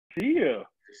see you.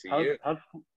 To see you.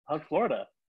 How's Florida?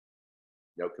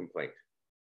 No complaint.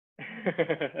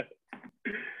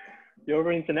 You're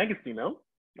over in St. Augustine, no?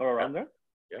 Or around there?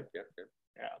 Yeah.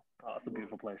 Yeah. Oh, it's a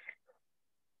beautiful place.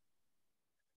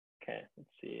 Okay, let's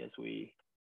see as we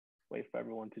wait for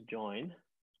everyone to join.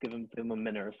 Give them a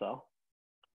minute or so.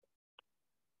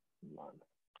 Come on.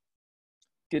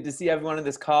 Good to see everyone on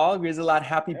this call. Rizalot,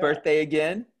 happy birthday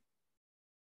again.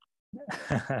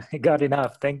 I got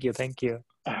enough. Thank you. So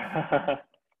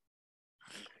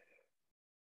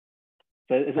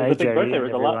it's Hi, a big Jerry birthday, and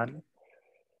Rizalot.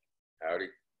 Howdy.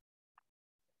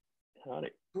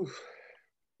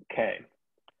 Okay.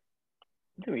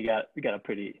 I think we got a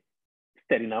pretty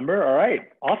steady number. All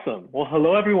right, awesome. Well,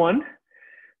 hello everyone.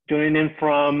 Joining in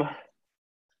from,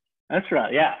 that's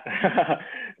right, yeah.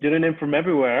 Joining in from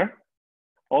everywhere,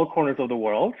 all corners of the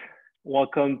world.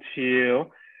 Welcome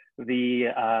to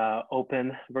the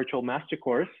open virtual master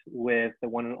course with the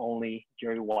one and only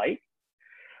Jerry White.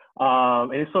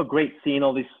 And it's so great seeing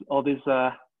all these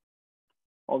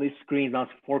screens. Now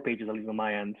it's 4 pages, at least on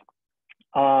my end.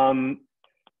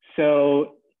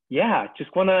 So yeah,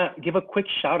 just want to give a quick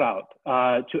shout out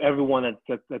to everyone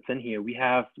that's in here. We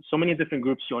have so many different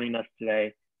groups joining us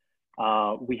today.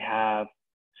 We have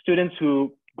students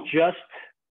who just,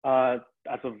 as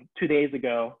of 2 days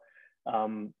ago,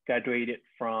 graduated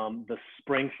from the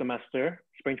spring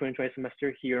 2020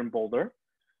 semester here in Boulder,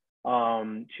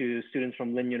 to students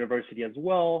from Lynn University as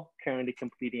well, currently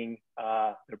completing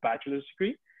their bachelor's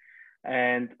degree,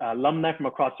 and alumni from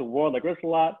across the world, like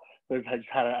Rizalot, who has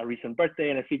had a recent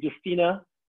birthday, and I see Justina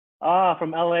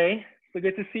from LA. So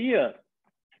good to see you.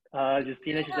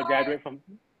 Justina, she's a graduate from,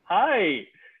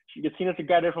 Justina's a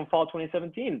graduate from fall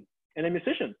 2017 and a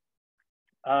musician.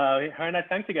 Her and I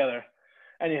sang together.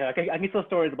 Anyhow, I can tell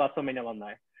stories about so many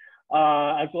alumni.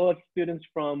 As well as students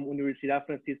from Universidad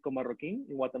Francisco Marroquín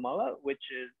in Guatemala, which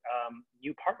is a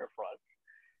new partner for us.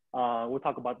 We'll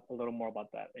talk about a little more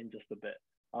about that in just a bit.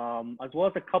 As well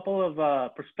as a couple of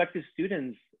prospective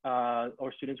students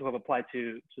or students who have applied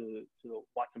to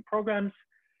Watson programs,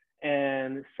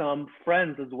 and some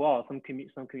friends as well, some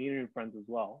community friends as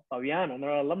well. Fabian,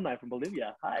 another alumni from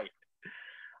Bolivia. Hi.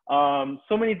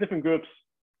 So many different groups.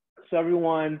 So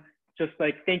everyone, just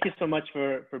like, thank you so much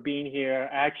for being here.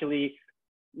 I actually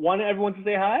wanted everyone to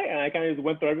say hi, and I kind of just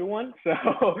went through everyone. So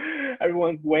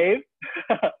everyone's waved.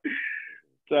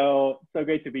 So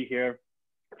great to be here.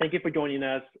 Thank you for joining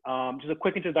us. Just a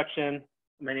quick introduction.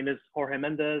 My name is Jorge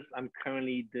Mendez. I'm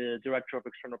currently the Director of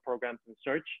External Programs and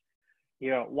Search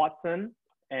here at Watson,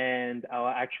 and I'll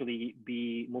actually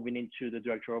be moving into the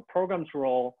Director of Programs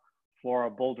role for a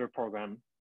Boulder program,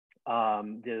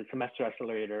 the Semester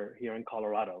Accelerator here in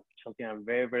Colorado, something I'm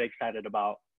very, very excited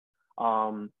about.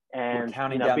 And we're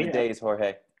counting down the days,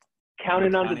 Jorge.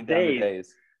 Counting down the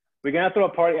days. We're gonna throw a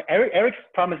party. Eric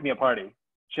promised me a party.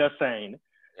 Just saying.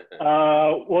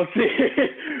 We'll see.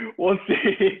 We'll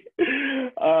see.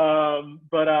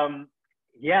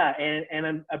 Yeah,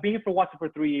 and I've been here for Watson for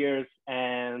 3 years,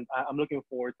 and I'm looking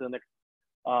forward to the next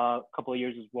couple of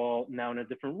years as well. Now in a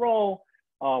different role,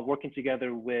 working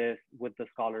together with the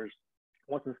scholars,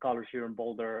 Watson scholars here in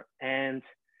Boulder. And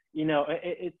you know,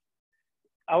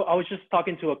 I was just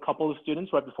talking to a couple of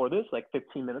students right before this, like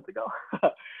 15 minutes ago,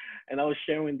 and I was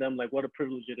sharing with them like what a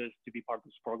privilege it is to be part of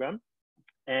this program.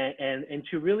 And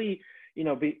to really, you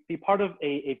know, be part of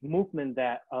a movement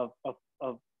that of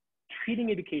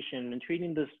treating education and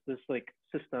treating this like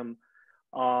system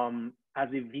as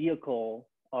a vehicle,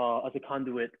 as a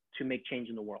conduit to make change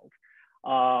in the world.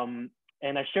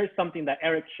 And I shared something that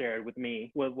Eric shared with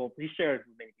me. Well, he shared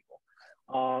with many people.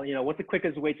 You know, what's the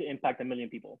quickest way to impact 1 million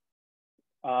people?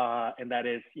 And that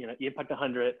is, you know, you impact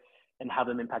 100 and have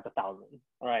them impact 1,000.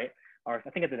 All right. Or I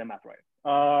think I did that math right.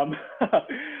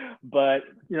 But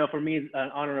you know, for me, it's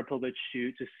an honor and a privilege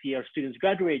to see our students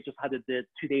graduate just how they did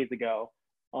 2 days ago,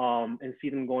 and see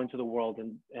them go into the world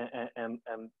and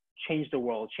change the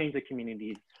world, change the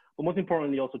communities, but most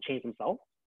importantly, also change themselves,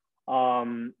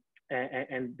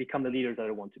 and become the leaders that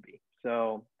they want to be.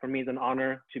 So for me, it's an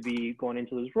honor to be going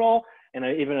into this role, and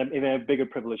even a bigger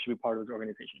privilege to be part of this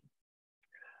organization.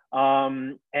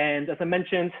 And as I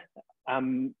mentioned,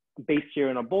 I'm based here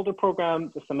in our Boulder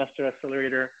program, the Semester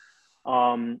Accelerator,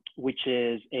 which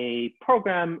is a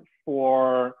program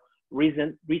for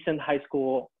recent high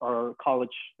school or college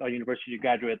or university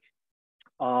graduates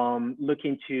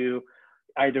looking to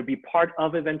either be part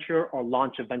of a venture or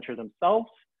launch a venture themselves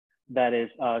that is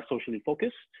socially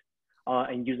focused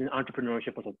and using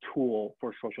entrepreneurship as a tool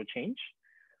for social change.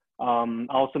 I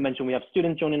also mentioned we have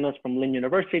students joining us from Lynn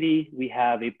University. We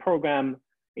have a program,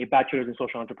 a bachelor's in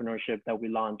social entrepreneurship that we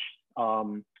launched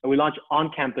We launched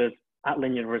on campus at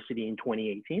Lynn University in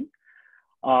 2018.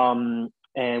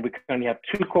 And we currently have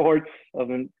 2 cohorts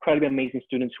of incredibly amazing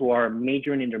students who are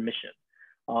majoring in their mission.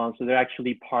 So they're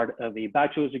actually part of a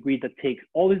bachelor's degree that takes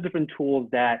all these different tools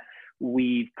that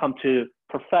we've come to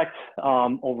perfect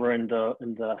over in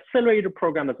the accelerator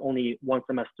program that's only 1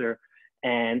 semester,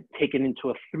 and take it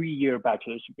into a 3-year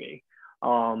bachelor's degree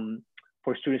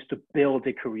for students to build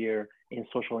a career in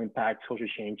social impact, social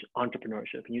change,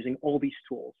 entrepreneurship, and using all these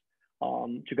tools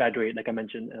to graduate, like I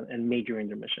mentioned, and major in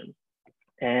their mission.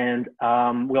 And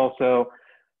we also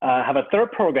have a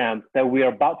 3rd program that we are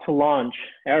about to launch.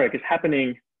 Eric, it's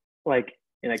happening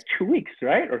in 2 weeks,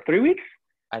 right? Or 3 weeks?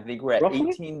 I think we're at roughly?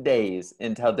 18 days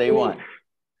until day 1.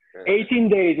 18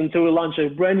 days until we launch a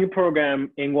brand new program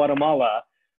in Guatemala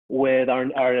with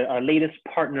our latest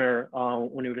partner,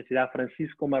 Universidad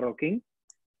Francisco Marroquín,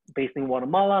 based in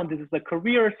Guatemala. And this is a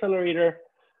career accelerator.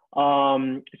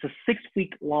 It's a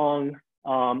 6-week-long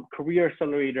career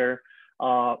accelerator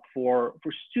for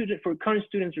current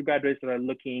students or graduates that are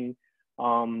looking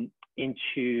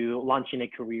into launching a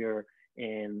career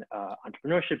in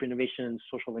entrepreneurship, innovation,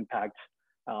 social impact,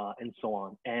 and so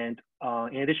on. And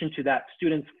in addition to that,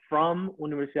 students from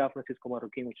Universidad Francisco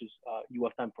Marroquín, which is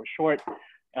UFM for short,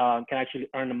 can actually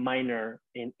earn a minor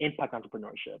in impact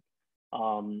entrepreneurship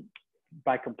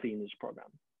by completing this program.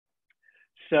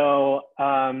 So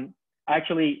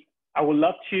actually, I would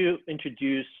love to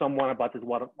introduce someone about this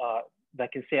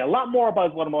that can say a lot more about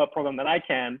the Guatemala program than I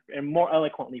can, and more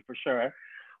eloquently for sure,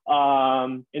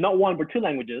 in not 1 but 2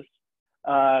 languages.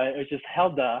 It's just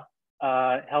Helda.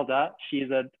 She's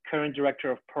a current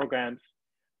director of programs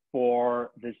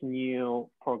for this new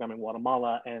program in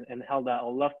Guatemala. And Helda,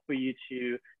 I'd love for you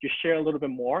to just share a little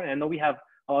bit more. And I know we have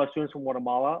a lot of students from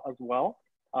Guatemala as well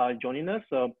joining us.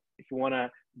 So if you want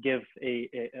to give a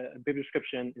big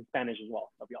description in Spanish as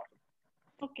well, that'd be awesome.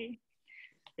 Okay.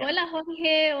 Yeah. Hola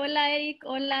Jorge, hola Eric,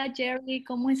 hola Jerry,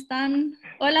 ¿cómo están?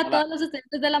 Hola a todos los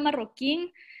estudiantes de la Marroquín.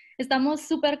 Estamos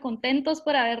súper contentos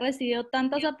por haber recibido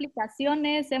tantas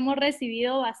aplicaciones. Hemos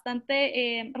recibido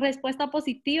bastante respuesta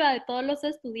positiva de todos los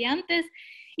estudiantes.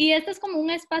 Y este es como un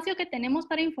espacio que tenemos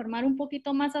para informar un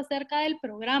poquito más acerca del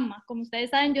programa. Como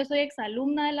ustedes saben, yo soy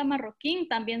exalumna de la Marroquín,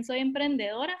 también soy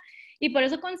emprendedora. Y por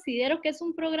eso considero que es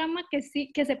un programa que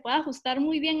sí, que se puede ajustar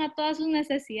muy bien a todas sus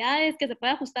necesidades, que se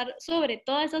puede ajustar sobre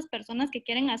todo a esas personas que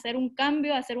quieren hacer un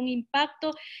cambio, hacer un impacto,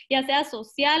 ya sea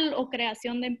social o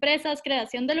creación de empresas,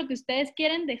 creación de lo que ustedes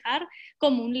quieren dejar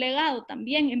como un legado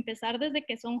también, empezar desde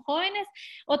que son jóvenes.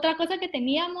 Otra cosa que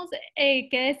teníamos que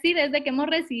decir es de que hemos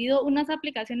recibido unas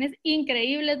aplicaciones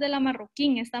increíbles de la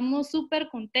Marroquín. Estamos súper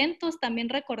contentos. También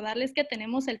recordarles que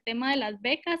tenemos el tema de las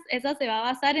becas. Esa se va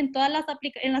a basar en todas las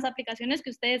aplicaciones que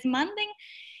ustedes manden.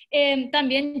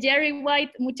 También Jerry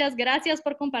White, muchas gracias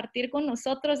por compartir con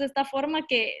nosotros esta forma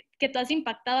que tú has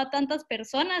impactado a tantas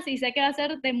personas, y sé que va a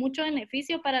ser de mucho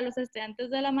beneficio para los estudiantes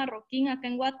de la Marroquín acá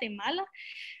en Guatemala.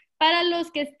 Para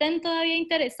los que estén todavía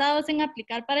interesados en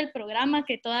aplicar para el programa,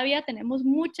 que todavía tenemos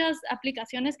muchas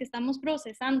aplicaciones que estamos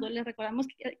procesando, les recordamos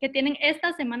que tienen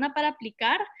esta semana para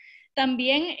aplicar.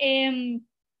 También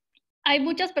hay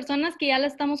muchas personas que ya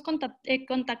les estamos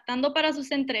contactando para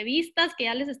sus entrevistas, que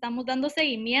ya les estamos dando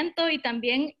seguimiento, y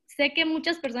también sé que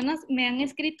muchas personas me han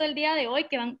escrito el día de hoy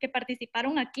que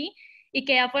participaron aquí y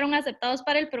que ya fueron aceptados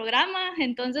para el programa.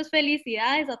 Entonces,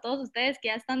 felicidades a todos ustedes que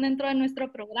ya están dentro de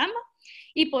nuestro programa.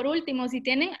 Y por último, si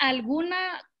tienen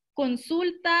alguna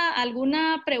consulta,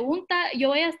 alguna pregunta, yo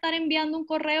voy a estar enviando un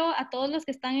correo a todos los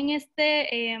que están en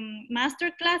este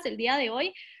masterclass el día de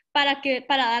hoy, para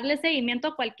darle seguimiento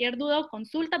a cualquier duda o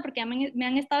consulta, porque ya me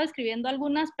han estado escribiendo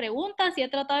algunas preguntas y he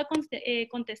tratado de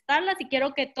contestarlas, y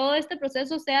quiero que todo este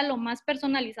proceso sea lo más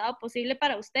personalizado posible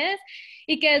para ustedes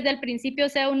y que desde el principio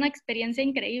sea una experiencia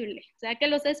increíble. O sea que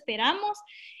los esperamos.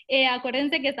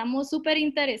 Acuérdense que estamos súper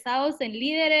interesados en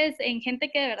líderes, en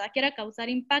gente que de verdad quiera causar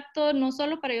impacto, no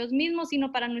solo para ellos mismos,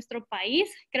 sino para nuestro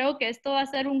país. Creo que esto va a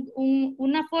ser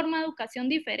una forma de educación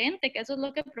diferente, que eso es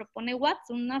lo que propone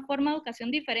Watts, una forma de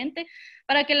educación diferente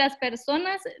para que las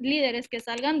personas líderes que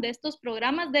salgan de estos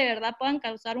programas de verdad puedan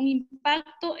causar un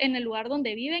impacto en el lugar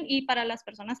donde viven y para las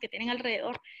personas que tienen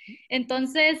alrededor.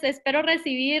 Entonces, espero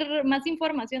recibir más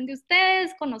información de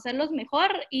ustedes, conocerlos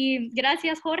mejor, y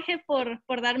gracias Jorge por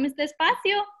darme este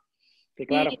espacio. Sí,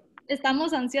 claro. Y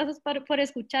estamos ansiosos por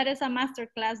escuchar esa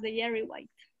masterclass de Jerry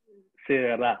White. Sí, de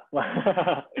verdad. Well,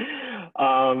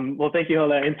 thank you,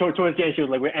 Hilda. And towards the end, she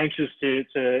was like, "We're anxious to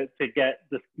get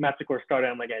this masterclass started."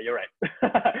 I'm like, "Yeah, you're right."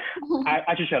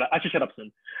 I should shut up. I should shut up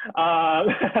soon.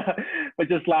 But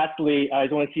just lastly, I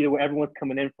just want to see where everyone's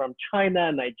coming in from: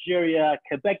 China, Nigeria,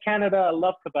 Quebec, Canada. I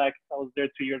love Quebec. I was there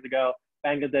 2 years ago.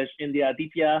 Bangladesh, India.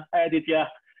 Aditya, hi Aditya,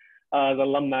 the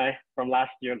alumni from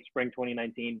last year, spring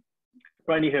 2019.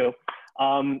 But anywho,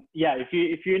 yeah,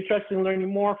 if you're interested in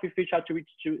learning more, feel free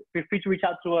to reach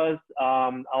out to us.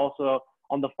 Also,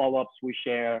 on the follow-ups, we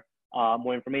share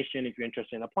more information if you're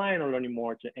interested in applying or learning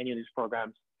more to any of these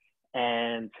programs.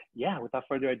 And yeah, without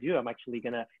further ado, I'm actually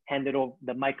gonna hand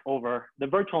the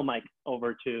virtual mic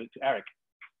over to Eric.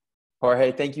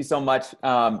 Jorge, thank you so much.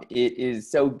 It is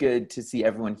so good to see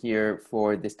everyone here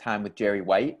for this time with Jerry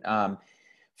White.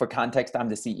 For context, I'm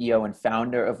the CEO and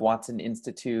founder of Watson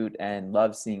Institute and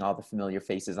love seeing all the familiar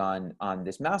faces on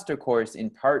this master course, in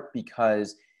part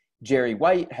because Jerry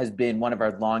White has been one of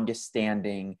our longest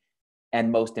standing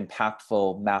and most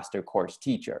impactful master course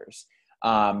teachers.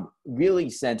 Really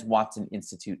since Watson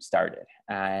Institute started.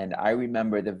 And I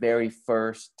remember the very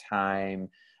first time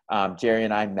Jerry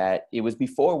and I met, it was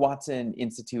before Watson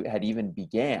Institute had even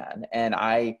began. And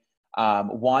I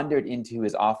wandered into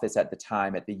his office at the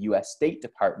time at the US State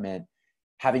Department,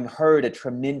 having heard a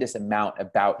tremendous amount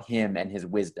about him and his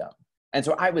wisdom. And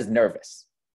so I was nervous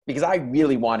because I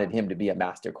really wanted him to be a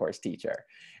master course teacher.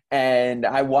 And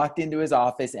I walked into his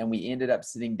office and we ended up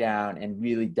sitting down and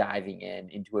really diving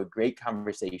into a great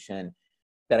conversation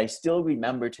that I still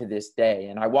remember to this day.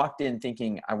 And I walked in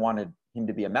thinking I wanted him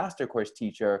to be a master course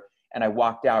teacher. And I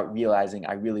walked out realizing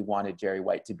I really wanted Jerry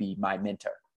White to be my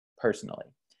mentor personally.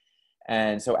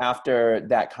 And so after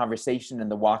that conversation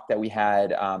and the walk that we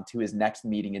had to his next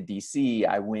meeting in DC,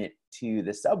 I went to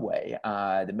the subway,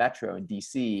 the metro in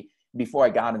DC. Before I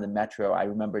got in the metro, I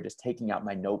remember just taking out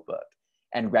my notebook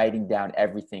and writing down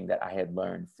everything that I had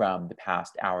learned from the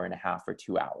past hour and a half or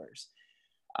 2 hours.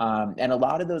 And a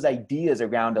lot of those ideas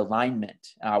around alignment,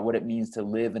 what it means to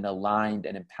live an aligned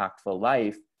and impactful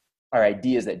life, are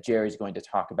ideas that Jerry's going to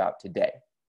talk about today.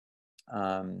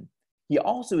 He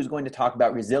also is going to talk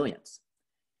about resilience.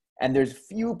 And there's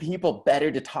few people better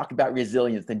to talk about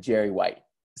resilience than Jerry White.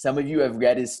 Some of you have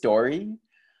read his story.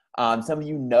 Some of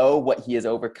you know what he has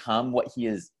overcome, what he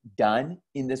has done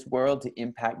in this world to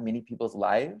impact many people's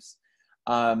lives.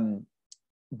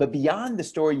 But beyond the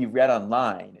story you've read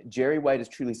online, Jerry White is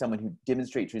truly someone who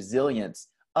demonstrates resilience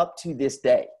up to this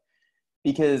day.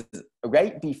 Because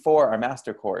right before our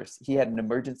master course, he had an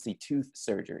emergency tooth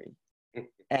surgery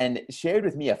and shared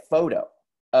with me a photo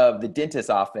of the dentist's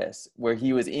office where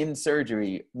he was in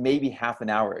surgery maybe half an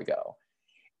hour ago.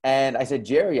 And I said,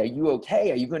 Jerry, are you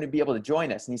okay? Are you going to be able to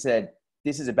join us? And he said,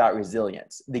 this is about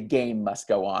resilience. The game must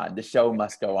go on. The show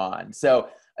must go on. So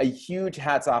a huge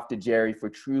hats off to Jerry for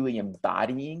truly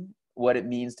embodying what it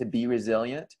means to be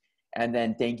resilient. And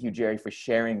then thank you, Jerry, for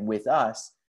sharing with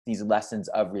us these lessons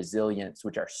of resilience,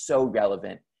 which are so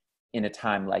relevant in a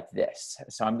time like this.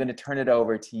 So I'm going to turn it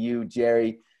over to you,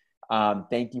 Jerry.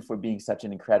 Thank you for being such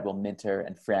an incredible mentor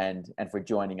and friend and for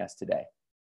joining us today.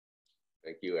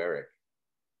 Thank you, Eric.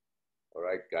 All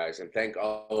right, guys, and thank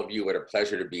all of you. What a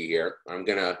pleasure to be here. I'm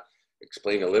going to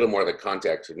explain a little more of the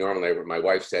context. Normally, my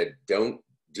wife said, don't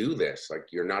do this. Like,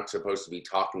 you're not supposed to be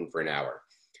talking for an hour.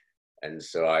 And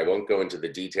so I won't go into the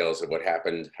details of what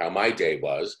happened, how my day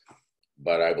was,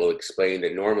 but I will explain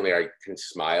that normally I can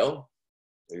smile.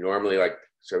 And normally,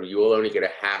 so you will only get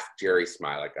a half Jerry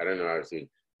smile. Like, I don't know how to see.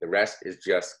 The rest is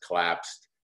just collapsed,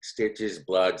 stitches,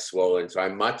 blood, swollen. So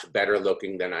I'm much better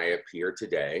looking than I appear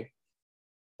today.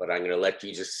 But I'm going to let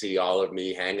you just see all of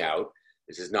me hang out.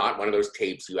 This is not one of those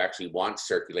tapes you actually want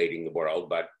circulating the world,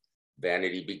 but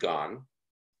vanity be gone.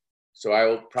 So I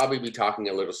will probably be talking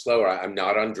a little slower. I'm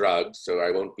not on drugs, so I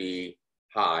won't be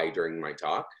high during my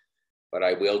talk, but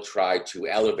I will try to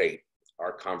elevate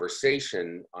our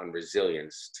conversation on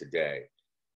resilience today.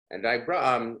 And I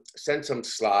sent some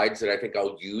slides that I think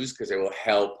I'll use because they will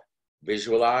help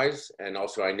visualize. And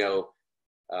also I know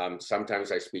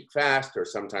sometimes I speak fast, or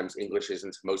sometimes English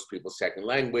isn't most people's second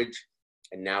language.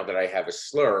 And now that I have a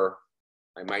slur,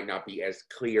 I might not be as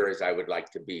clear as I would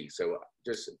like to be. So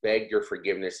just beg your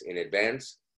forgiveness in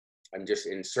advance. I'm just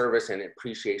in service and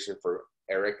appreciation for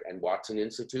Eric and Watson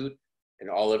Institute and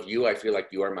all of you. I feel like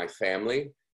you are my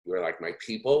family. You are like my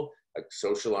people, like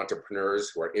social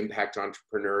entrepreneurs who are impact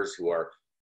entrepreneurs who are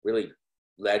really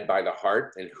led by the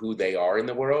heart and who they are in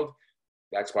the world.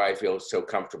 That's why I feel so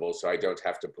comfortable, so I don't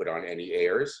have to put on any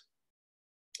airs.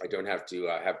 I don't have to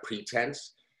have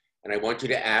pretense. And I want you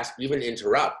to ask, even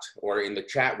interrupt, or in the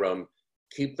chat room,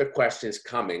 keep the questions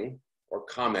coming, or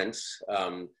comments.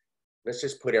 Let's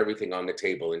just put everything on the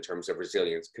table in terms of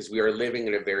resilience, because we are living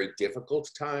in a very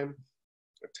difficult time,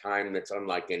 a time that's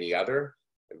unlike any other.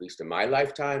 at least in my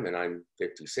lifetime, and I'm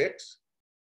 56.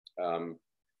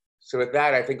 So with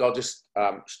that, I think I'll just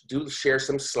share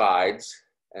some slides.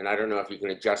 And I don't know if you can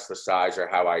adjust the size or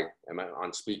how I am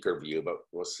on speaker view, but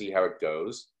we'll see how it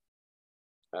goes.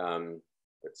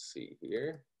 Let's see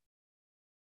here.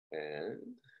 And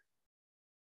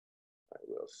I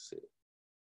will see.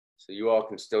 So you all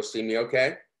can still see me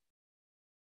okay?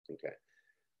 Okay.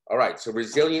 All right, so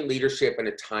resilient leadership in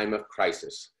a time of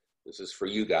crisis. This is for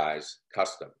you guys,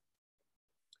 custom.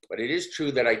 But it is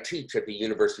true that I teach at the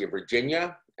University of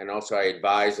Virginia, and also I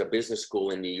advise a business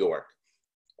school in New York.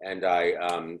 And I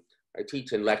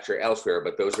teach and lecture elsewhere,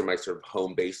 but those are my sort of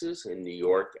home bases in New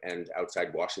York and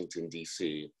outside Washington,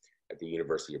 DC at the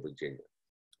University of Virginia.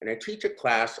 And I teach a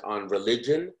class on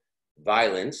religion,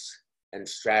 violence, and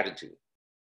strategy.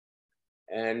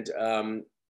 And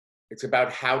it's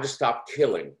about how to stop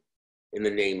killing in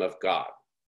the name of God.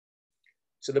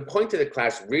 So the point of the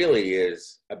class really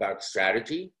is about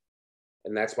strategy,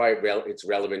 and that's why it's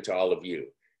relevant to all of you.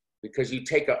 Because you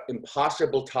take an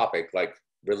impossible topic like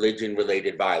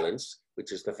religion-related violence,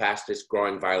 which is the fastest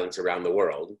growing violence around the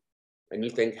world, and you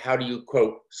think, how do you,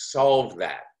 quote, solve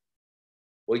that?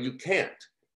 Well, you can't.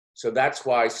 So that's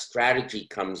why strategy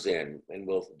comes in, and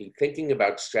we'll be thinking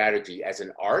about strategy as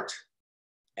an art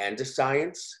and a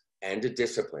science and a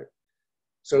discipline.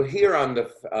 So here on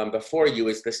the before you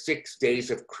is the 6 days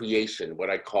of creation,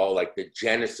 what I call like the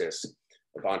genesis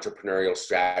of entrepreneurial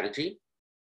strategy.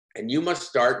 And you must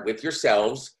start with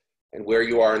yourselves and where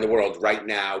you are in the world right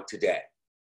now, today.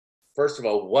 First of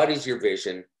all, what is your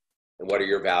vision and what are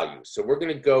your values? So we're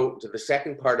going to go to the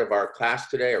second part of our class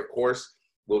today, our course.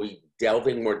 We'll be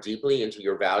delving more deeply into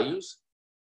your values,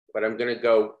 but I'm going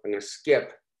to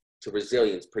skip to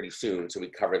resilience pretty soon, so we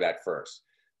cover that first.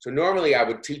 So normally I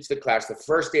would teach the class, the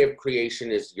first day of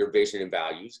creation is your vision and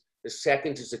values. The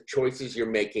second is the choices you're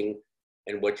making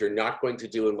and what you're not going to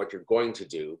do and what you're going to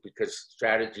do, because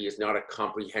strategy is not a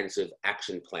comprehensive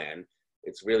action plan.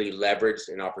 It's really leveraged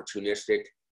and opportunistic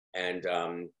and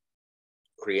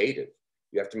creative.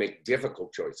 You have to make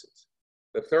difficult choices.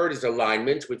 The third is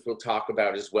alignment, which we'll talk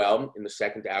about as well in the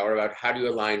second hour, about how do you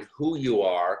align who you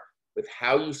are with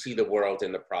how you see the world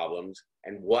and the problems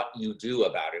and what you do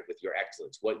about it with your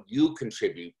excellence, what you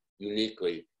contribute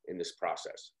uniquely in this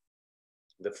process.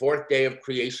 The fourth day of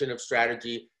creation of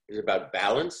strategy is about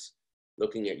balance,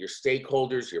 looking at your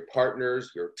stakeholders, your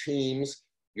partners, your teams,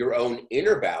 your own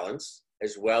inner balance,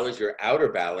 as well as your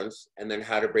outer balance, and then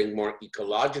how to bring more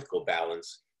ecological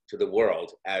balance to the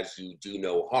world as you do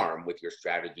no harm with your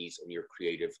strategies and your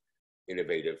creative,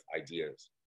 innovative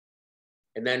ideas.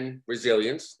 And then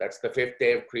resilience, that's the fifth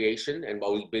day of creation, and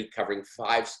we'll be covering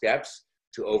 5 steps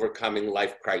to overcoming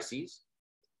life crises.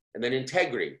 And then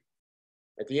integrity.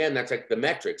 At the end, that's like the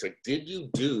metrics, like did you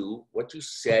do what you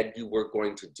said you were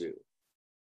going to do?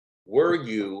 Were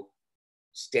you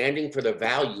standing for the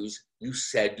values you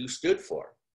said you stood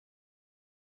for?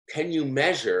 Can you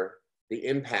measure the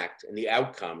impact and the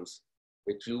outcomes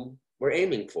that you were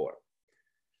aiming for?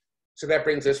 So that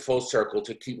brings us full circle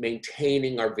to keep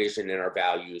maintaining our vision and our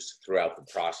values throughout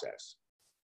the process.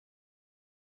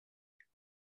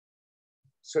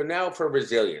 So now for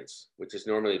resilience, which is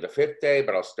normally the 5th day,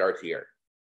 but I'll start here.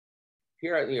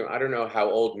 Here, I don't know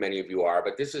how old many of you are,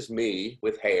 but this is me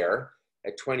with hair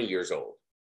at 20 years old.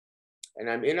 And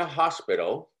I'm in a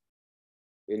hospital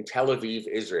in Tel Aviv,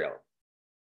 Israel,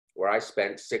 where I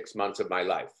spent 6 months of my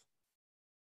life.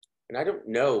 And I don't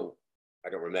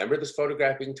remember this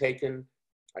photograph being taken.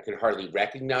 I can hardly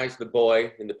recognize the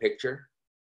boy in the picture,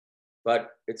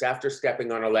 but it's after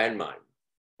stepping on a landmine.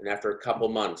 And after a couple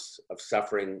months of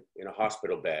suffering in a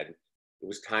hospital bed, it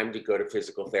was time to go to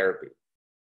physical therapy.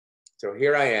 So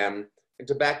here I am, and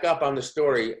to back up on the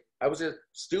story, I was a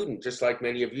student just like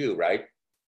many of you, right?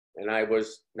 And I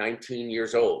was 19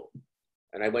 years old,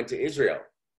 and I went to Israel.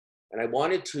 And I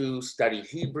wanted to study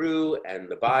Hebrew and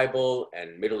the Bible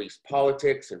and Middle East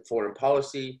politics and foreign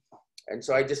policy. And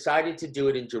so I decided to do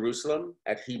it in Jerusalem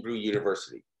at Hebrew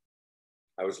University.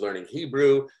 I was learning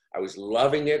Hebrew. I was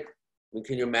loving it. I mean,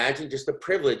 can you imagine just the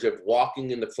privilege of walking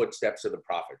in the footsteps of the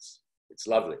prophets? It's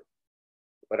lovely.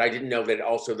 But I didn't know that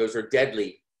also those are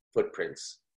deadly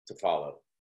footprints to follow,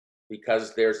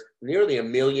 because there's nearly 1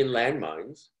 million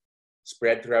landmines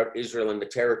spread throughout Israel and the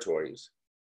territories.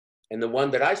 And the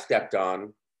one that I stepped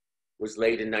on was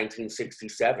laid in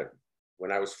 1967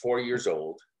 when I was 4 years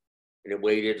old. And it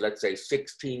waited, let's say,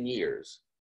 16 years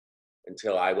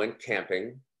until I went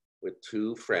camping with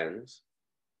 2 friends,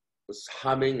 was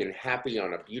humming and happy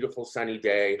on a beautiful sunny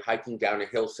day, hiking down a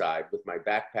hillside with my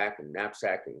backpack and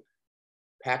knapsack and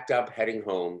packed up, heading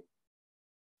home.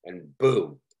 And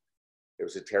boom, there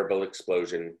was a terrible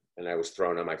explosion and I was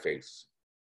thrown on my face.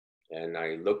 And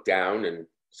I looked down and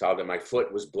saw that my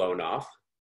foot was blown off.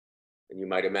 And you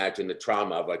might imagine the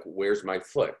trauma of like, where's my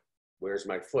foot? Where's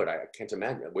my foot? I can't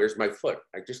imagine it. Where's my foot?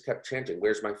 I just kept chanting,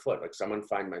 where's my foot? Like, someone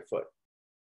find my foot.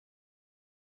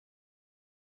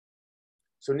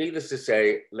 So needless to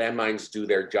say, landmines do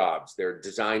their jobs. They're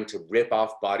designed to rip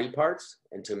off body parts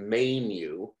and to maim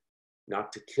you,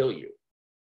 not to kill you.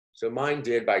 So mine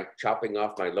did by chopping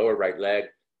off my lower right leg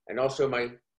and also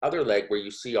my other leg where you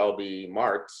see all the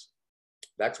marks.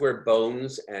 That's where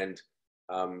bones and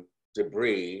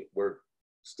debris were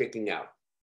sticking out.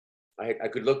 I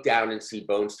could look down and see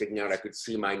bones sticking out. I could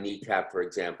see my kneecap, for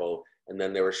example, and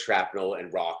then there was shrapnel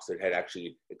and rocks that had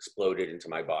actually exploded into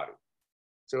my body.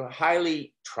 So a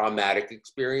highly traumatic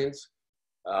experience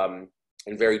and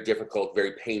very difficult,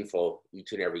 very painful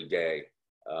each and every day.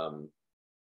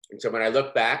 And so when I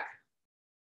look back,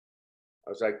 I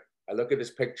was like, I look at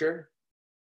this picture,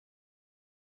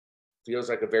 feels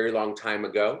like a very long time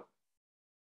ago,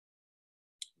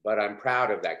 but I'm proud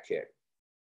of that kid.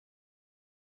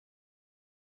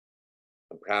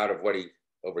 I'm proud of what he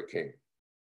overcame.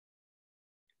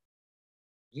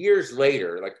 Years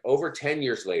later, like over 10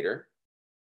 years later,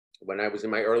 when I was in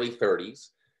my early 30s,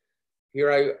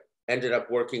 here I ended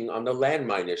up working on the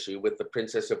landmine issue with the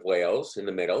Princess of Wales in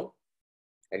the middle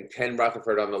and Ken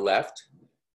Rutherford on the left.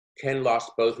 Ken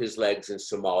lost both his legs in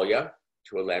Somalia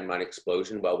to a landmine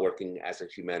explosion while working as a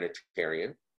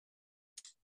humanitarian.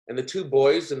 And the two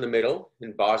boys in the middle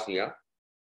in Bosnia,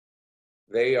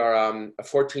 they are a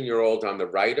 14-year-old on the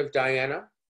right of Diana,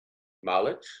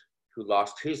 Malic, who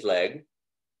lost his leg.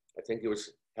 I think he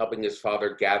was helping his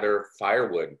father gather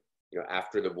firewood,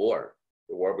 after the war.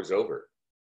 The war was over.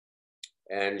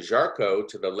 And Žarko,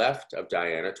 to the left of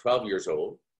Diana, 12 years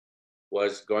old,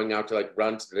 was going out to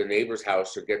run to the neighbor's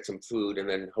house or get some food and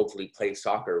then hopefully play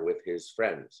soccer with his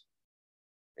friends.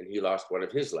 And he lost one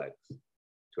of his legs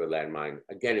to a landmine.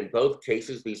 Again, in both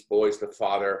cases, these boys, the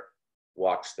father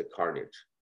watched the carnage.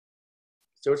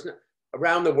 So it's not,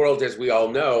 around the world, as we all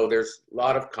know, there's a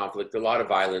lot of conflict, a lot of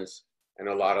violence, and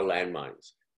a lot of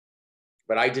landmines.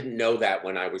 But I didn't know that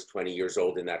when I was 20 years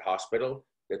old in that hospital,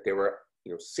 that there were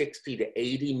 60 to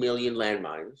 80 million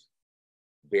landmines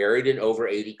buried in over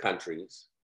 80 countries.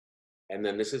 And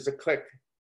then this is a click.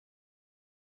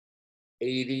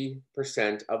 80%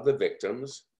 of the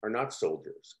victims are not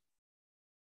soldiers.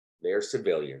 They're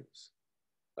civilians,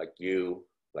 like you,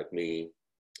 like me.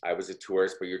 I was a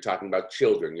tourist, but you're talking about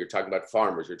children, you're talking about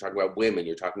farmers, you're talking about women,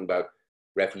 you're talking about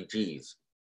refugees,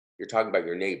 you're talking about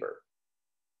your neighbor.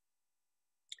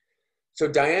 So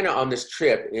Diana on this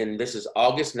trip this is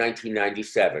August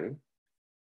 1997,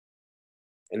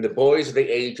 and the boys are the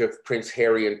age of Prince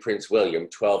Harry and Prince William,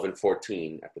 12 and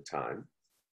 14 at the time.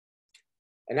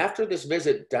 And after this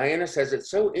visit, Diana says,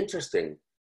 it's so interesting.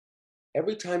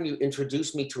 Every time you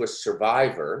introduce me to a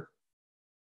survivor,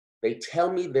 they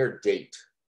tell me their date.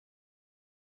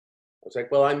 I was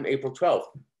like, well, I'm April 12th,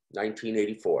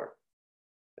 1984.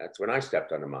 That's when I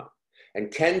stepped on a mine.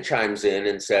 And Ken chimes in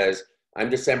and says, I'm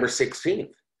December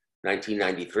 16th,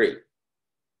 1993.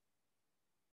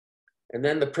 And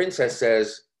then the princess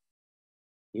says,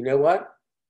 you know what?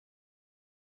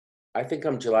 I think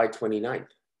I'm July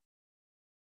 29th,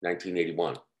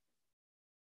 1981.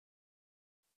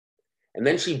 And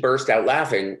then she burst out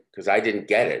laughing because I didn't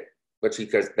get it, but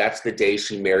because that's the day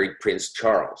she married Prince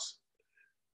Charles.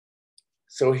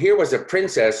 So here was a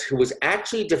princess who was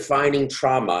actually defining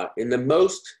trauma in the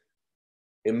most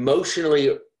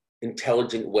emotionally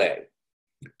intelligent way.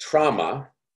 Trauma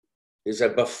is a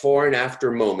before and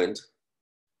after moment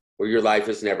where your life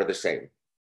is never the same.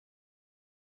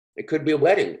 It could be a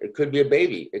wedding, it could be a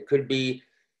baby, it could be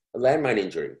a landmine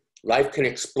injury. Life can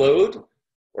explode,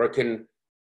 or it can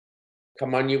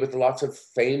come on you with lots of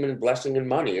fame and blessing and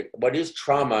money. What is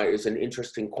trauma is an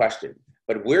interesting question,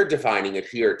 but we're defining it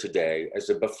here today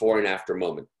as a before and after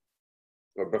moment,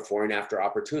 or before and after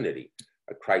opportunity,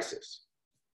 a crisis.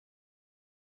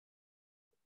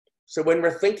 So when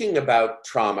we're thinking about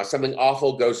trauma, something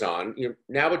awful goes on.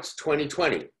 Now it's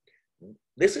 2020.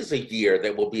 This is a year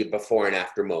that will be a before and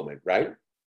after moment, right?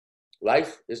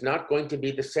 Life is not going to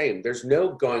be the same. There's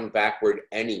no going backward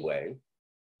anyway.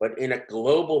 But in a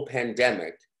global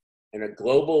pandemic and a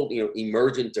global,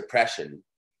 emergent depression,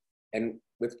 and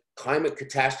with climate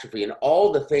catastrophe and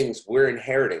all the things we're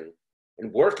inheriting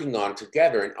and working on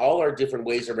together in all our different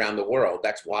ways around the world,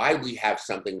 that's why we have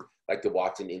something like the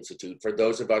Watson Institute, for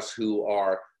those of us who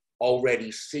are already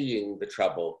seeing the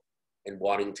trouble and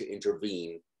wanting to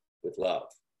intervene with love.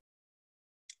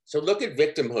 So look at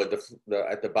victimhood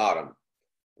at the bottom.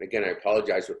 And again, I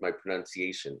apologize with my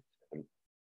pronunciation. I'm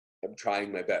I'm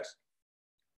trying my best.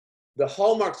 The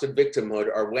hallmarks of victimhood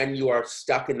are when you are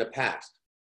stuck in the past.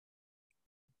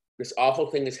 This awful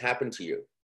thing has happened to you,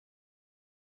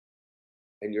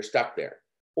 and you're stuck there.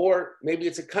 Or maybe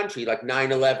it's a country like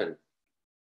 9/11.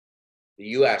 The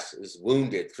US is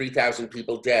wounded, 3,000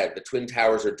 people dead, the Twin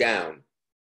Towers are down.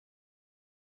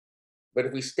 But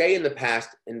if we stay in the past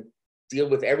and deal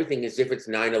with everything as if it's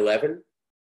 9/11,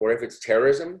 or if it's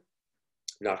terrorism,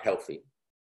 not healthy.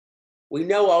 We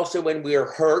know also when we are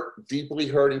hurt, deeply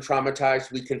hurt and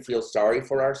traumatized, we can feel sorry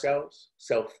for ourselves,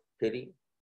 self-pity.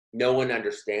 No one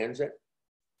understands it.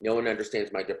 No one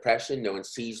understands my depression. No one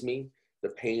sees me, the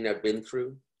pain I've been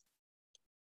through.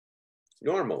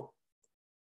 Normal.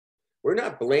 We're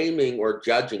not blaming or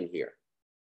judging here.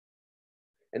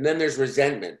 And then there's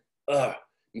resentment. Ugh.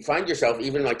 You find yourself,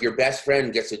 even like your best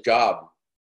friend gets a job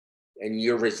and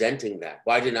you're resenting that.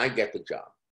 Why didn't I get the job?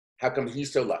 How come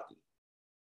he's so lucky?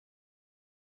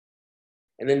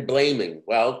 And then blaming.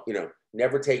 Well,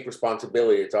 never take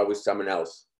responsibility. It's always someone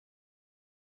else.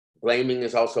 Blaming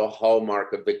is also a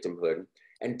hallmark of victimhood.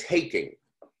 And taking.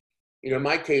 In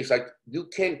my case, like, you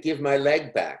can't give my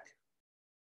leg back.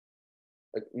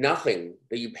 Like, nothing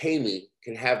that you pay me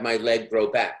can have my leg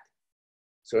grow back.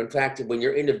 So in fact, when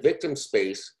you're in a victim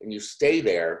space and you stay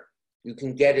there, you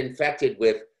can get infected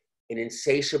with an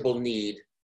insatiable need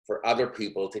for other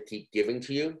people to keep giving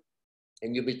to you,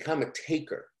 and you become a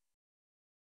taker,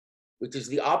 which is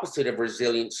the opposite of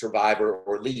resilient survivor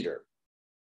or leader,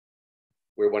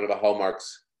 where one of the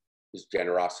hallmarks is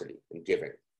generosity and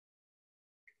giving.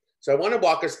 So I want to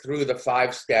walk us through the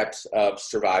 5 steps of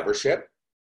survivorship,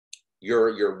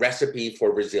 your recipe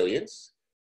for resilience.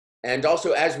 And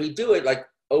also, as we do it, like,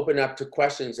 open up to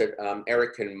questions that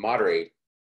Eric can moderate,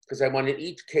 because I want in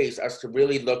each case us to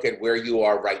really look at where you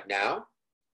are right now,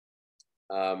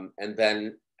 and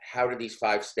then how do these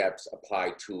 5 steps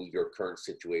apply to your current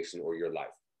situation or your life.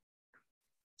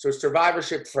 So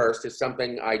survivorship first is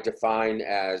something I define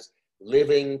as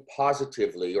living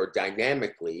positively or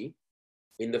dynamically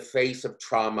in the face of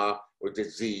trauma or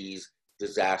disease,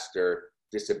 disaster,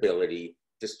 disability,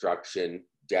 destruction,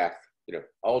 death,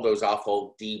 all those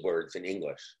awful D words in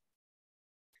English.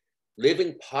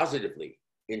 Living positively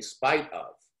in spite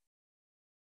of.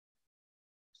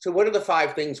 So what are the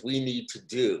 5 things we need to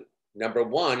do? Number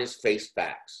 1 is face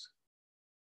facts.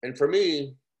 And for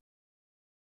me,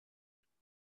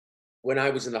 when I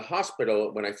was in the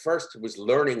hospital, when I first was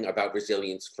learning about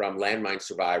resilience from landmine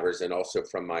survivors and also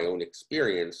from my own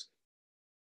experience,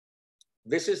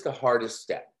 this is the hardest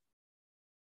step.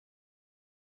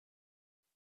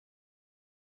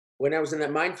 When I was in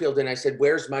that minefield and I said,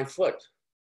 where's my foot?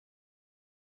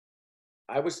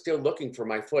 I was still looking for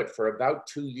my foot for about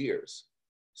 2 years,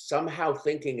 somehow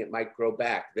thinking it might grow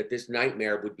back, that this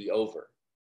nightmare would be over.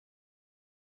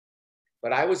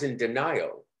 But I was in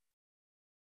denial.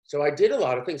 So I did a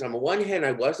lot of things. On the one hand,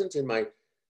 I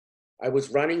was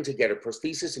running to get a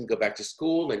prosthesis and go back to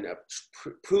school and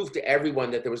prove to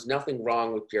everyone that there was nothing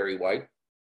wrong with Jerry White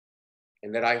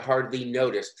and that I hardly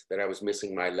noticed that I was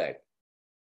missing my leg.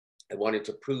 I wanted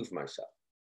to prove myself.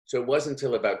 So it wasn't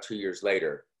until about 2 years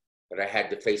later that I had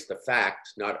to face the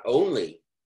fact, not only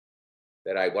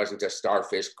that I wasn't a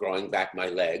starfish growing back my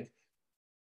leg,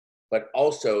 but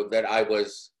also that I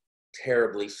was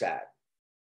terribly sad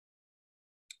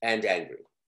and angry,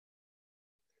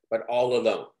 but all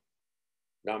alone.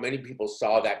 Not many people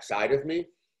saw that side of me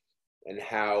and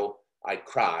how I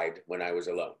cried when I was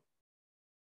alone.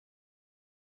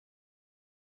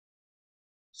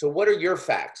 So what are your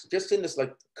facts? Just in this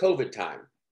like COVID time,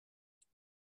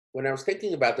 when I was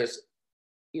thinking about this,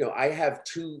 I have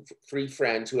 2, 3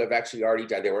 friends who have actually already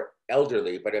died. They were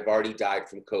elderly, but have already died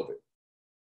from COVID.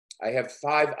 I have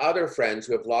 5 other friends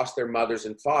who have lost their mothers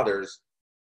and fathers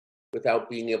without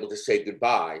being able to say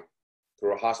goodbye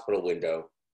through a hospital window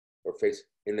or face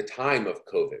in the time of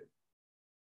COVID.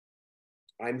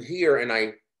 I'm here and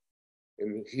I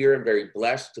am here and very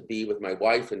blessed to be with my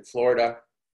wife in Florida.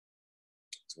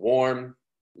 It's warm,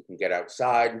 we can get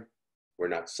outside, we're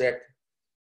not sick.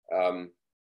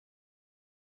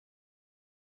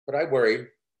 But I worry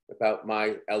about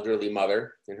my elderly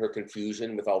mother and her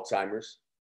confusion with Alzheimer's.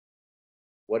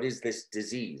 What is this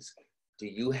disease? Do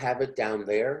you have it down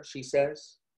there, she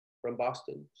says, from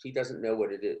Boston. She doesn't know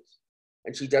what it is.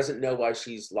 And she doesn't know why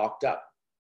she's locked up,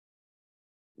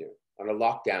 on a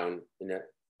lockdown in an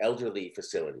elderly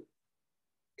facility.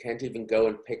 Can't even go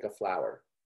and pick a flower.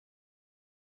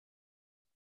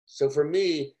 So for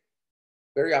me,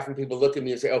 very often people look at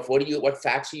me and say, oh, what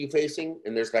facts are you facing?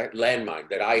 And there's that landmine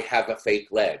that I have a fake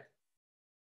leg.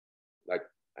 Like,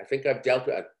 I think I've dealt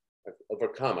with, I've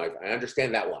overcome, I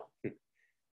understand that one.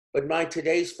 But my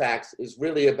today's facts is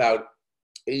really about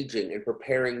aging and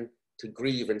preparing to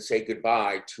grieve and say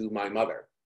goodbye to my mother.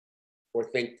 Or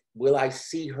think, will I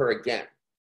see her again?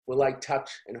 Will I touch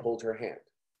and hold her hand?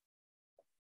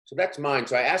 So that's mine.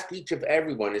 So I ask each of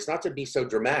everyone, it's not to be so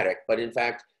dramatic, but in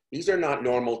fact, these are not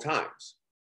normal times.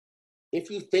 If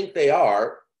you think they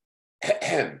are,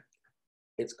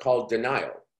 it's called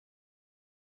denial.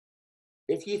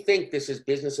 If you think this is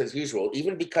business as usual,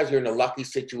 even because you're in a lucky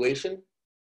situation,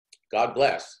 God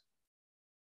bless.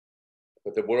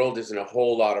 But the world is in a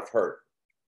whole lot of hurt.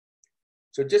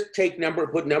 So just put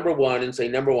number one and say,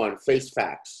 number one, face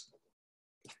facts.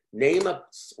 Name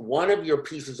one of your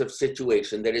pieces of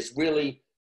situation that is really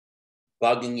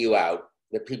bugging you out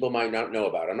that people might not know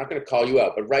about. I'm not going to call you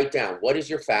out, but write down what is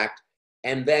your fact,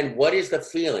 and then what is the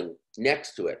feeling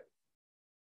next to it.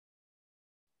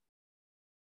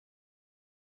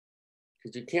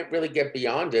 Because you can't really get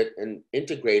beyond it and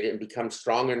integrate it and become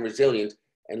strong and resilient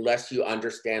unless you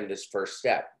understand this first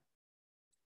step.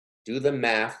 Do the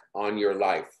math on your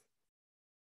life,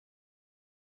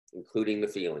 including the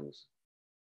feelings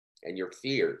and your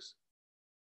fears.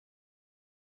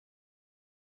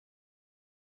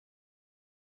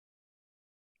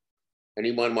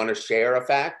 Anyone want to share a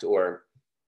fact or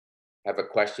have a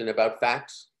question about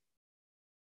facts?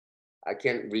 I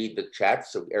can't read the chat,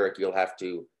 so Eric, you'll have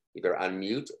to either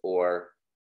unmute or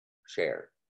share.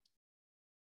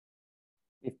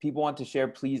 If people want to share,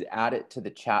 please add it to the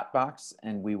chat box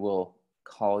and we will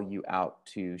call you out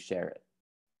to share it.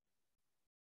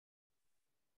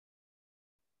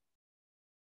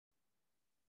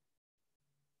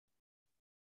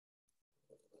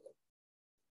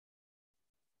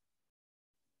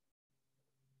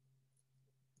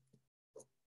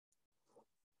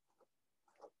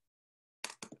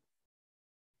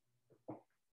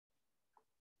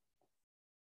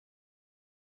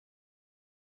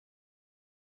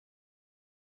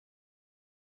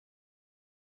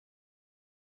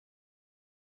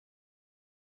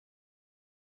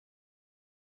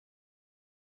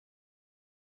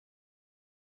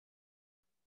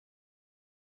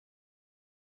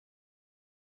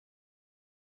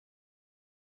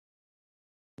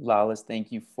 Lalas,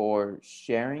 thank you for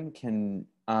sharing.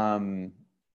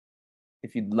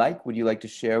 If you'd like, would you like to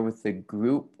share with the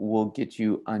group? We'll get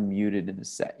you unmuted in a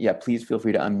sec. Yeah, please feel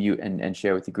free to unmute and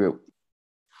share with the group.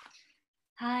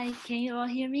 Hi, can you all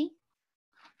hear me?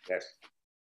 Yes.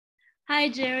 Hi,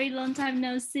 Jerry, long time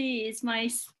no see. It's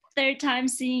my third time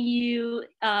seeing you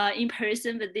in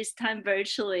person, but this time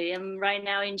virtually. I'm right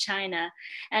now in China,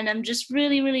 and I'm just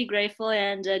really, really grateful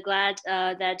and glad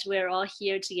that we're all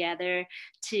here together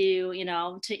to,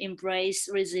 to embrace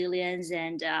resilience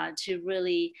and to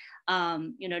really,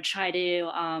 try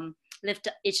to lift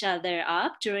each other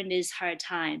up during this hard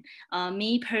time.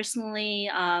 Me personally,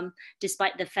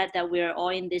 despite the fact that we're all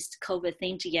in this COVID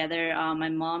thing together, my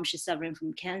mom, she's suffering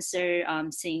from cancer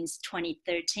since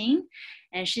 2013.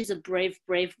 And she's a brave,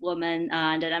 brave woman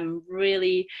that I'm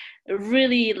really,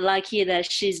 really lucky that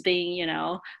she's being,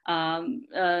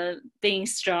 being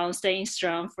strong, staying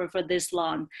strong for this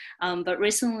long. But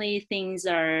recently things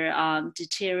are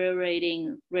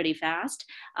deteriorating really fast.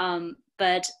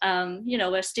 But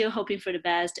we're still hoping for the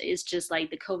best. It's just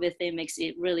like the COVID thing makes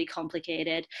it really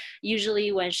complicated.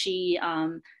 Usually when she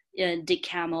did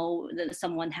chemo,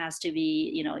 someone has to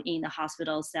be, in the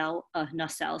hospital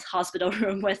hospital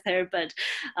room with her. But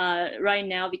right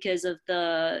now, because of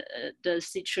the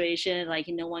situation, like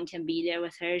no one can be there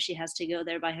with her. She has to go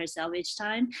there by herself each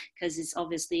time because it's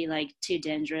obviously like too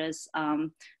dangerous.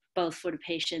 Both for the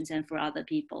patients and for other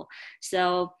people.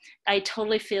 So I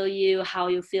totally feel how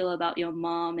you feel about your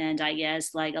mom, and I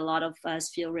guess like a lot of us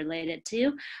feel related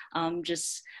to.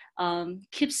 Just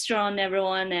keep strong,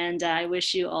 everyone, and I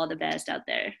wish you all the best out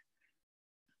there.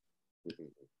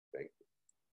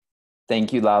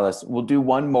 Thank you, Lalas. We'll do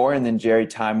one more, and then Jerry,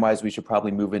 time-wise, we should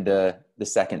probably move into the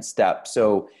second step.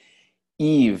 So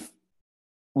Eve,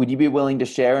 would you be willing to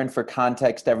share? And for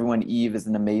context, everyone, Eve is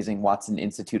an amazing Watson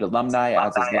Institute alumni,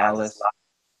 as is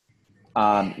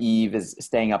Lalas. Eve is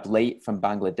staying up late from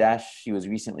Bangladesh. She was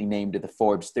recently named to the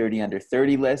Forbes 30 under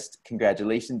 30 list.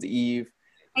 Congratulations, Eve.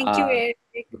 Thank you, Eric.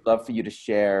 We'd love for you to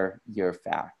share your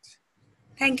fact.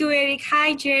 Thank you, Eric.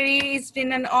 Hi, Jerry. It's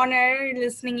been an honor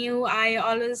listening to you. I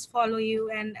always follow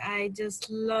you, and I just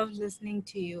love listening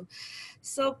to you.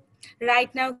 So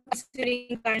right now,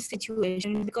 considering current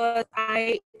situation, because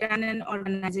I run an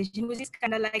organization which is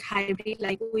kind of like hybrid,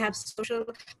 like we have social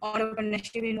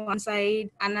entrepreneurship in one side,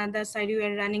 another side we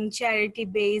are running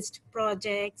charity-based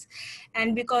projects.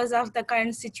 And because of the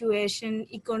current situation,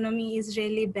 economy is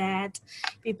really bad.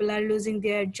 People are losing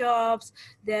their jobs.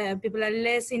 The people are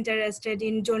less interested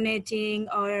in donating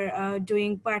or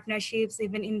doing partnerships,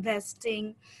 even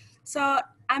investing. So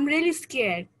I'm really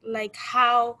scared, like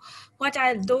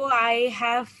though I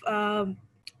have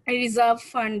reserve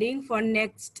funding for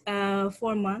next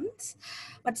 4 months,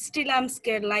 but still I'm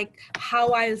scared, like how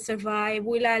I'll survive.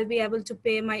 Will I be able to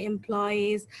pay my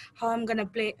employees? How I'm gonna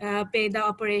pay the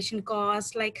operation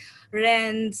cost, like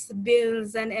rents,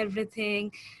 bills, and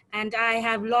everything. And I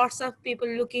have lots of people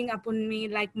looking upon me,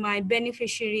 like my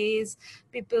beneficiaries,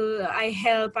 people I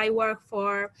help, I work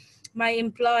for, my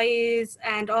employees,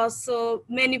 and also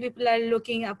many people are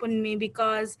looking upon me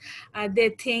because they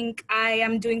think I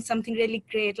am doing something really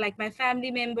great, like my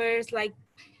family members, like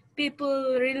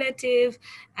people, relative,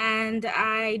 and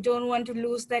I don't want to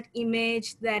lose that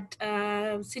image, that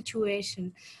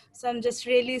situation. So I'm just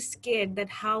really scared that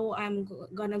how I'm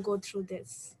gonna go through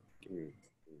this.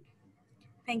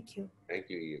 Thank you. Thank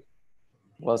you, Eve.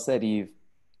 Well said, Eve.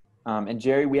 And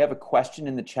Jerry, we have a question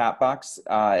in the chat box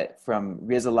from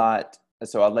Rizalat.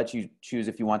 So I'll let you choose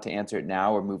if you want to answer it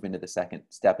now or move into the second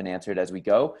step and answer it as we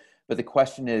go. But the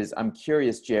question is, I'm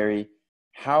curious, Jerry,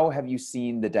 how have you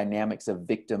seen the dynamics of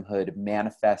victimhood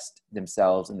manifest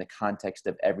themselves in the context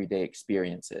of everyday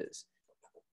experiences?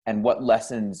 And what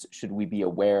lessons should we be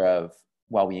aware of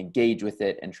while we engage with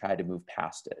it and try to move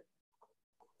past it?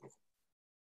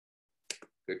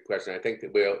 Good question. I think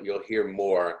that you'll hear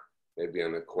more maybe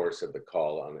on the course of the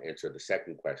call on the answer to the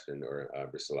second question, or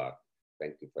Rizalat.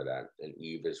 Thank you for that, and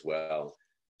Eve as well.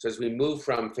 So as we move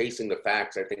from facing the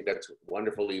facts, I think that's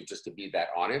wonderful, Eve, just to be that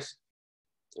honest.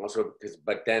 Also,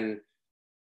 but then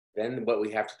what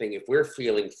we have to think, if we're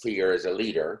feeling fear as a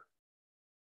leader,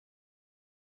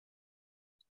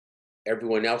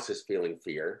 everyone else is feeling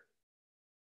fear,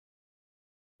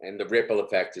 and the ripple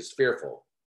effect is fearful.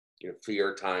 You know,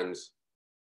 fear times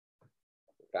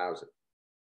 1,000.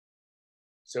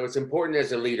 So it's important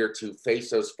as a leader to face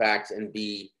those facts and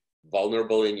be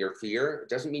vulnerable in your fear. It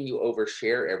doesn't mean you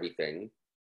overshare everything,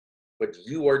 but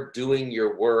you are doing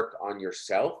your work on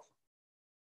yourself,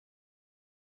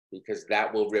 because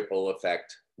that will ripple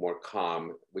effect more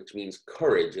calm, which means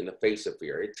courage in the face of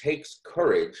fear. It takes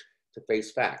courage to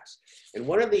face facts. And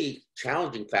one of the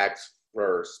challenging facts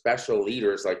for special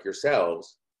leaders like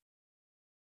yourselves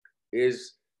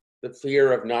is the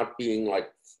fear of not being like,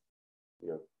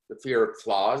 the fear of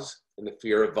flaws, and the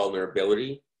fear of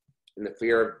vulnerability, and the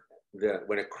fear of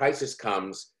when a crisis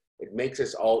comes, it makes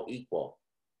us all equal.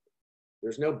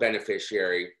 There's no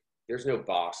beneficiary, there's no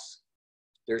boss.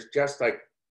 There's just like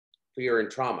fear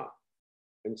and trauma.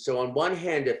 And so on one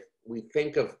hand, if we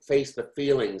think of face the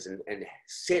feelings and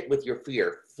sit with your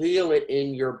fear, feel it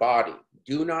in your body.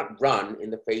 Do not run in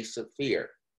the face of fear.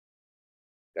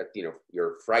 That,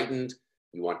 you're frightened,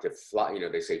 you want to fly,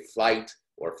 they say flight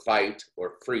or fight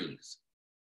or freeze.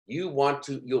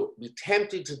 You'll be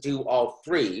tempted to do all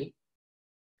three,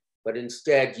 but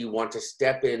instead you want to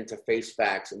step in to face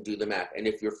facts and do the math. And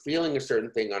if you're feeling a certain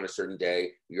thing on a certain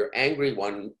day, you're angry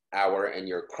 1 hour and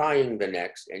you're crying the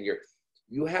next, and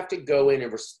you have to go in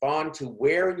and respond to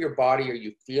where in your body are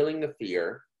you feeling the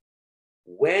fear?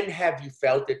 When have you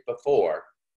felt it before?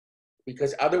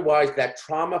 Because otherwise that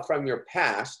trauma from your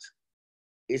past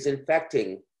is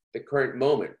infecting the current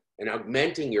moment and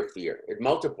augmenting your fear. It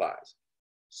multiplies.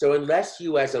 So unless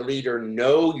you as a leader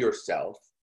know yourself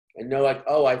and know, like,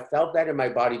 oh, I felt that in my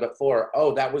body before.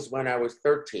 Oh, that was when I was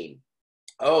 13.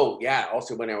 Oh, yeah,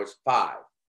 also when I was 5.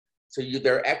 So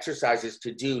there are exercises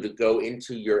to do to go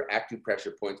into your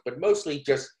acupressure points, but mostly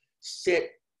just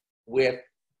sit with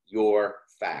your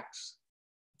facts,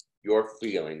 your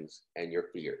feelings, and your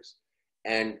fears.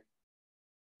 And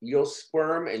you'll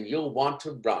squirm and you'll want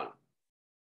to run.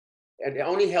 And it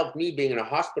only helped me being in a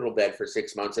hospital bed for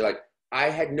 6 months. Like, I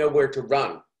had nowhere to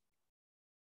run.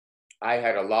 I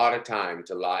had a lot of time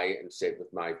to lie and sit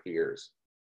with my fears.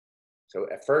 So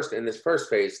at first, in this first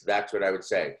phase, that's what I would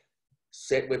say.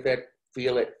 Sit with it,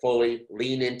 feel it fully,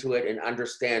 lean into it, and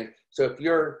understand. So if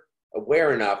you're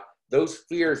aware enough, those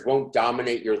fears won't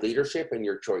dominate your leadership and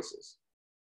your choices.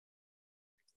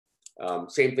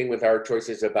 Same thing with our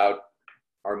choices about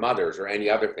our mothers or any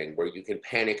other thing where you can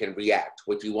panic and react.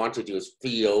 What you want to do is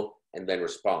feel and then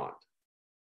respond.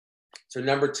 So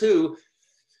number 2,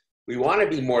 we want to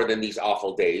be more than these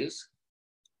awful days.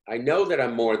 I know that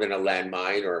I'm more than a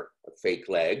landmine or a fake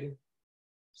leg.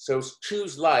 So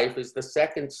choose life is the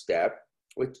second step,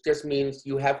 which just means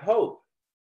you have hope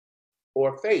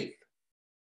or faith,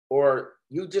 or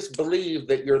you just believe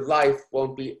that your life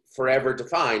won't be forever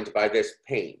defined by this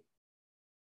pain.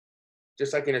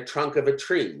 Just like in a trunk of a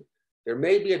tree, there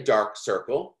may be a dark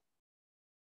circle.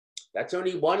 That's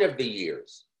only one of the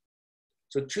years.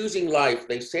 So choosing life,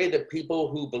 they say that people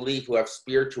who have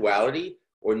spirituality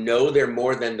or know they're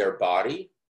more than their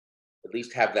body, at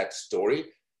least have that story,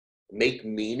 make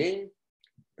meaning,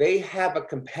 they have a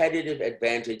competitive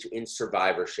advantage in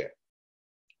survivorship,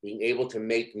 being able to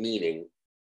make meaning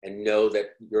and know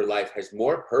that your life has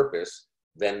more purpose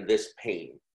than this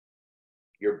pain.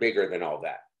 You're bigger than all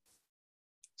that.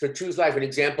 So choose life. An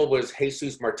example was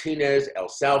Jesus Martinez, El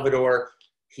Salvador.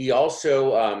 He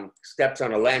also steps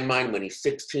on a landmine when he's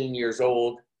 16 years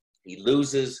old. He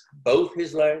loses both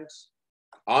his legs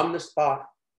on the spot.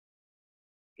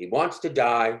 He wants to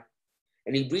die.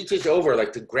 And he reaches over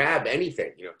like to grab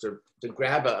anything, to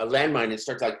grab a landmine and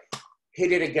starts like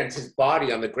hit it against his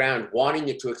body on the ground, wanting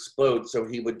it to explode so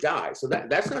he would die. So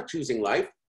that's not choosing life.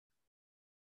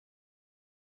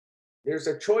 There's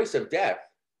a choice of death.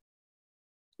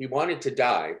 He wanted to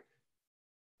die,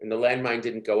 and the landmine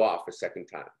didn't go off a second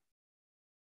time.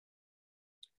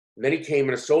 And then he came,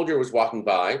 and a soldier was walking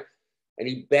by, and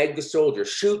he begged the soldier,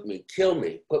 shoot me, kill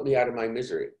me, put me out of my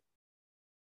misery.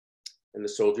 And the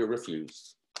soldier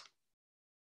refused.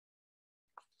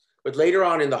 But later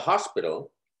on in the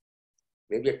hospital,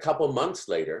 maybe a couple months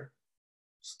later,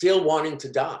 still wanting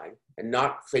to die and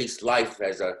not face life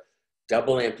as a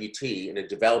double amputee in a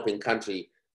developing country,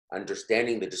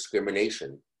 understanding the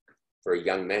discrimination for a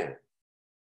young man.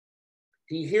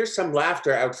 He hears some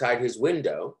laughter outside his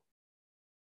window,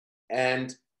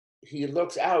 and he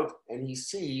looks out and he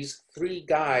sees 3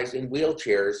 guys in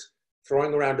wheelchairs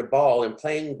throwing around a ball and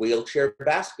playing wheelchair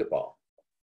basketball.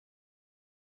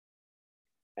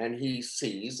 And he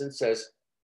sees and says,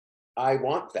 I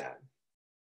want that.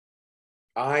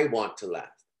 I want to laugh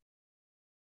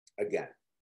again.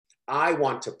 I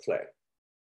want to play.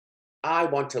 I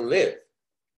want to live.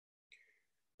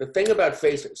 The thing about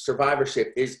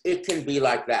survivorship is it can be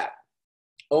like that,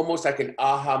 almost like an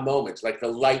aha moment, like the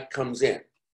light comes in.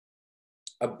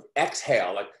 An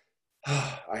exhale, like,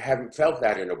 oh, I haven't felt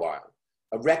that in a while.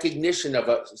 A recognition of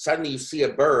suddenly you see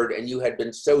a bird and you had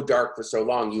been so dark for so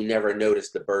long, you never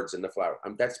noticed the birds in the flower.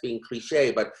 That's being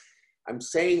cliche, but I'm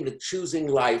saying that choosing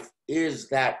life is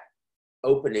that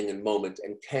opening and moment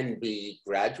and can be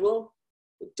gradual,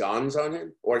 it dawns on it,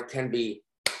 or it can be,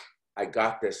 I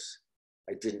got this,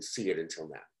 I didn't see it until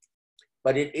now.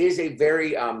 But it is a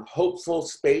very hopeful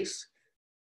space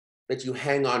that you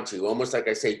hang on to, almost like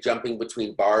I say, jumping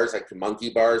between bars, like the monkey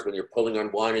bars, when you're pulling on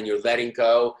one and you're letting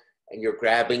go and you're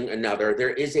grabbing another.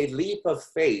 There is a leap of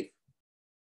faith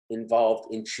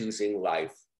involved in choosing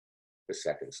life, the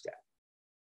second step.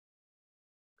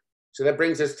 So that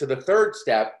brings us to the third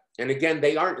step. And again,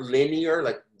 they aren't linear,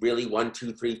 like really 1,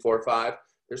 2, 3, 4, 5.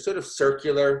 They're sort of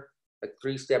circular, like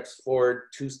 3 steps forward,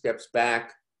 2 steps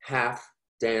back, half,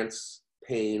 dance,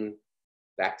 pain,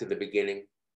 back to the beginning.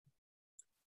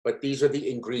 But these are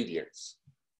the ingredients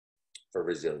for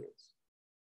resilience.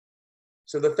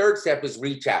 So the third step is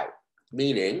reach out,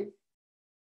 meaning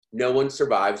no one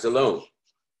survives alone.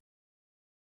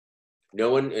 No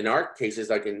one, in our cases,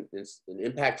 like in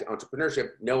impact entrepreneurship,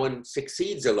 no one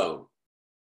succeeds alone.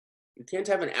 You can't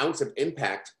have an ounce of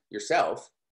impact yourself.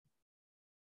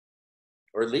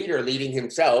 Or a leader leading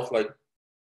himself, like,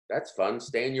 that's fun,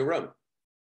 stay in your room.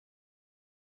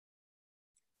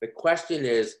 The question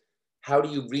is, how do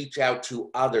you reach out to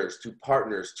others, to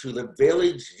partners, to the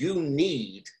village you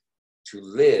need to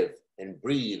live and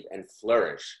breathe and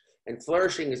flourish? And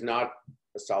flourishing is not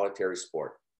a solitary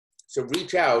sport. So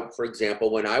reach out, for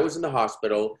example, when I was in the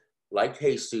hospital, like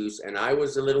Jesus, and I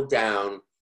was a little down,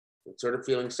 and sort of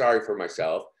feeling sorry for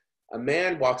myself, a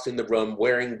man walks in the room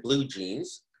wearing blue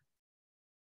jeans,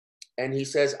 and he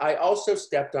says, I also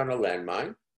stepped on a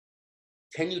landmine.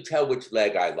 Can you tell which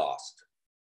leg I lost?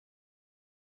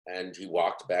 And he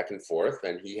walked back and forth,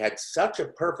 and he had such a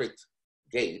perfect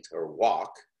gait or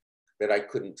walk that I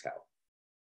couldn't tell.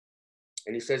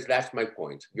 And he says, that's my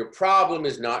point. Your problem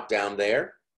is not down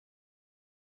there.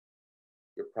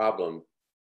 Your problem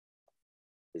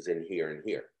is in here and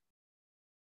here.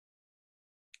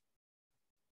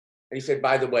 And he said,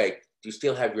 by the way, do you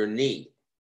still have your knee?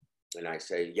 And I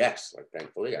say, yes, like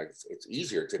thankfully, it's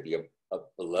easier to be a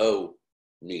below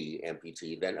knee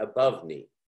amputee than above knee.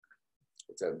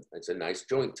 It's a nice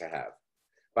joint to have.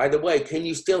 By the way, can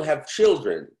you still have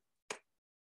children?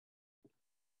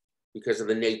 Because of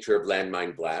the nature of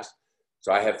landmine blast.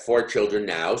 So I have 4 children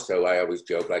now, so I always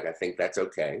joke, like, I think that's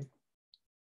okay.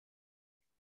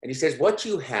 And he says, what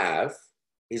you have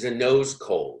is a nose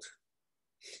cold,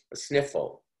 a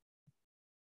sniffle.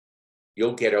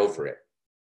 You'll get over it.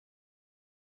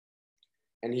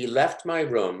 And he left my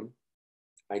room.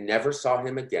 I never saw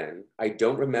him again. I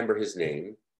don't remember his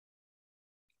name.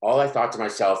 All I thought to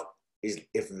myself is,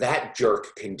 if that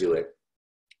jerk can do it,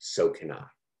 so can I.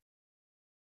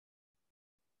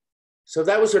 So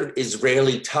that was sort of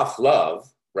Israeli tough love,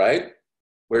 right?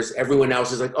 Whereas everyone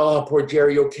else is like, oh, poor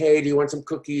Jerry, okay? Do you want some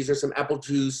cookies or some apple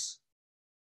juice?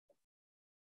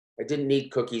 I didn't need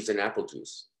cookies and apple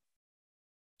juice.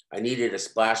 I needed a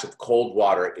splash of cold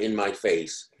water in my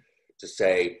face to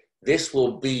say, this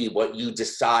will be what you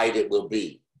decide it will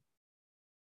be.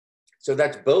 So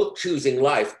that's both choosing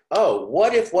life. Oh,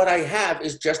 what if what I have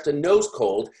is just a nose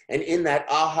cold? And in that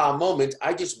aha moment,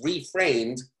 I just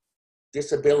reframed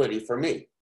disability for me.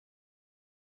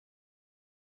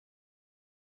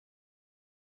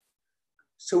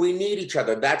 So we need each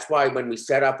other. That's why when we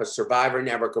set up a survivor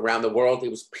network around the world, it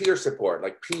was peer support,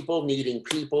 like people needing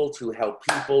people to help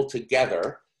people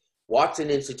together. Watson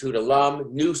Institute alum,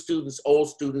 new students, old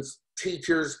students,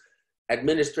 teachers,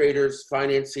 administrators,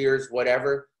 financiers,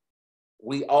 whatever.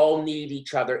 We all need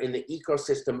each other in the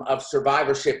ecosystem of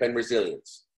survivorship and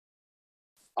resilience.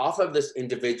 Off of this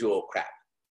individual crap.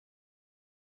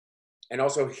 And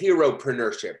also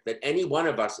heropreneurship, that any one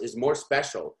of us is more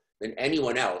special than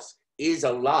anyone else, is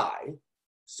a lie.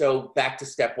 So back to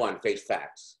step 1, face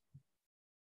facts.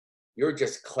 You're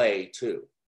just clay too.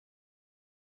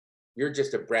 You're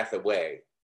just a breath away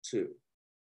too.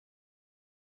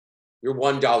 Your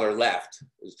 $1 left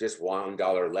is just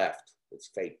 $1 left. It's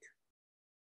fake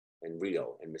and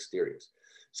real and mysterious.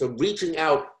 So reaching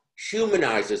out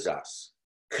humanizes us,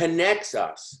 connects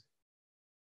us.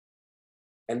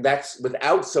 And that's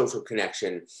without social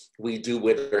connection, we do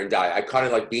wither and die. I call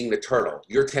it like being the turtle.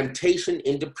 Your temptation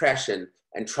in depression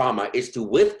and trauma is to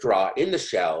withdraw in the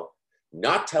shell,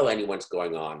 not tell anyone what's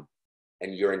going on,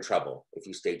 and you're in trouble if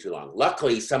you stay too long.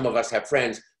 Luckily, some of us have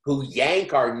friends who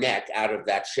yank our neck out of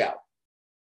that shell.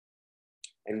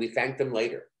 And we thank them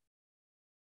later.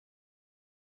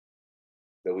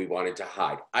 Though we wanted to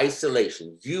hide.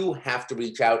 Isolation. You have to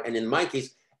reach out. And in my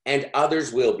case, and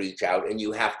others will reach out, and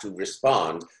you have to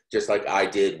respond, just like I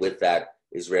did with that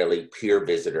Israeli peer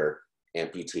visitor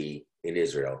amputee in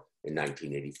Israel in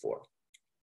 1984.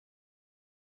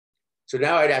 So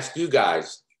now I'd ask you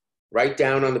guys, write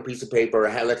down on the piece of paper,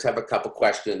 let's have a couple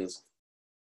questions.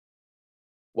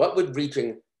 What would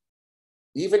reaching,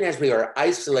 even as we are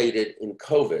isolated in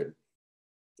COVID,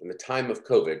 in the time of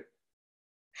COVID,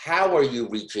 how are you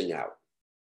reaching out?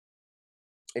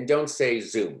 And don't say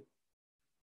Zoom.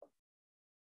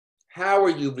 How are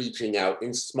you reaching out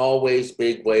in small ways,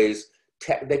 big ways?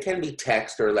 They can be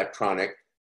text or electronic.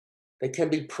 They can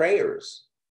be prayers,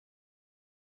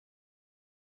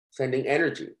 sending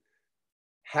energy.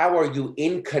 How are you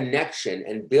in connection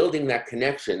and building that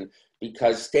connection?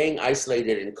 Because staying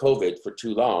isolated in COVID for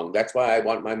too long, that's why I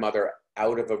want my mother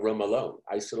out of a room alone.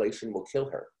 Isolation will kill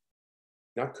her,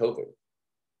 not COVID.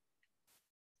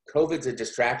 COVID's a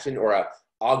distraction or an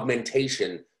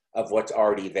augmentation of what's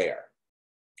already there,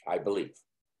 I believe.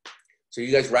 So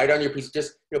you guys write on your piece,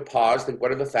 just pause, think,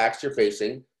 what are the facts you're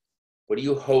facing? What do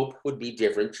you hope would be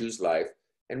different? Choose life.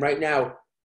 And right now,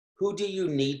 who do you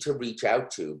need to reach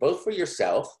out to, both for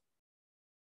yourself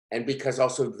and because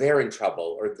also they're in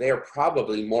trouble or they're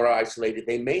probably more isolated.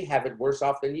 They may have it worse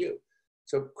off than you.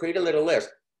 So create a little list.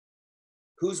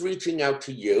 Who's reaching out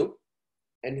to you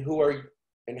and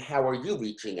how are you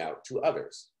reaching out to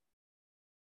others?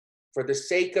 For the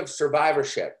sake of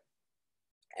survivorship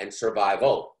and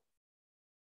survival.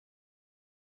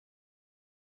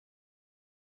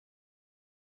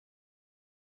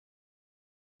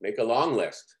 Make a long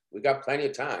list. We got plenty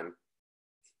of time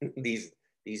these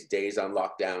days on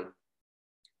lockdown,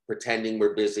 pretending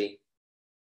we're busy.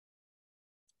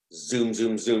 Zoom,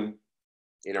 zoom, zoom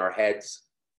in our heads.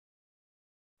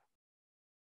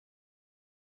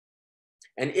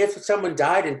 And if someone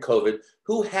died in COVID,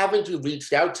 who haven't you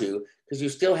reached out to because you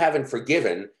still haven't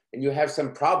forgiven and you have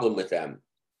some problem with them?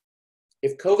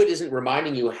 If COVID isn't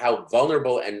reminding you how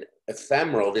vulnerable and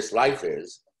ephemeral this life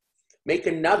is, make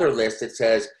another list that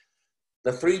says,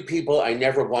 the 3 people I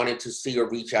never wanted to see or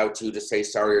reach out to say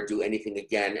sorry or do anything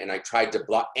again, and I tried to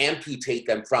amputate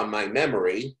them from my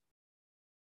memory.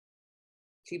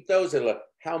 Keep those and look,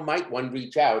 how might one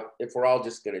reach out if we're all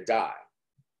just gonna die?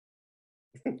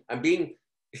 I'm being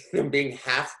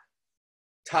half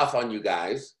tough on you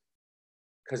guys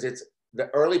because it's the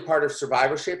early part of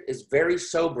survivorship is very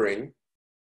sobering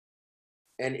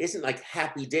and isn't like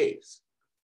happy days.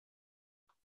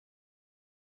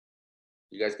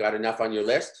 You guys got enough on your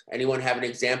list? Anyone have an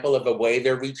example of a way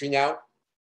they're reaching out?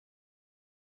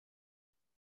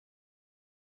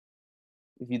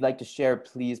 If you'd like to share,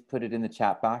 please put it in the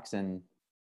chat box and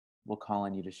we'll call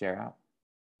on you to share out.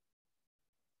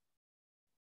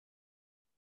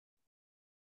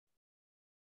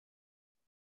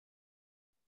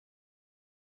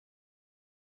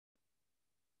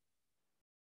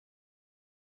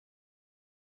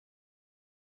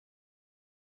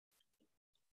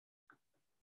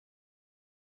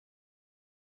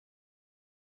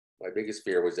 My biggest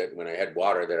fear was that when I had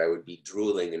water that I would be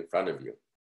drooling in front of you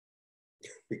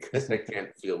because I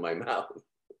can't feel my mouth.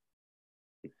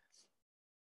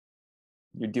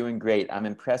 You're doing great. I'm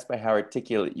impressed by how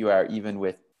articulate you are, even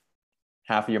with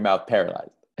half of your mouth paralyzed.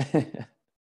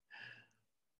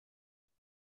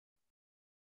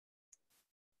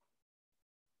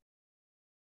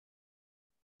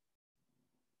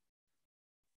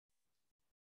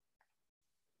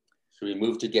 Should we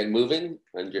move to get moving?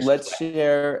 And just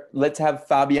Let's have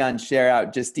Fabian share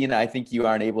out. Justina, I think you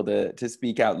aren't able to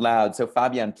speak out loud. So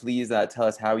Fabian, please tell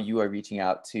us how you are reaching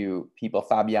out to people.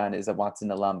 Fabian is a Watson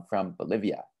alum from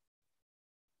Bolivia.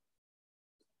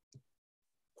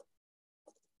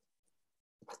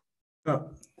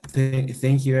 Oh,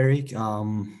 thank you, Eric.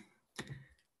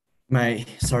 My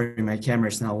camera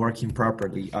is not working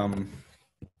properly.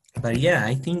 But yeah,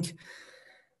 I think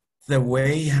the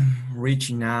way I'm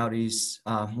reaching out is,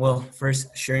 well,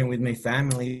 first sharing with my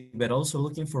family, but also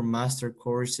looking for master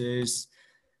courses,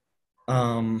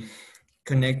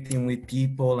 connecting with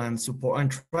people and support,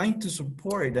 and trying to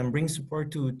support and bring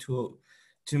support to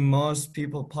most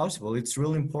people possible. It's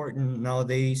really important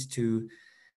nowadays to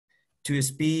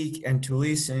speak and to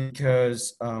listen,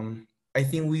 because I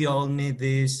think we all need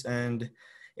this. And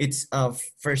it's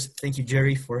first, thank you,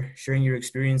 Jerry, for sharing your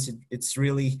experience. It's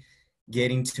really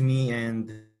getting to me.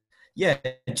 And yeah,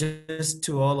 just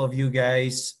to all of you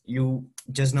guys, you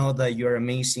just know that you're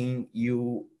amazing.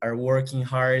 You are working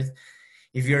hard.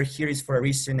 If you're here, it's for a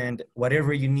reason, and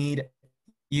whatever you need,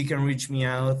 you can reach me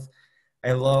out.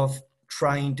 I love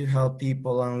trying to help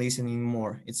people and listening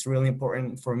more. It's really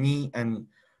important for me and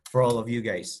for all of you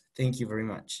guys. Thank you very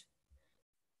much.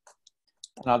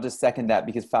 And I'll just second that,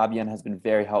 because Fabian has been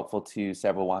very helpful to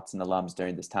several Watson alums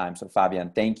during this time. So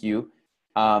Fabian, thank you.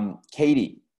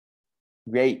 Katie,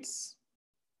 rates.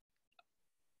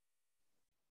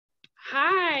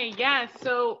 Hi, yes.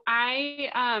 So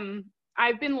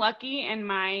I've been lucky and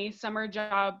my summer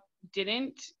job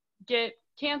didn't get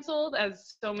canceled,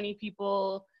 as so many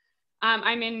people.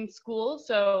 I'm in school,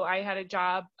 so I had a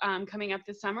job coming up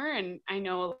this summer, and I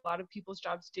know a lot of people's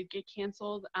jobs did get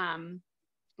canceled.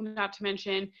 Not to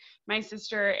mention, my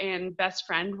sister and best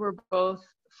friend were both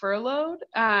furloughed,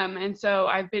 and so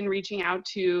I've been reaching out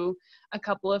to a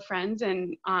couple of friends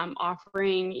and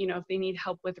offering, if they need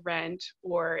help with rent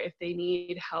or if they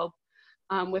need help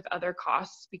with other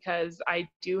costs, because I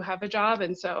do have a job,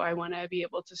 and so I want to be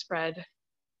able to spread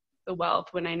the wealth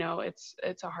when I know it's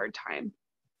a hard time.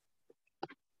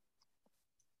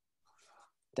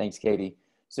 Thanks, Katie.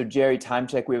 So Jerry, time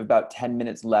check, we have about 10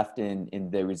 minutes left in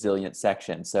the resilient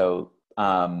section. So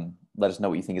let us know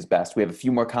what you think is best. We have a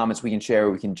few more comments we can share,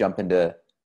 or we can jump into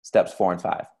steps 4 and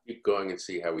 5. Keep going and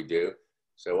see how we do.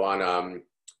 So on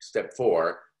step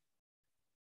 4,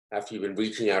 after you've been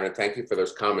reaching out, and thank you for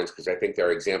those comments, because I think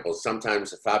they're examples.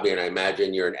 Sometimes, Fabian, I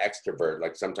imagine you're an extrovert.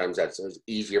 Like sometimes that's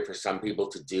easier for some people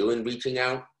to do in reaching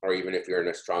out, or even if you're in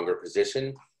a stronger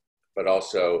position, but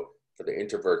also for the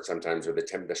introverts sometimes, or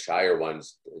the shyer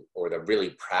ones, or the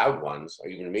really proud ones, or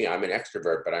even me, I'm an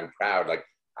extrovert, but I'm proud. Like,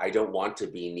 I don't want to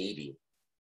be needy,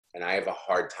 and I have a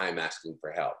hard time asking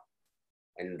for help.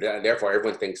 And therefore,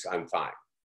 everyone thinks I'm fine.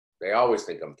 They always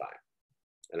think I'm fine,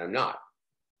 and I'm not.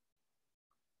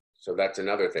 So that's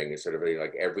another thing, is sort of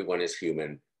like everyone is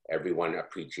human. Everyone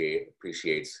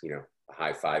appreciates, a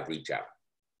high five, reach out.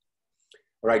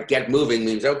 All right, get moving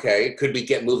means, okay, it could be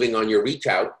get moving on your reach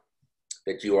out,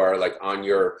 that you are like on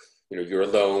your, you're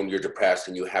alone, you're depressed,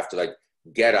 and you have to like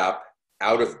get up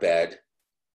out of bed,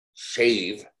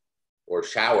 shave or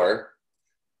shower,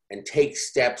 and take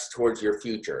steps towards your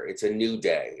future. It's a new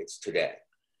day, it's today.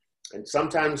 And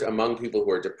sometimes among people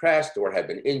who are depressed or have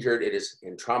been injured,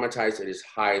 and traumatized, it is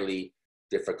highly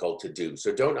difficult to do.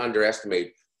 So don't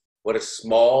underestimate what a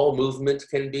small movement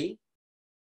can be.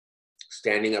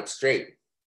 Standing up straight,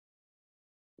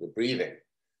 the breathing.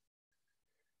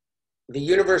 The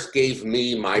universe gave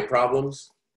me my problems.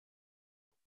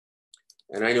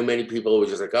 And I know many people who are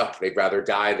just like, oh, they'd rather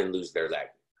die than lose their leg.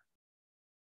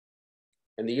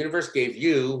 And the universe gave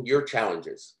you your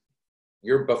challenges.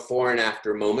 your before and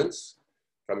after moments,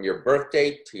 from your birth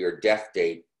date to your death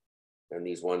date, and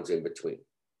these ones in between.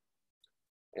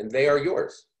 And they are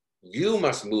yours. You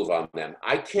must move on them.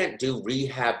 I can't do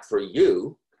rehab for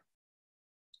you.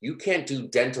 You can't do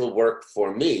dental work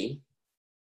for me.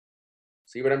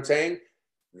 See what I'm saying?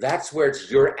 That's where it's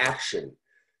your action.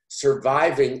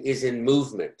 Surviving is in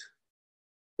movement.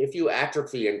 If you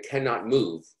atrophy and cannot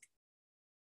move,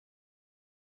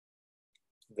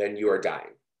 then you are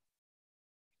dying.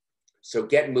 So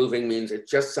get moving means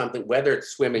it's just something, whether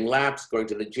it's swimming laps, going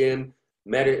to the gym,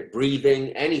 breathing,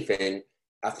 anything,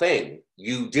 a thing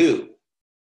you do.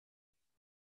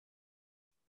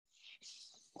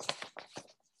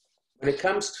 When it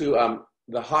comes to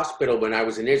the hospital, when I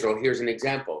was in Israel, here's an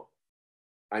example.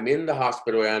 I'm in the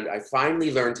hospital and I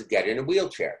finally learned to get in a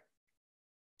wheelchair.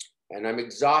 And I'm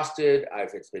exhausted.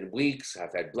 It's been weeks.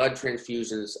 I've had blood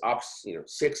transfusions,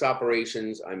 6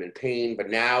 operations. I'm in pain, but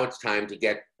now it's time to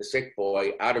get the sick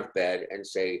boy out of bed and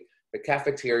say, the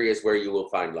cafeteria is where you will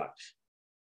find lunch.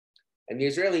 And the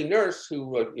Israeli nurse who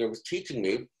was teaching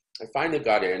me, I finally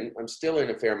got in. I'm still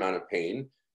in a fair amount of pain.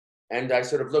 And I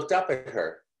sort of looked up at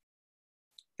her,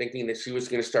 thinking that she was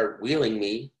going to start wheeling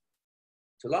me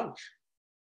to lunch.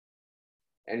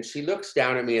 And she looks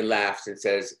down at me and laughs and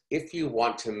says, if you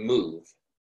want to move,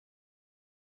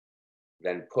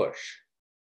 then push.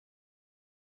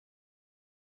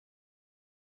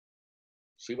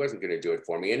 She wasn't going to do it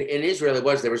for me. And in Israel,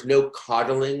 there was no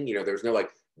coddling, there was no like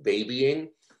babying,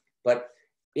 but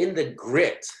in the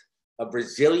grit of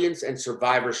resilience and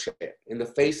survivorship, in the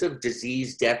face of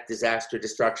disease, death, disaster,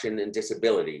 destruction, and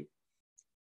disability,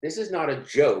 this is not a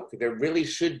joke. There really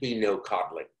should be no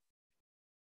coddling.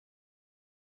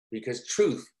 Because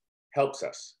truth helps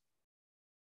us,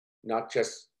 not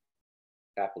just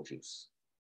apple juice.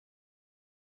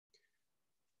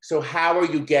 So how are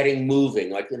you getting moving?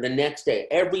 Like in the next day,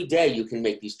 every day you can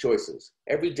make these choices.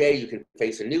 Every day you can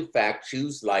face a new fact,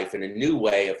 choose life in a new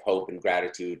way of hope and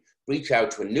gratitude, reach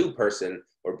out to a new person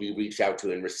or be reached out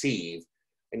to and receive,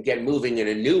 and get moving in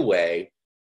a new way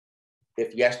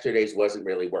if yesterday's wasn't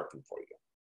really working for you.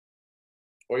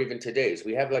 Or even today's.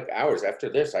 We have like hours after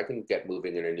this, I can get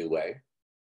moving in a new way.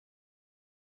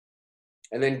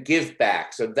 And then give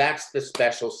back. So that's the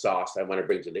special sauce I want to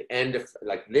bring to the end of,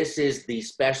 this is the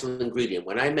special ingredient.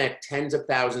 When I met tens of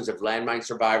thousands of landmine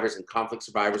survivors and conflict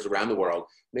survivors around the world,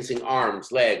 missing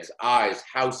arms, legs, eyes,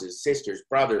 houses, sisters,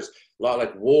 brothers,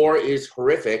 war is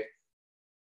horrific.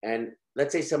 And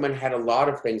let's say someone had a lot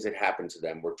of things that happened to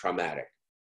them were traumatic.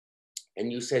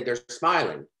 And you said they're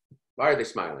smiling. Why are they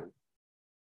smiling?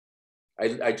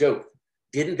 I joke,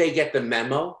 didn't they get the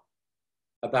memo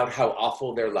about how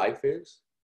awful their life is?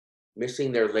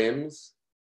 Missing their limbs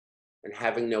and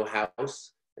having no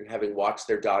house and having watched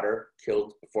their daughter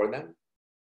killed before them?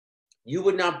 You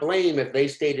would not blame if they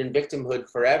stayed in victimhood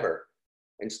forever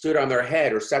and stood on their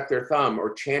head or sucked their thumb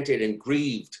or chanted and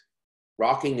grieved,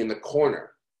 rocking in the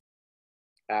corner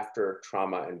after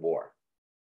trauma and war.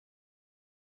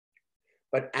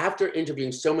 But after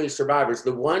interviewing so many survivors,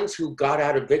 the ones who got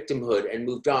out of victimhood and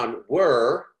moved on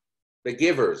were the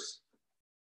givers.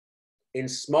 In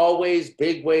small ways,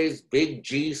 big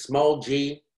G, small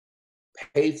g,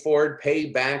 pay forward, pay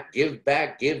back, give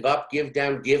up, give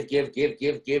down, give.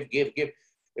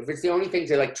 If it's the only thing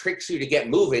that tricks you to get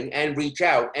moving and reach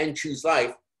out and choose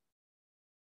life,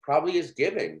 probably is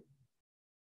giving.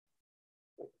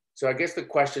 So I guess the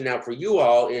question now for you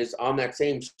all is on that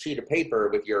same sheet of paper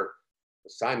with your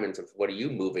assignments of what are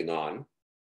you moving on?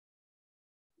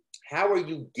 How are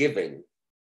you giving?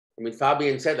 I mean,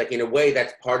 Fabian said, in a way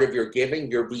that's part of your giving,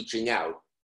 you're reaching out,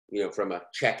 from a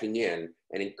checking in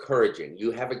and encouraging. You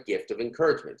have a gift of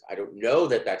encouragement. I don't know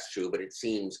that that's true, but it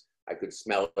seems I could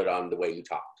smell it on the way you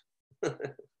talked.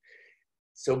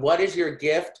 So what is your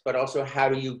gift, but also how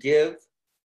do you give?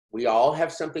 We all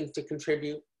have something to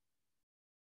contribute.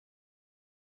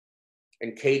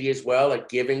 And Katie as well,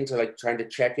 giving to trying to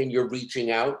check in, you're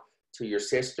reaching out to your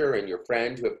sister and your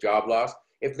friend who have job loss.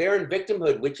 If they're in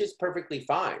victimhood, which is perfectly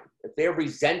fine, if they're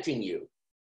resenting you,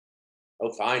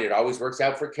 oh, fine, it always works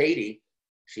out for Katie.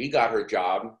 She got her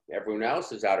job, everyone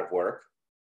else is out of work.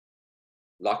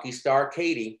 Lucky star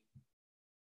Katie.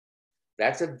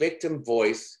 That's a victim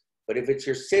voice, but if it's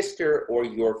your sister or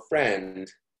your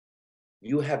friend,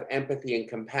 you have empathy and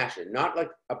compassion, not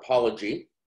apology,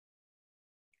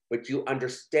 but you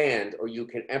understand or you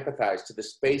can empathize to the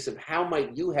space of how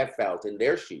might you have felt in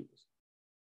their shoes.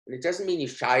 And it doesn't mean you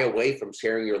shy away from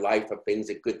sharing your life of things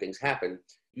that good things happen.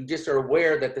 You just are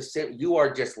aware that you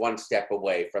are just one step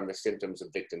away from the symptoms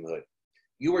of victimhood.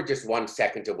 You are just 1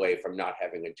 second away from not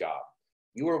having a job.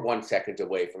 You are 1 second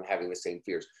away from having the same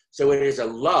fears. So it is a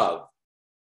love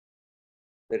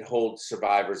that holds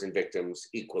survivors and victims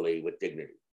equally with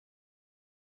dignity.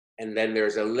 And then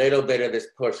there's a little bit of this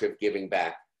push of giving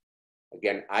back.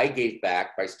 Again, I gave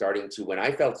back by starting to, when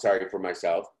I felt sorry for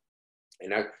myself,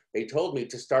 and they told me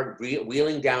to start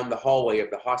wheeling down the hallway of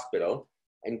the hospital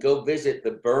and go visit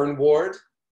the burn ward.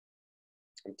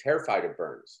 I'm terrified of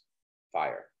burns,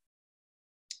 fire.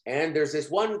 And there's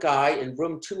this one guy in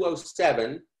room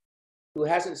 207 who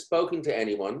hasn't spoken to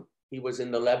anyone. He was in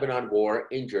the Lebanon war,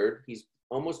 injured. He's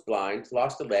almost blind,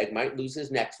 lost a leg, might lose his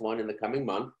next one in the coming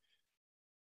month.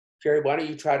 Jerry, why don't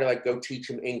you try to like go teach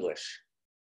him English?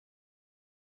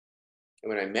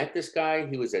 And when I met this guy,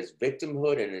 he was as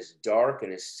victimhood and as dark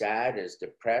and as sad and as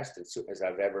depressed as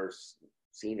I've ever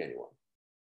seen anyone.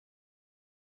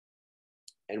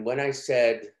 And when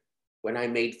I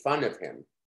made fun of him,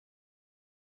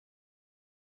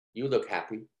 you look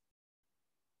happy.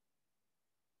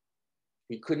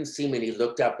 He couldn't see me and he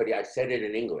looked up, but I said it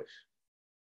in English.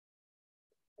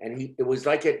 And it was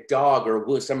like a dog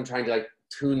or someone trying to like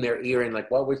tune their ear and like,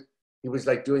 he was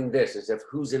like doing this as if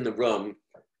who's in the room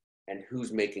and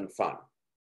who's making fun.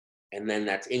 And then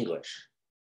that's English.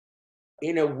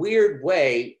 In a weird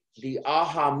way, the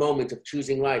aha moment of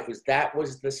choosing life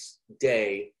was this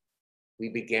day we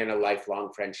began a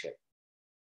lifelong friendship.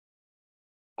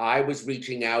 I was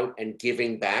reaching out and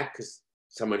giving back because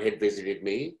someone had visited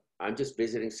me. I'm just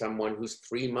visiting someone who's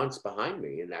 3 months behind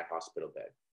me in that hospital bed.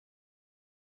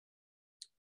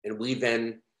 And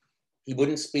he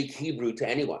wouldn't speak Hebrew to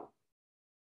anyone.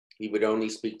 He would only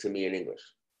speak to me in English.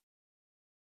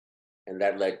 And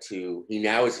that led to, he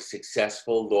now is a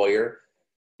successful lawyer,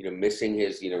 missing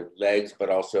his, legs, but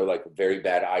also like very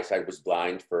bad eyesight, was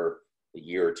blind for a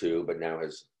year or two, but now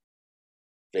has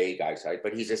vague eyesight.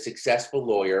 But he's a successful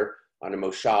lawyer on a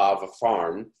moshav, a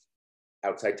farm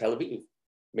outside Tel Aviv,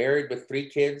 married with 3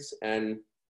 kids and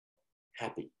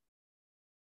happy.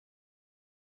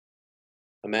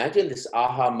 Imagine this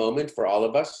aha moment for all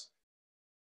of us,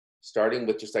 starting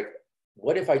with just like,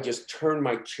 what if I just turned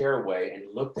my chair away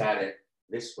and looked at it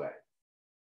this way?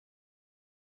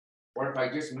 Or if I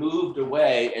just moved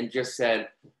away and just said,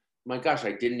 my gosh,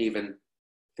 I didn't even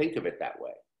think of it that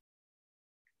way.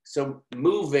 So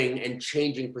moving and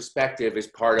changing perspective is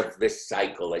part of this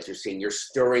cycle. As you're seeing, you're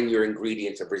stirring your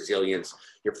ingredients of resilience.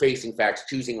 You're facing facts,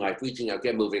 choosing life, reaching out,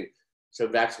 get moving. So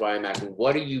that's why I'm asking,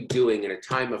 what are you doing in a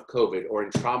time of COVID or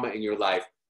in trauma in your life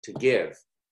to give?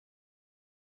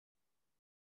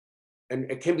 And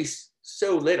it can be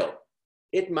so little.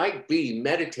 It might be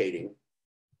meditating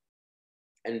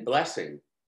and blessing.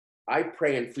 I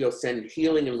pray and send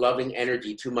healing and loving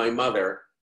energy to my mother,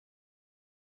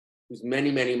 who's many,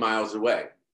 many miles away.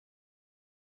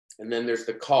 And then there's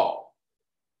the call,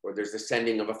 or there's the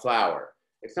sending of a flower.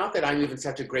 It's not that I'm even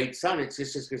such a great son. It's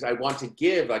just because I want to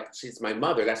give, like she's my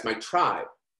mother. That's my tribe,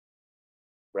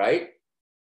 right?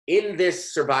 In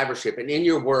this survivorship and in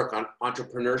your work on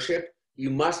entrepreneurship, you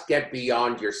must get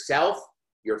beyond yourself,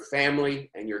 your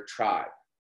family, and your tribe.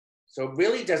 So it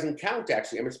really doesn't count,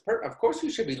 actually. I mean, of course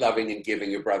you should be loving and giving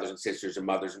your brothers and sisters and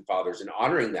mothers and fathers and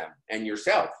honoring them and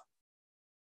yourself.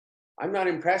 I'm not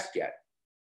impressed yet.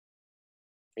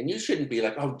 And you shouldn't be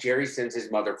like, oh, Jerry sends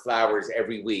his mother flowers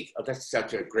every week. Oh, that's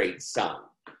such a great son.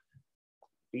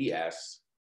 BS.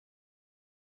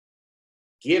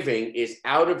 Giving is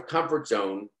out of comfort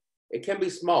zone. It can be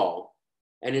small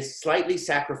and it's slightly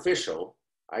sacrificial.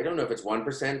 I don't know if it's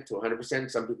 1% to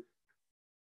 100%. Some people.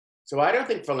 So I don't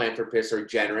think philanthropists are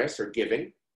generous or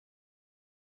giving.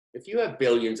 If you have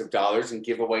billions of dollars and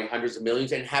give away hundreds of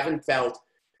millions and haven't felt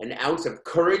an ounce of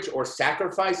courage or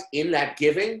sacrifice in that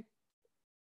giving,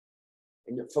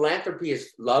 and philanthropy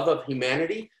is love of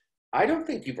humanity, I don't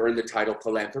think you've earned the title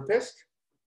philanthropist.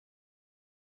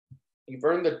 You've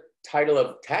earned the title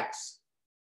of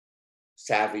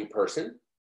savvy person.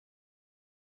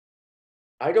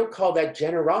 I don't call that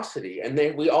generosity. And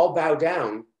then we all bow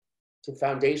down to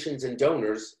foundations and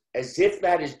donors as if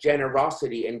that is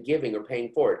generosity and giving or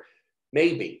paying for it.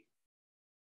 Maybe.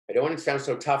 I don't want to sound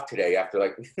so tough today after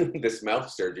like this mouth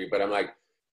surgery, but I'm like,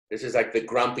 this is like the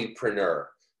grumpy-preneur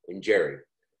in Jerry.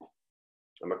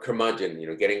 I'm a curmudgeon,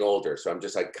 getting older. So I'm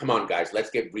just like, come on, guys, let's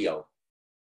get real.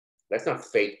 Let's not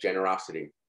fake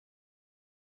generosity.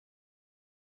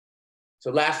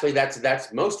 So lastly,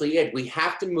 that's mostly it. We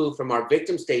have to move from our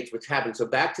victim states, which happen. So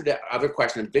back to the other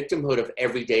question of victimhood of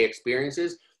everyday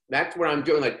experiences. That's where I'm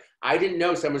doing. Like, I didn't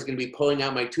know someone's going to be pulling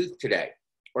out my tooth today,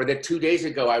 or that 2 days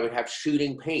ago I would have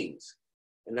shooting pains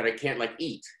and that I can't like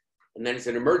eat. And then it's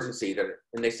an emergency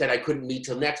and they said I couldn't meet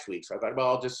till next week. So I thought, well,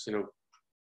 I'll just,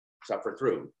 suffer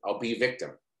through. I'll be a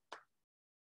victim.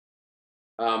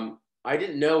 I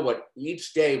didn't know what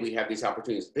each day we have these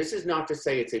opportunities. This is not to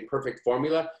say it's a perfect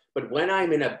formula, but when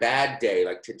I'm in a bad day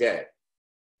like today,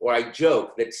 or I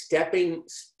joke that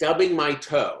stubbing my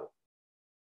toe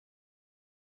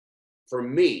for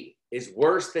me is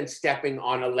worse than stepping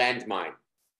on a landmine.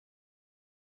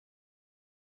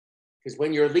 Because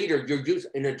when you're a leader, you're used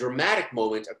in a dramatic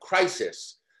moment, a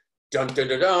crisis, dun, dun,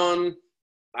 dun, dun,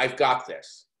 I've got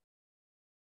this.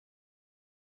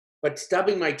 But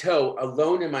stubbing my toe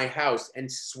alone in my house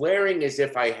and swearing as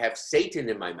if I have Satan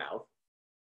in my mouth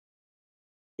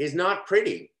is not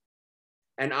pretty.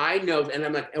 And I know, and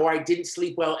I'm like, oh, I didn't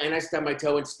sleep well, and I stubbed my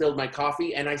toe and spilled my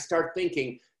coffee, and I start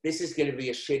thinking, this is going to be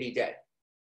a shitty day.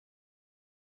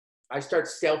 I start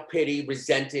self-pity,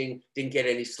 resenting, didn't get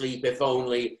any sleep, if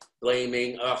only,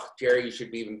 blaming, oh, Jerry, you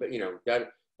should be even,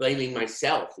 blaming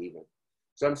myself even.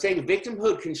 So I'm saying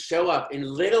victimhood can show up in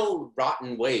little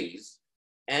rotten ways,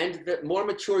 and the more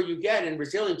mature you get and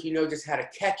resilient, you know just how to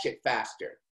catch it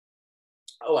faster.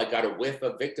 Oh, I got a whiff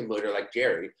of victimhood, or like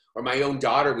Jerry, or my own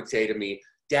daughter would say to me,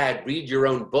 Dad, read your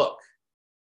own book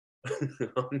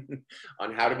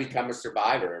on how to become a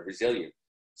survivor and resilient.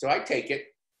 So I take it.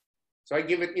 So I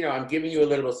give it, I'm giving you a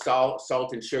little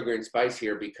salt and sugar and spice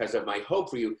here because of my hope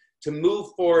for you to move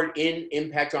forward in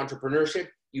impact entrepreneurship.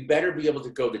 You better be able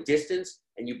to go the distance,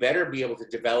 and you better be able to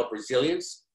develop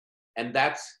resilience. And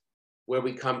that's where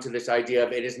we come to this idea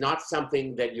of it is not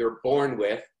something that you're born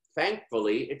with.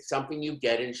 Thankfully, it's something you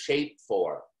get in shape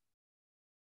for.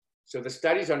 So the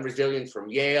studies on resilience from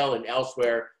Yale and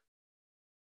elsewhere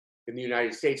in the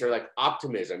United States are like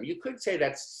optimism. You could say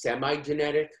that's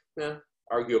semi-genetic,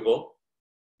 arguable.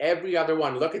 Every other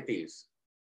one, look at these,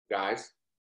 guys.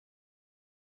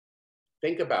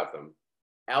 Think about them.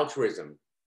 Altruism,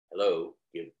 hello,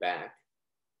 give back.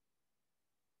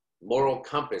 Moral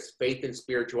compass, faith and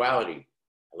spirituality,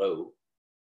 hello,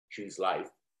 choose life.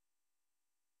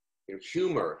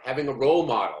 Humor, having a role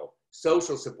model,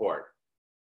 social support,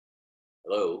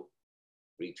 hello,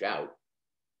 reach out.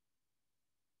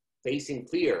 Facing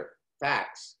fear,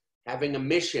 facts, having a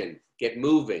mission, get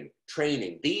moving,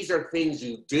 training. These are things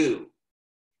you do.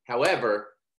 However,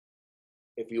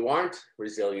 if you aren't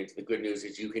resilient, the good news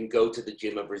is you can go to the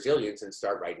gym of resilience and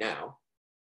start right now.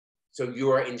 So you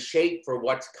are in shape for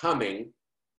what's coming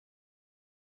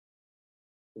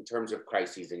in terms of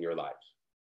crises in your lives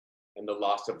and the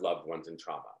loss of loved ones and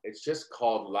trauma. It's just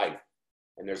called life,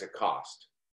 and there's a cost.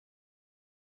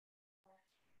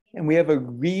 And we have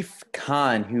Arif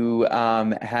Khan who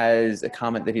has a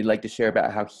comment that he'd like to share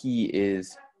about how he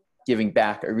is giving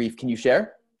back. Arif, can you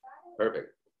share?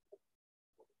 Perfect.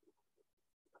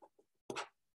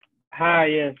 Hi,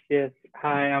 yes.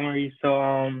 Hi, I'm Arif.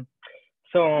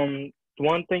 So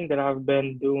one thing that I've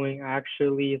been doing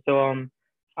actually, I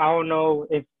don't know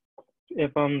if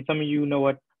some of you know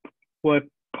what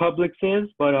Publix is,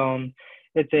 but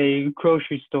it's a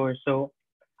grocery store. So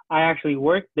I actually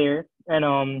work there,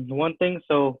 and one thing,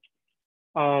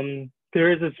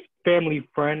 there is this family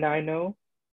friend I know.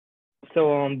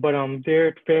 But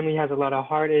their family has a lot of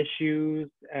heart issues,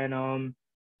 and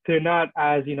they're not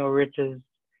as rich as.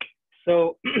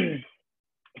 So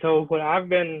what I've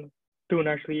been doing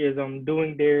actually is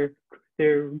doing their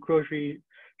grocery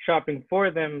shopping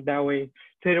for them. That way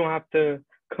they don't have to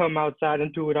come outside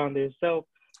and do it on themselves.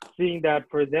 Seeing that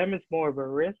for them it's more of a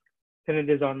risk than it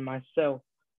is on myself.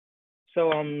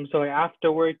 So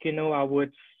after work, I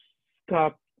would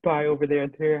stop by over there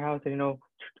at their house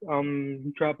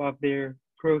and drop off their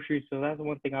groceries. So that's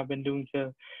one thing I've been doing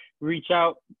to reach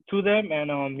out to them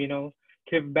and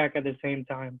give back at the same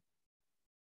time.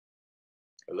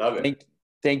 I love it.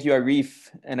 Thank you, Arif.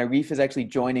 And Arif is actually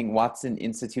joining Watson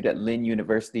Institute at Lynn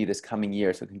University this coming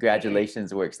year. So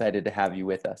congratulations. We're excited to have you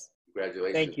with us.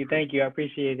 Congratulations. Thank you. I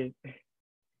appreciate it.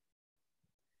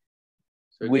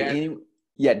 So again,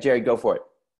 Jerry, go for it.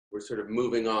 We're sort of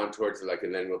moving on towards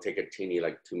and then we'll take a teeny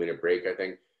 2-minute break, I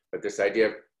think. But this idea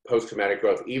of post-traumatic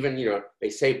growth, even, they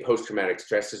say post-traumatic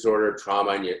stress disorder,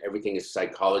 trauma, and everything is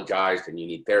psychologized and you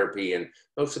need therapy. And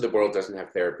most of the world doesn't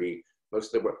have therapy.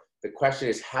 The question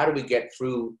is, how do we get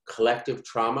through collective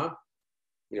trauma,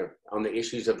 on the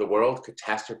issues of the world,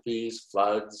 catastrophes,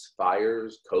 floods,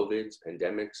 fires, COVIDs,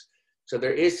 pandemics. So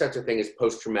there is such a thing as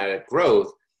post-traumatic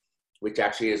growth, which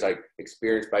actually is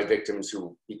experienced by victims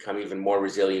who become even more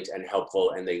resilient and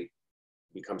helpful, and they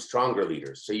become stronger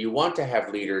leaders. So you want to have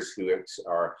leaders who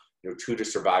are true to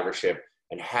survivorship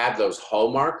and have those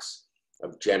hallmarks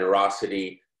of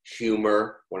generosity,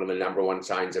 humor, one of the #1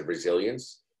 signs of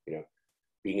resilience,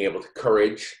 being able to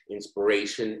courage,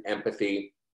 inspiration,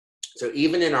 empathy. So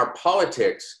even in our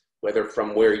politics, whether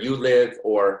from where you live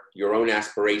or your own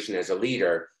aspiration as a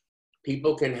leader,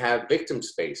 people can have victim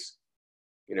space,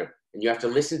 you know, and you have to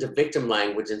listen to victim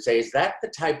language and say, is that the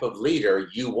type of leader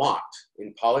you want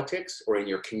in politics or in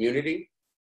your community?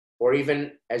 Or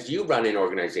even as you run an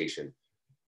organization,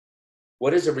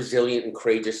 what does a resilient and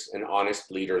courageous and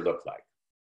honest leader look like?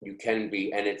 You can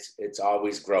be, and it's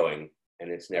always growing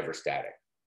and it's never static.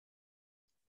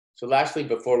 So lastly,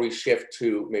 before we shift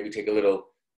to maybe take a little,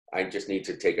 I just need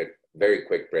to take a very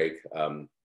quick break,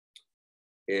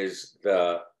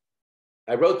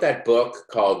 I wrote that book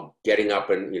called Getting Up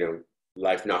and, you know,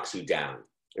 Life Knocks You Down.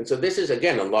 And so this is,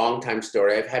 again, a long time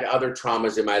story. I've had other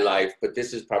traumas in my life, but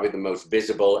this is probably the most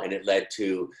visible, and it led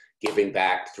to giving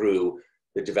back through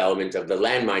the development of the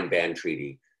Landmine Ban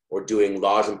Treaty, or doing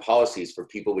laws and policies for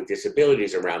people with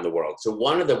disabilities around the world. So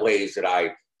one of the ways that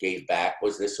I gave back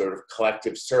was this sort of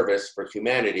collective service for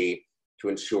humanity to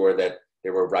ensure that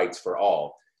there were rights for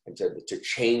all, and to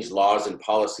change laws and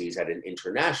policies at an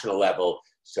international level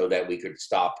so that we could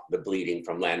stop the bleeding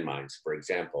from landmines, for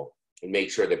example, and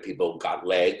make sure that people got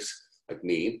legs, like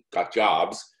me, got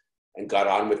jobs, and got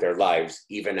on with their lives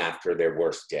even after their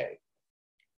worst day.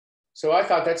 So I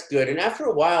thought that's good. And after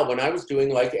a while, when I was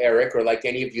doing like Eric or like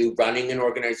any of you, running an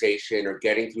organization or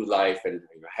getting through life and,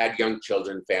 you know, had young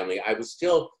children, family, I was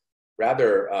still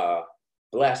rather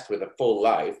blessed with a full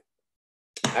life.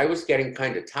 I was getting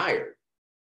kind of tired.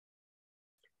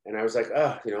 And I was like,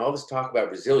 oh, you know, all this talk about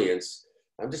resilience,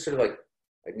 I'm just sort of like,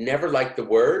 I never liked the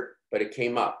word, but it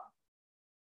came up.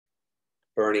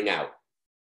 Burning out.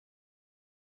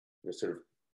 You're sort of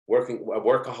working, a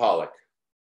workaholic.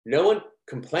 No one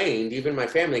complained, even my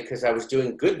family, because I was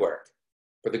doing good work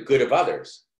for the good of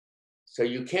others. So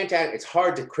you can't, it's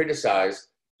hard to criticize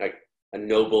like a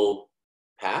noble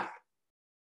path,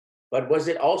 but was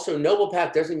it also noble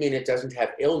path doesn't mean it doesn't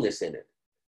have illness in it.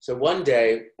 So one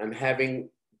day I'm having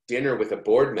dinner with a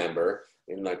board member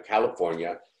in like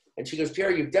California, and she goes,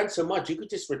 Jerry, you've done so much, you could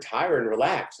just retire and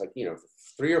relax, like, you know,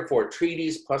 3 or 4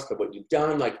 treaties plus what you've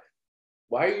done, like,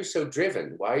 why are you so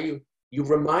driven? Why are you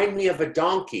remind me of a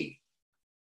donkey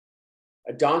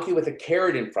with a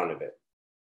carrot in front of it.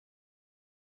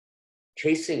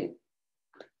 Chasing.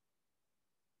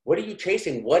 What are you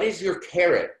chasing? What is your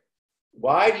carrot?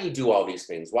 Why do you do all these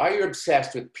things? Why are you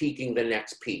obsessed with peaking the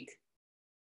next peak?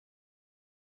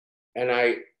 And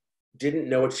I didn't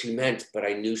know what she meant, but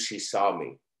I knew she saw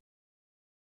me.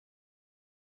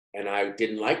 And I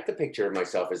didn't like the picture of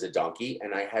myself as a donkey,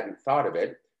 and I hadn't thought of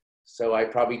it. So I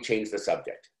probably changed the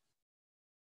subject.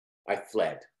 I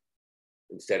fled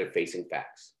instead of facing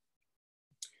facts.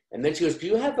 And then she goes, do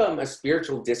you have a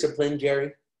spiritual discipline, Jerry?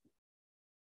 I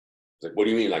was like, what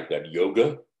do you mean, like that,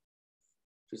 yoga?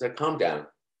 She's like, calm down.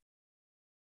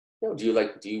 No, do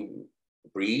you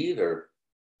breathe or?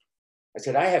 I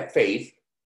said, I have faith.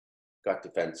 Got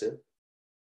defensive.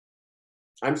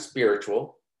 I'm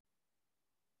spiritual.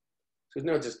 She goes,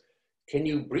 no, just, can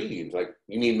you breathe? Like,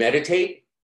 you mean meditate?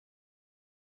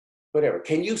 Whatever.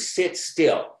 Can you sit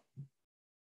still?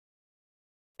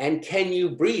 And can you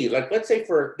breathe? Like, let's say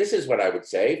this is what I would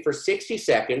say, for 60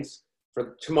 seconds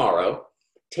for tomorrow,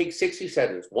 take 60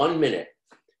 seconds, 1 minute,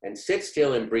 and sit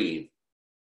still and breathe.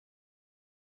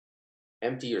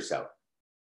 Empty yourself.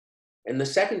 And the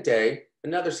second day,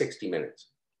 another 60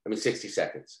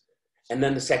 seconds. And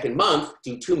then the second month,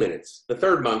 do 2 minutes. The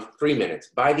third month, 3 minutes.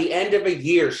 By the end of a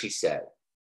year, she said,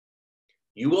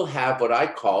 you will have what I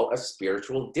call a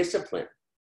spiritual discipline.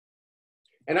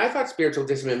 And I thought spiritual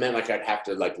discipline meant like I'd have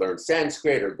to like learn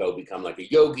Sanskrit or go become like a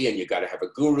yogi, and you got to have a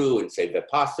guru and say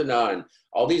Vipassana and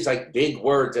all these like big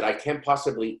words that I can't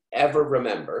possibly ever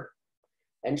remember.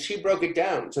 And she broke it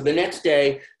down. So the next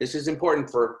day, this is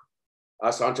important for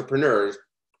us entrepreneurs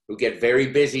who get very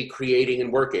busy creating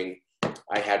and working.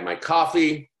 I had my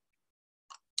coffee,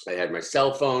 I had my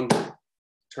cell phone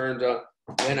turned up,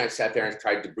 then I sat there and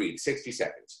tried to breathe, 60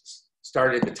 seconds.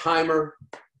 Started the timer.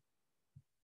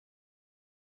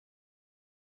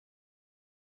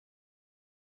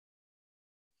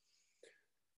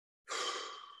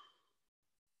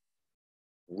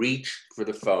 Reached for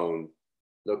the phone,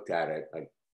 looked at it,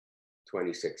 like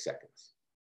 26 seconds.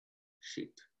 Shoot.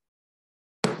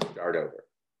 Start over.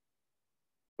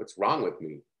 What's wrong with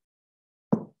me?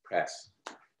 Press.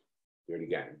 Do it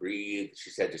again. Breathe. She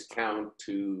said, just count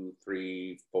 2,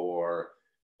 3, 4.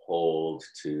 Hold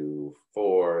 2,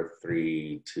 4,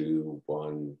 3, 2,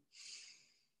 1.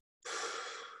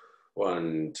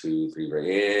 1, 2,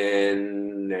 3.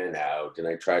 In and out. And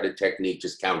I tried a technique,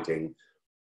 just counting.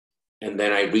 And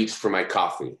then I reached for my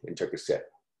coffee and took a sip.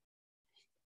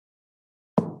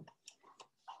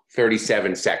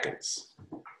 37 seconds.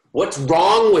 What's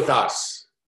wrong with us?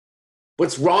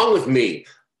 What's wrong with me?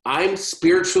 I'm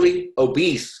spiritually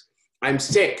obese. I'm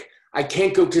sick. I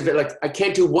can't go to I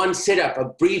can't do one sit-up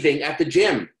of breathing at the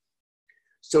gym.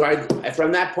 So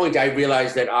from that point, I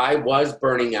realized that I was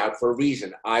burning out for a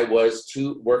reason. I was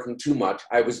working too much.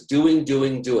 I was doing.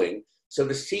 So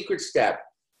the secret step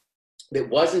that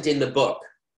wasn't in the book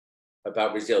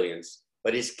about resilience,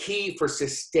 but is key for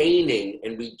sustaining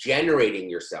and regenerating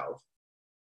yourself,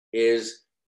 is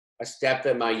a step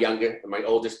that my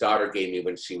oldest daughter gave me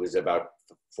when she was about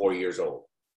 4 years old.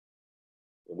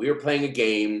 We were playing a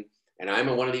game, and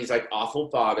I'm one of these like awful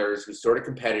fathers who's sort of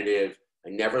competitive. I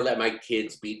never let my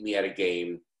kids beat me at a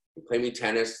game. They play me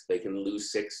tennis, they can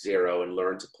lose 6-0 and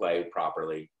learn to play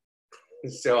properly.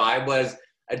 So I was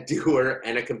a doer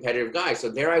and a competitive guy. So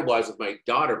there I was with my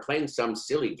daughter playing some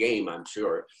silly game, I'm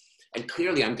sure. And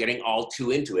clearly I'm getting all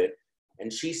too into it.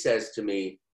 And she says to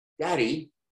me,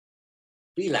 "Daddy,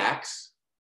 relax,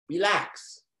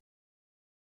 relax."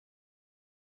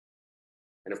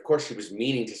 And of course she was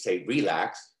meaning to say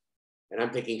relax. And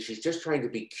I'm thinking she's just trying to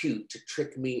be cute to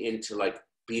trick me into like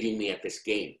beating me at this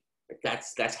game. Like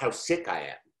that's how sick I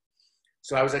am.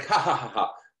 So I was like, ha ha ha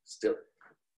ha, still.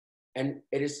 And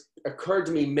it has occurred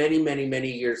to me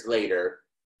many years later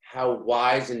how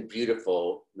wise and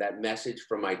beautiful that message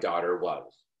from my daughter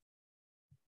was.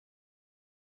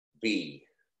 Be.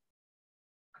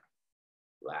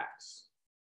 Relax.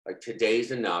 Like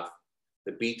today's enough.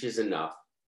 The beach is enough.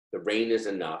 The rain is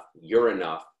enough. You're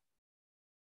enough.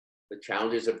 The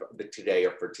challenges of the today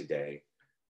are for today.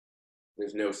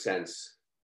 There's no sense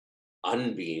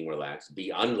unbeing relaxed,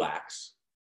 be unlax.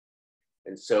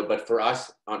 And so, but for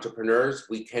us entrepreneurs,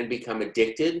 we can become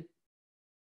addicted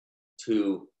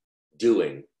to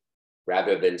doing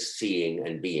rather than seeing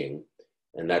and being.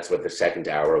 And that's what the second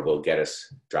hour will get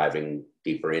us driving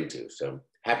deeper into. So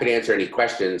happy to answer any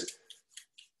questions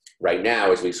right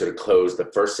now as we sort of close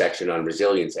the first section on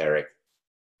resilience, Eric.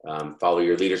 Follow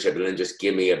your leadership, and then just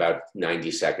give me about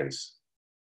 90 seconds.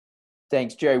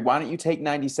 Thanks, Jerry. Why don't you take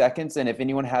 90 seconds? And if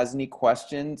anyone has any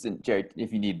questions, and Jerry,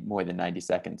 if you need more than 90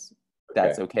 seconds,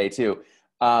 that's okay too.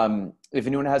 If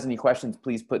anyone has any questions,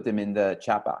 please put them in the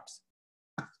chat box,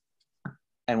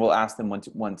 and we'll ask them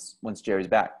once Jerry's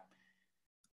back.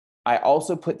 I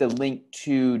also put the link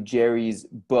to Jerry's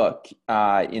book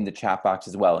in the chat box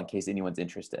as well, in case anyone's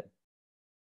interested.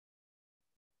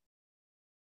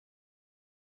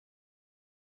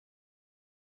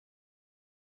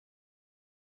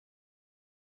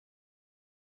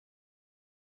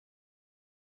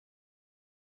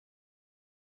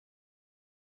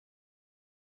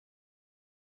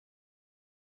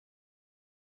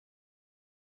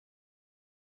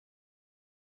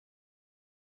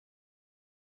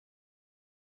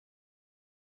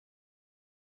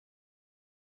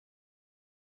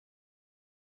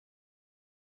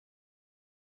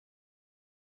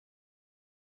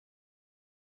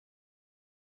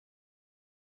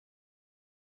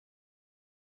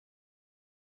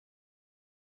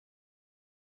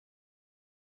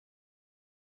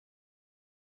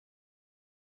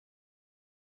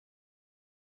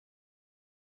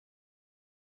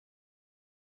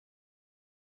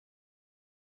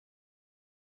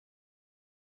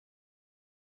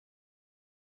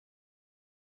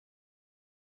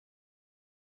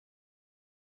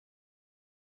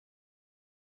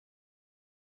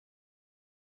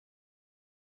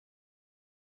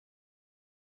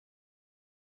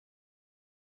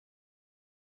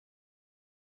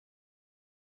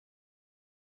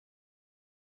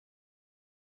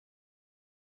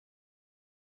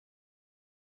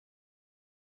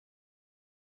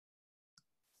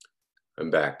 I'm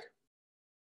back.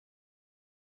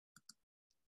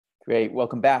 Great,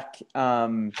 welcome back.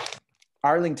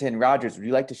 Arlington Rogers, would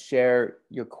you like to share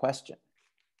your question?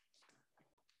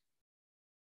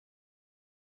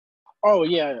 Oh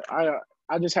yeah,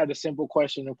 I just had a simple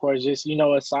question, of course. Just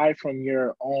aside from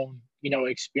your own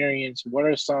experience, what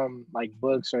are some like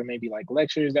books or maybe like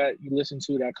lectures that you listen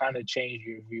to that kind of change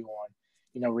your view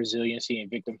on resiliency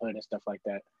and victimhood and stuff like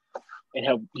that, and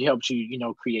helps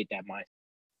you create that mind?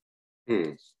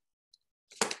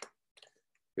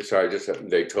 Sorry,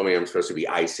 they told me I'm supposed to be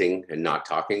icing and not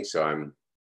talking, so I'm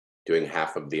doing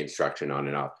half of the instruction on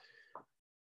and off.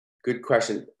 Good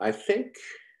question. I think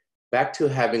back to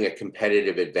having a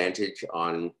competitive advantage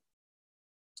on,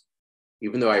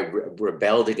 even though I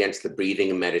rebelled against the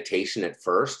breathing and meditation at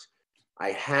first,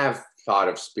 I have thought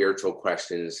of spiritual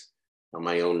questions on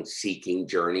my own seeking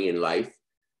journey in life.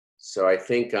 So I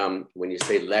think when you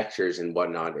say lectures and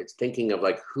whatnot, it's thinking of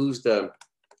like, who's that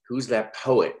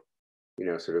poet,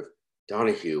 sort of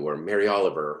Donahue or Mary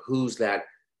Oliver, who's that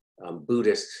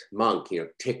Buddhist monk,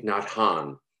 Thich Nhat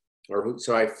Hanh,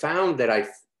 so I found that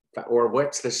or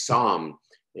what's the Psalm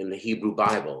in the Hebrew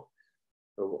Bible.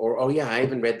 Or oh yeah, I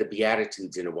haven't read the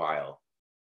Beatitudes in a while.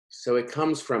 So it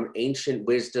comes from ancient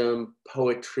wisdom,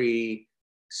 poetry,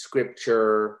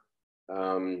 scripture,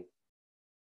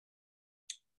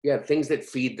 yeah, things that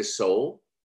feed the soul.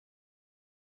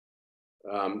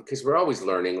 Because we're always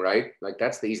learning, right? Like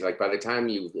that's the easy, like by the time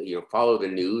you follow the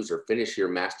news or finish your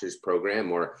master's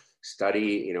program or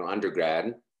study,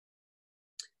 undergrad,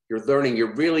 you're learning,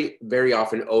 you're really very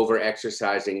often over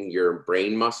exercising your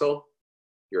brain muscle,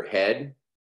 your head,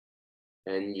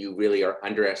 and you really are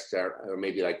or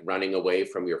maybe like running away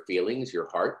from your feelings, your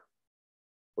heart,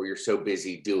 or you're so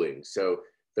busy doing. So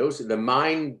those are the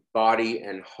mind, body,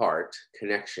 and heart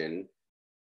connection.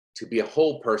 To be a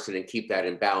whole person and keep that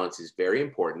in balance is very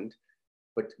important.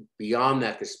 But beyond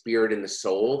that, the spirit and the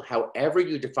soul, however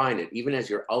you define it, even as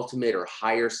your ultimate or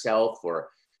higher self or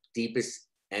deepest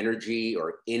energy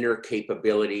or inner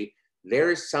capability,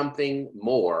 there is something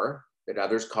more that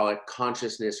others call it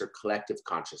consciousness or collective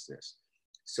consciousness.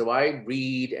 So I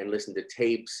read and listen to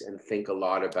tapes and think a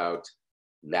lot about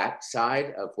that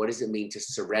side of what does it mean to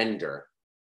surrender.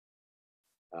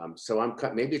 So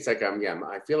maybe it's like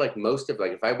I feel like most of,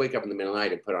 like if I wake up in the middle of the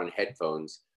night and put on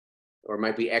headphones, or it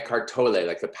might be Eckhart Tolle,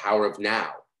 like the power of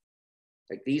now,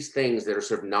 like these things that are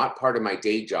sort of not part of my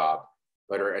day job,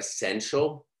 but are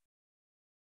essential.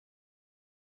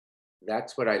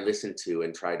 That's what I listen to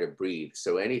and try to breathe.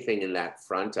 So anything in that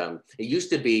front, it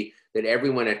used to be that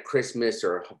everyone at Christmas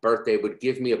or birthday would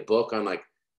give me a book on like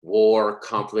war,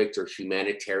 conflict, or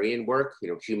humanitarian work,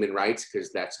 human rights,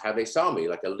 because that's how they saw me,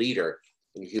 like a leader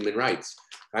in human rights.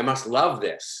 I must love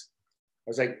this. I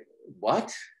was like,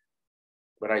 what?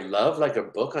 But I love like a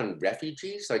book on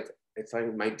refugees? Like, it's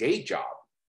like my day job.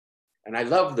 And I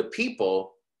love the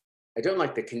people. I don't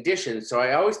like the conditions. So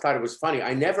I always thought it was funny.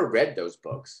 I never read those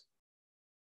books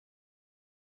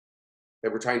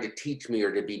that were trying to teach me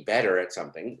or to be better at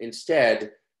something.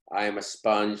 Instead, I am a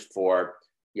sponge for,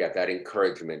 that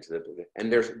encouragement. And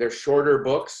they're shorter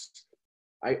books.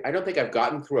 I don't think I've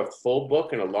gotten through a full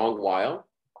book in a long while.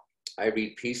 I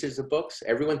read pieces of books.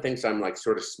 Everyone thinks I'm like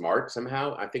sort of smart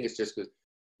somehow. I think it's just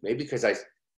because I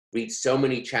read so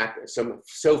many chapters,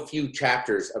 so few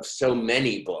chapters of so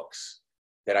many books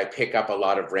that I pick up a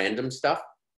lot of random stuff.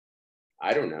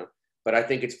 I don't know, but I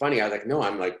think it's funny. I was like, no,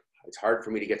 it's hard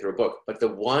for me to get through a book. But the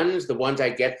ones I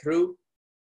get through,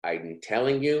 I'm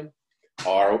telling you,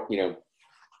 are,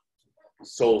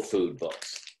 soul food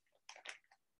books.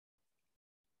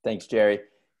 Thanks, Jerry.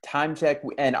 Time check,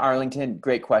 and Arlington,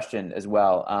 great question as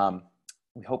well.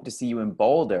 We hope to see you in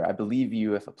Boulder. I believe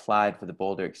you have applied for the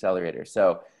Boulder Accelerator.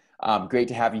 So great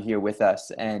to have you here with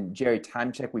us. And Jerry,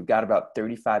 time check, we've got about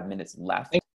 35 minutes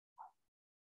left.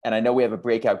 And I know we have a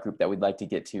breakout group that we'd like to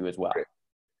get to as well.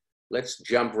 Let's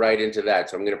jump right into that.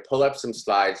 So I'm going to pull up some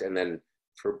slides and then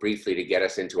briefly to get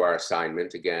us into our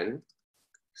assignment again.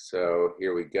 So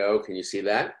here we go. Can you see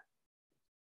that?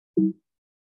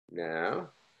 Now,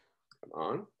 come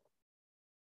on.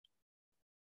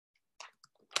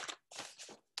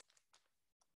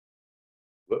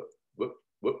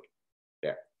 Whoop.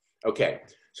 There. Okay.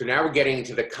 So now we're getting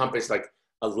into the compass, like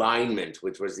alignment,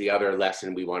 which was the other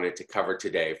lesson we wanted to cover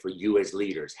today for you as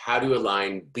leaders. How to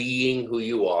align being who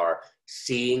you are,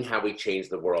 seeing how we change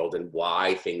the world and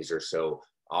why things are so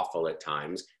awful at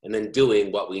times, and then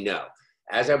doing what we know.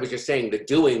 As I was just saying, the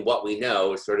doing what we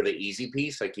know is sort of the easy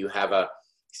piece. Like you have a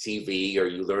CV, or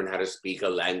you learn how to speak a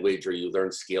language, or you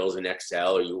learn skills in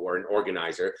Excel, or you are an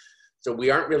organizer. So we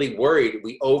aren't really worried.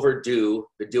 We overdo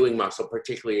the doing muscle,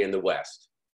 particularly in the West.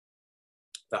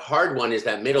 The hard one is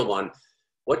that middle one.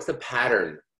 What's the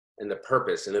pattern and the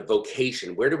purpose and the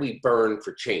vocation? Where do we burn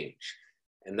for change?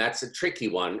 And that's a tricky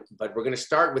one, but we're going to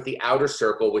start with the outer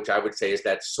circle, which I would say is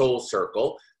that soul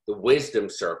circle, the wisdom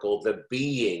circle, the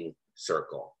being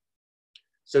circle.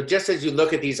 So just as you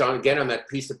look at these again on that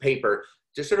piece of paper,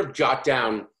 just sort of jot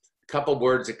down a couple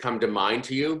words that come to mind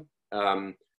to you.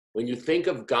 When you think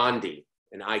of Gandhi,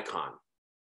 an icon,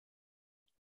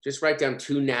 just write down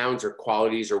 2 nouns or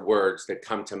qualities or words that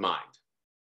come to mind.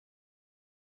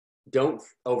 Don't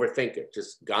overthink it.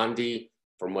 Just Gandhi,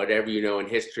 from whatever you know in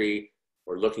history,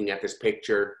 or looking at this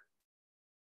picture,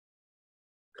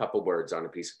 a couple words on a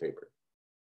piece of paper.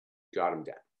 Jot them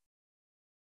down.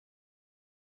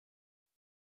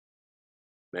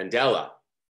 Mandela,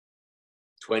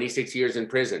 26 years in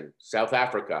prison, South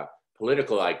Africa,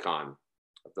 political icon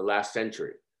of the last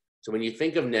century. So when you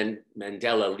think of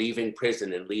Mandela leaving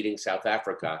prison and leading South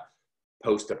Africa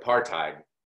post-apartheid,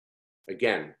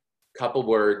 again, couple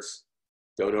words,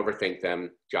 don't overthink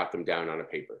them, jot them down on a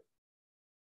paper.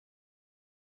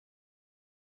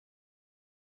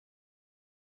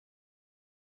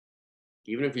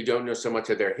 Even if you don't know so much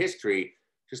of their history,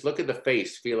 just look at the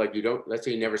face, feel like you don't, let's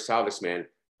say you never saw this man.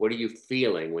 What are you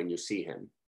feeling when you see him?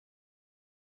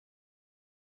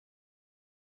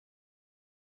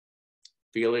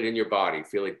 Feel it in your body,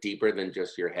 feel it deeper than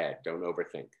just your head. Don't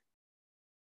overthink.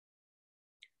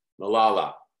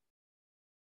 Malala.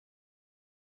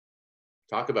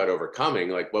 Talk about overcoming.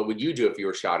 Like, what would you do if you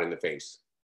were shot in the face?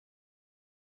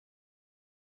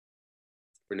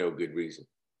 For no good reason.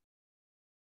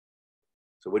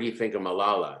 So what do you think of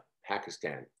Malala,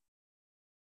 Pakistan?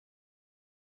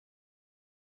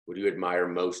 What do you admire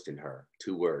most in her?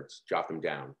 2 words, jot them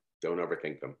down. Don't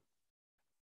overthink them.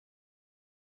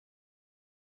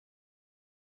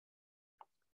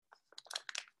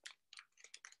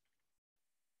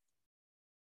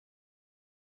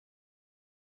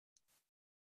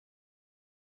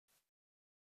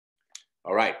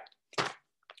 All right,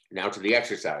 now to the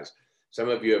exercise. Some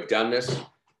of you have done this.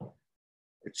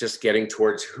 It's just getting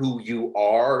towards who you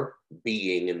are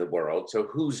being in the world. So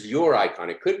who's your icon?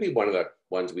 It could be one of the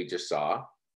ones we just saw.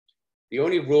 The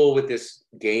only rule with this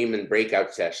game and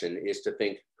breakout session is to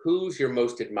think who's your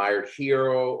most admired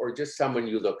hero or just someone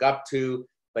you look up to,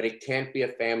 but it can't be a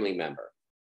family member.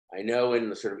 I know in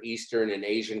the sort of Eastern and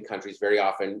Asian countries, very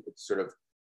often it's sort of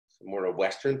more a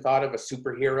Western thought of a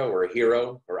superhero or a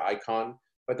hero or icon,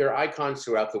 but there are icons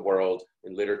throughout the world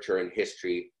in literature and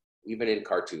history, even in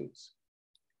cartoons.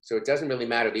 So it doesn't really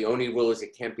matter. The only rule is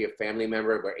it can't be a family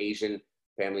member, where Asian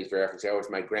families very often say, oh,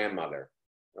 it's my grandmother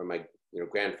or my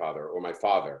grandfather or my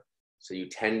father. So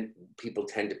people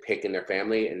tend to pick in their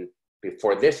family. And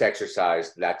before this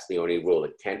exercise, that's the only rule.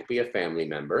 It can't be a family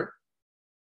member.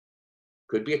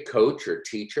 Could be a coach or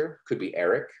teacher, could be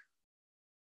Eric.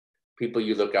 People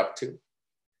you look up to.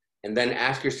 And then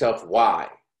ask yourself why.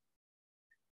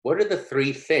 What are the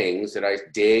 3 things that I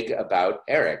dig about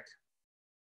Eric?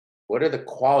 What are the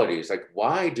qualities? Like,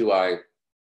 why do I,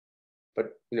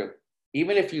 but,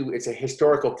 even if it's a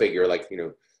historical figure, like,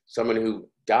 someone who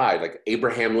died, like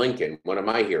Abraham Lincoln, one of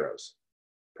my heroes,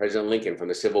 President Lincoln from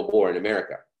the Civil War in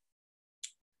America.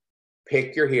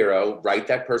 Pick your hero, write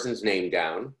that person's name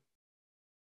down.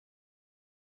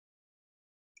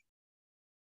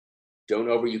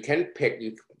 You can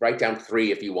write down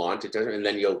 3 if you want, and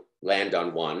then you'll land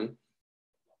on 1.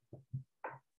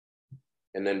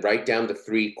 And then write down the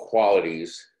 3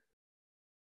 qualities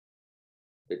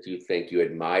that you think you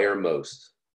admire most.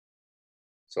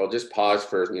 So I'll just pause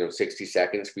for 60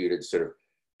 seconds for you to sort of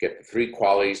get the 3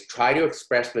 qualities. Try to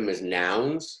express them as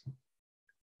nouns.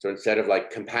 So instead of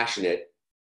like compassionate,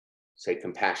 say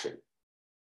compassion.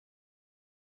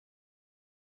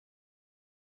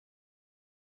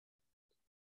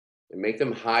 And make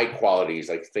them high qualities,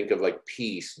 like think of like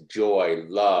peace, joy,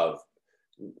 love,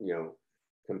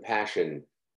 compassion,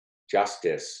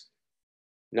 justice,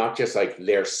 not just like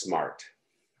they're smart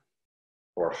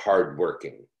or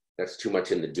hardworking. That's too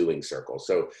much in the doing circle.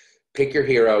 So pick your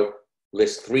hero,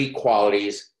 list 3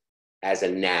 qualities as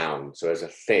a noun, so as a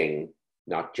thing,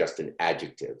 not just an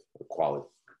adjective, a quality.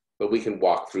 But we can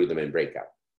walk through them in breakout.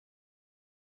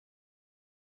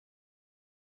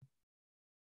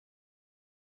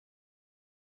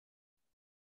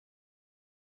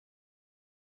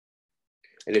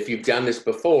 And if you've done this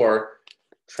before,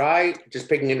 try just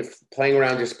playing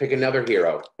around, just pick another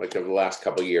hero, like over the last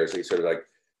couple of years. You sort of like,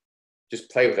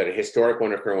 just play with it, a historic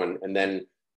one or current one, and then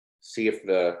see if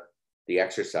the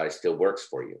exercise still works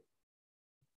for you.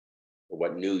 Or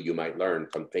what new you might learn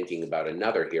from thinking about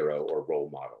another hero or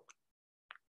role model.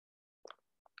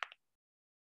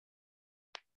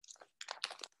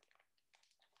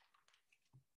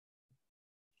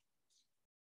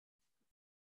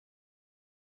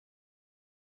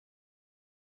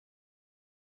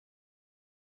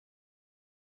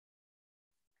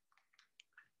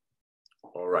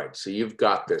 All right, so you've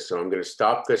got this. So I'm going to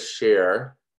stop this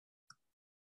share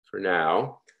for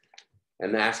now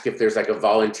and ask if there's like a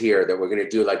volunteer that we're going to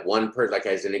do like one per, like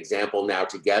as an example now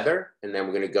together. And then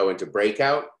we're going to go into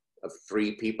breakout of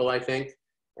 3 people, I think.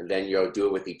 And then you'll do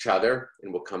it with each other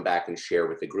and we'll come back and share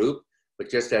with the group. But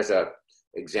just as a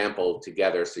example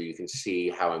together so you can see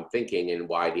how I'm thinking and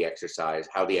why the exercise,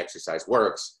 how the exercise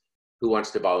works. Who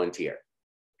wants to volunteer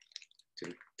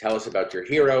to tell us about your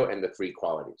hero and the 3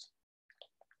 qualities?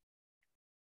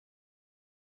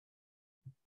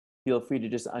 Feel free to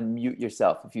just unmute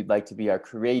yourself if you'd like to be our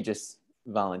courageous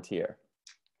volunteer.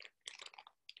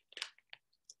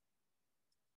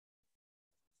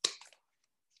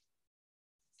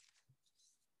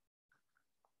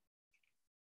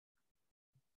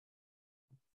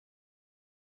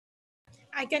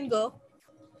 I can go.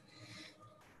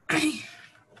 Is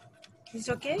it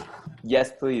okay?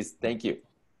 Yes, please. Thank you.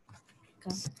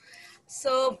 welcome.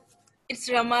 So it's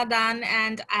Ramadan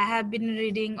and I have been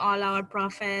reading all our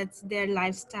prophets, their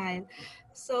lifestyle.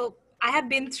 So I have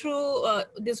been through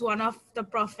this one of the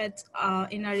prophets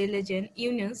in our religion,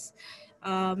 Yunus.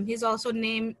 He's also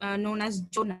known as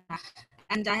Jonah.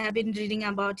 And I have been reading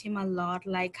about him a lot,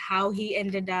 like how he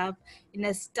ended up in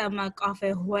the stomach of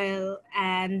a whale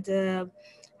and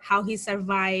how he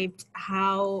survived,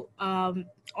 how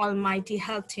Almighty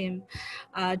helped him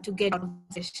to get out of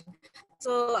the fish.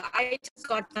 So I just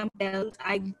got compelled.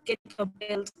 I get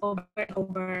compelled over and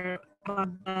over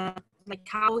about like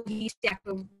how he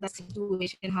tackled the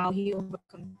situation, how he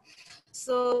overcome.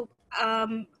 So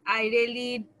right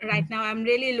now I'm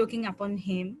really looking upon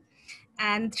him.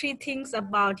 And three things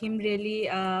about him really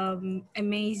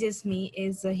amazes me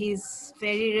is he's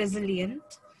very resilient,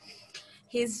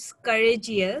 he's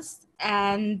courageous,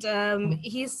 and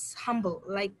he's humble.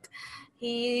 Like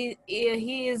he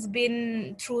has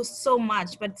been through so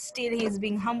much, but still he's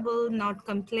being humble, not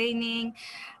complaining.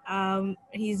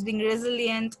 He's being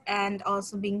resilient and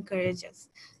also being courageous.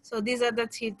 So these are the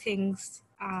three things.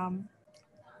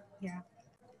 Yeah.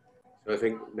 So I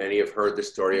think many have heard the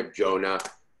story of Jonah,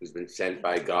 who's been sent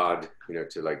by God,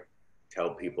 to like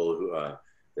tell people who,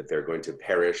 that they're going to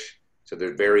perish. So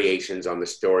there's variations on the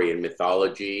story in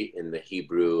mythology, in the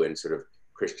Hebrew and sort of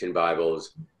Christian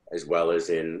Bibles, as well as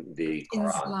in the Quran.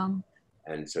 Islam.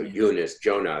 And so Yunus,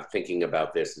 Jonah, thinking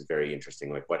about this is very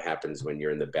interesting. Like what happens when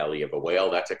you're in the belly of a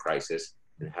whale? That's a crisis.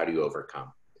 And how do you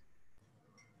overcome?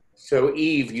 So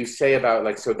Eve, you say about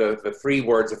like, so the three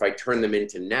words, if I turn them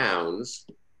into nouns,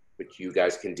 which you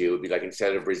guys can do, would be like,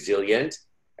 instead of resilient,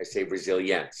 I say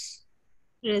resilience.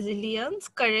 Resilience,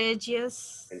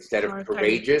 courageous. Instead of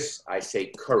courageous, I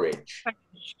say courage.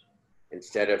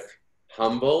 Instead of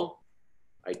humble,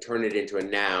 I turn it into a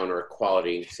noun or a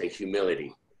quality, say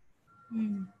humility.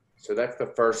 So that's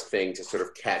the first thing to sort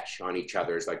of catch on each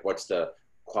other is like, what's the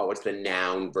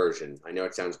noun version? I know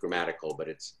it sounds grammatical, but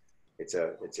it's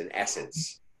an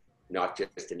essence, not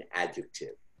just an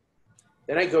adjective.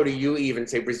 Then I go to you, Eve, and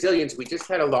say resilience. We just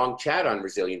had a long chat on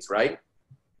resilience, right?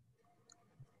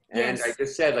 And yes. I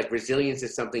just said like resilience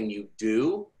is something you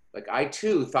do. Like I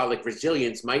too thought like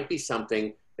resilience might be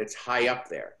something that's high up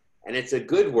there. And it's a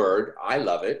good word. I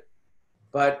love it.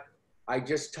 But I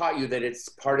just taught you that it's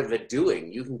part of the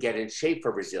doing. You can get in shape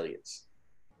for resilience.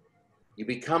 You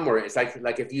become more, it's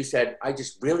like if you said, I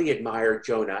just really admire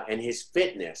Jonah and his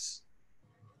fitness,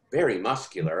 very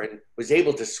muscular, and was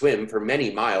able to swim for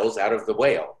many miles out of the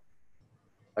whale.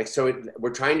 Like, so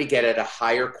we're trying to get at a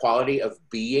higher quality of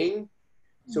being.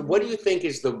 So what do you think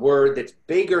is the word that's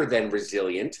bigger than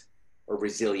resilient or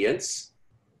resilience?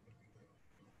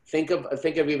 Think of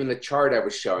even the chart I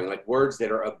was showing, like words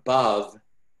that are above.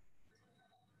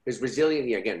 Because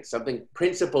resilient, again, something,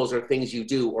 principles are things you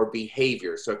do or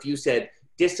behavior. So if you said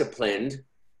disciplined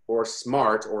or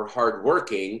smart or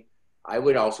hardworking, I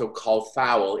would also call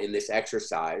foul in this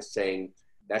exercise, saying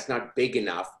that's not big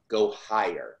enough, go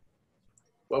higher.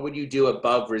 What would you do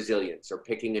above resilience, or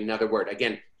picking another word?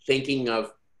 Again, thinking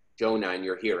of Jonah and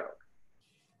your hero.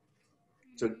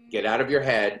 So get out of your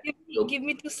head. Give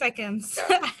me 2 seconds.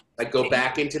 Yeah. Like go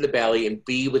back into the belly and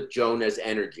be with Jonah's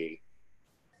energy.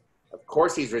 Of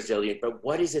course he's resilient, but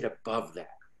what is it above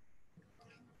that?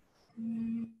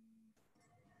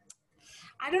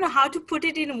 I don't know how to put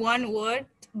it in one word,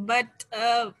 but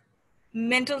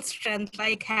mental strength,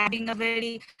 like having a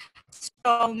very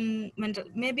strong mental,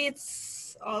 maybe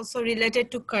it's also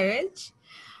related to courage.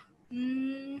 But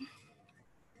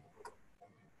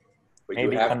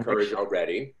maybe you have courage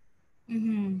already.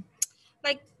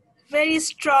 Like very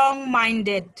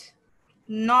strong-minded,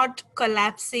 not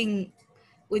collapsing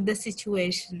with the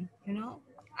situation,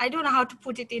 I don't know how to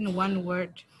put it in one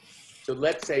word. So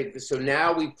let's say, so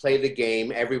now we play the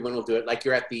game, everyone will do it. Like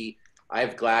you're at I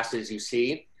have glasses, you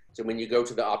see. So when you go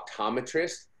to the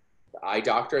optometrist, the eye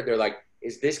doctor, they're like,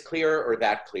 is this clearer or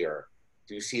that clearer?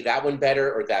 Do you see that one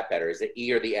better or that better? Is it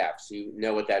E or the F? So you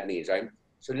know what that means, right?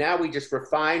 So now we just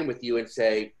refine with you and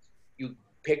say, you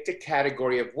picked a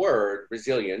category of word,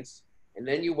 resilience, and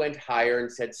then you went higher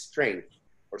and said strength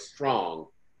or strong.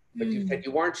 But you said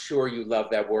you weren't sure you love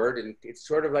that word, and it's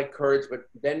sort of like courage, but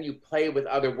then you play with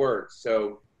other words.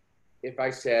 So if I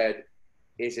said,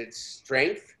 is it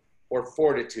strength or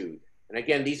fortitude? And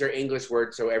again, these are English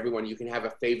words, so everyone, you can have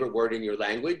a favorite word in your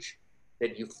language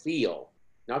that you feel,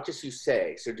 not just you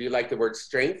say. So do you like the word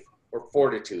strength or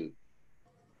fortitude?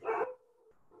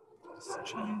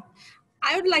 Strength.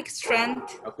 I would like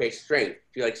strength. Okay, strength.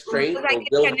 Do you like strength or I can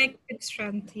connect with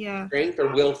strength, yeah. Strength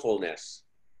or willfulness?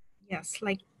 Yes,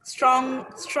 like strong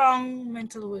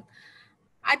mental will.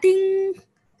 I think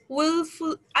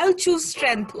willful. I'll choose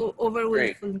strength over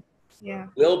willful. Yeah.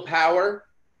 Willpower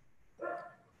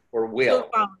or will?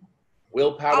 Willpower.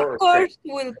 Willpower Of course,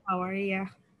 strength? willpower, yeah.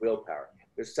 Willpower.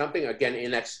 There's something, again,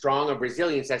 in that strong of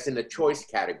resilience that's in the choice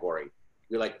category.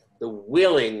 You're like the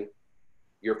willing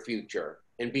your future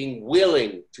and being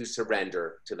willing to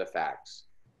surrender to the facts.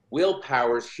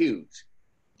 Willpower is huge.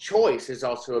 Choice is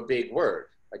also a big word,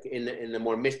 like in the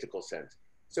more mystical sense.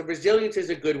 So resilience is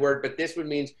a good word, but this one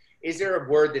means, is there a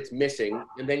word that's missing?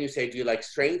 And then you say, do you like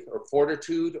strength or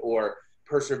fortitude or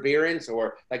perseverance,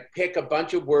 or like pick a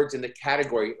bunch of words in the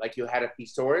category, like you had a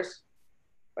thesaurus,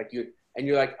 and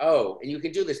you're like, oh, and you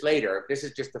can do this later. This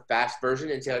is just the fast version,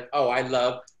 and say like, oh, I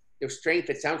love your strength.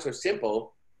 It sounds so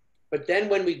simple. But then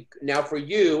now for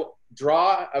you,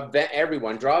 draw a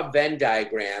Venn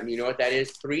diagram. You know what that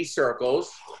is? 3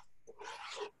 circles.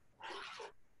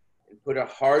 And put a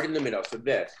heart in the middle. So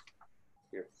this,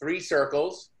 your 3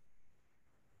 circles,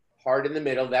 heart in the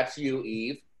middle. That's you,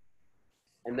 Eve.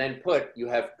 And then you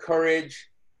have courage,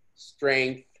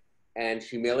 strength, and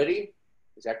humility.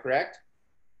 Is that correct?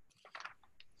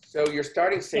 So you're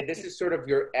starting to say this is sort of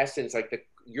your essence, like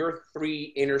your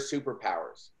 3 inner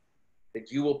superpowers that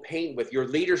you will paint with. Your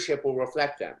leadership will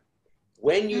reflect them.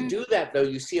 When you do that, though,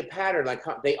 you see a pattern, like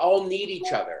they all need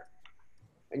each other.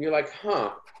 And you're like,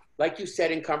 like you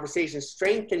said in conversation,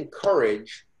 strength and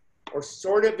courage are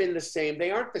sort of in the same,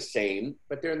 they aren't the same,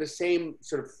 but they're in the same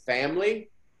sort of family.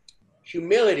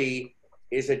 Humility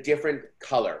is a different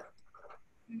color.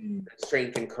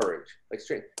 Strength and courage. Like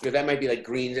strength, that might be like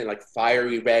greens and like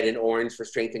fiery red and orange for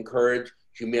strength and courage.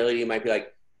 Humility might be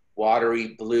like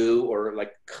watery blue or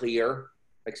like clear,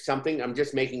 like something. I'm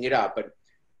just making it up, but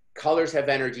colors have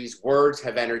energies, words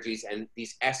have energies, and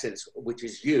these essence, which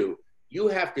is you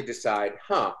have to decide,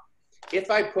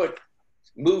 if I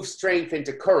move strength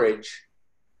into courage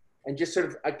and just sort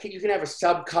of, you can have a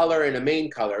sub-color and a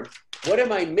main color. What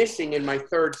am I missing in my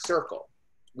 3rd circle?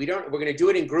 We're going to do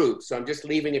it in groups, so I'm just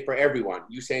leaving it for everyone.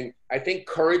 You saying, I think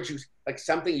courage, like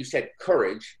something you said,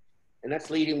 courage, and that's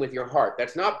leading with your heart.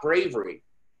 That's not bravery.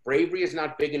 Bravery is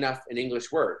not big enough an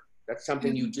English word. That's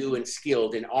something you do and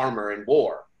skilled in armor and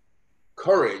war.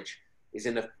 Courage is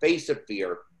in the face of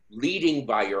fear, leading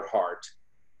by your heart,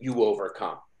 you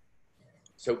overcome.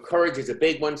 So courage is a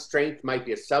big one. Strength might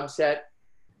be a subset.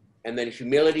 And then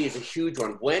humility is a huge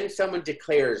one. When someone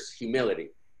declares humility,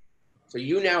 so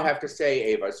you now have to say,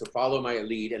 Ava, so follow my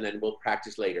lead and then we'll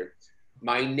practice later.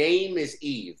 My name is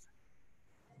Eve.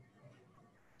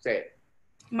 Say it.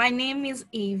 My name is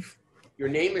Eve. Your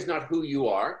name is not who you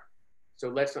are. So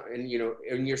let's not, and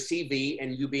in your CV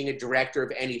and you being a director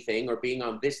of anything or being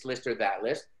on this list or that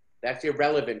list, that's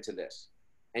irrelevant to this.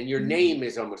 And your name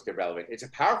is almost irrelevant. It's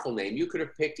a powerful name. You could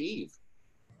have picked Eve.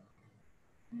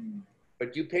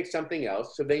 But you picked something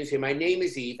else. So then you say, my name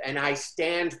is Eve and I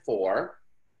stand for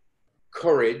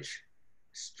courage,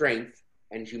 strength,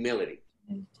 and humility.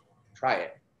 Try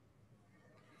it.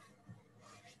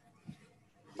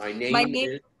 My name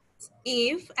is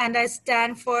Eve and I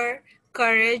stand for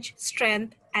courage,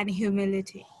 strength, and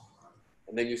humility.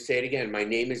 And then you say it again. My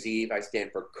name is Eve. I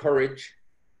stand for courage.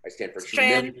 I stand for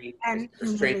humility. And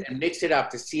strength. And mix it up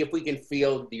to see if we can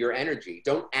feel your energy.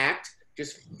 Don't act,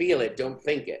 just feel it. Don't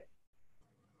think it.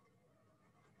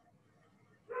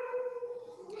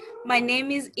 My name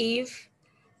is Eve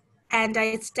and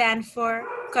I stand for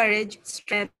courage,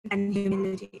 strength, and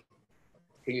humility.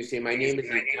 Can you say my name is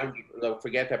Eve?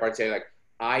 Forget that part. Say like,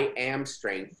 I am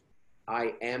strength.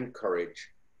 I am courage.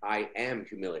 I am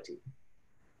humility.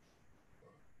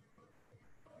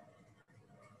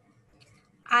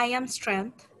 I am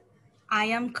strength. I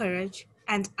am courage.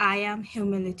 And I am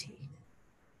humility.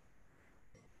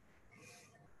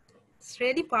 It's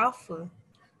really powerful.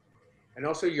 And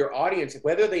also your audience,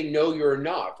 whether they know you or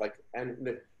not,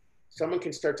 someone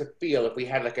can start to feel, if we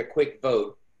had like a quick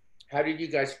vote, how did you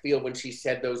guys feel when she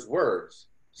said those words?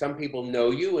 Some people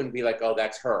know you and be like, oh,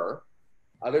 that's her.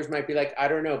 Others might be like, I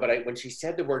don't know, but when she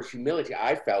said the word humility,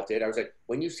 I felt it. I was like,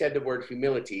 when you said the word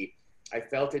humility, I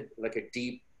felt it like a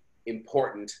deep,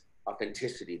 important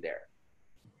authenticity there.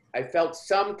 I felt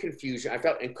some confusion. I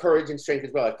felt courage and strength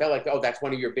as well. I felt like, oh, that's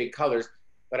one of your big colors,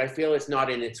 but I feel it's not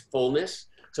in its fullness.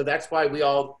 So that's why we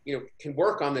all, can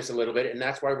work on this a little bit. And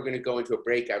that's why we're going to go into a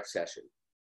breakout session.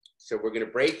 So we're going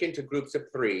to break into groups of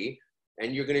 3,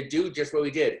 and you're going to do just what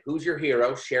we did. Who's your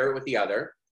hero? Share it with the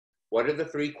other. What are the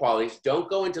 3 qualities? Don't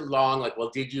go into long, like, well,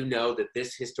 did you know that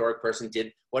this historic person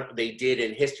did what they did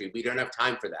in history? We don't have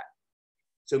time for that.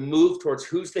 So move towards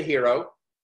who's the hero.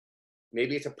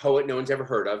 Maybe it's a poet no one's ever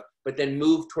heard of, but then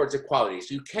move towards equality.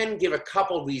 So you can give a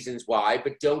couple reasons why,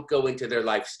 but don't go into their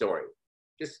life story.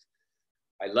 Just,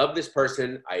 I love this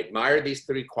person. I admire these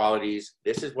three qualities.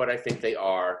 This is what I think they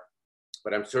are,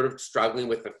 but I'm sort of struggling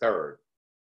with the third.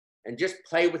 And just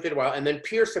play with it a while, and then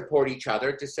peer support each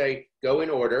other to say, go in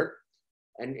order,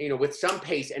 and with some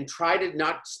pace, and try to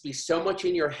not be so much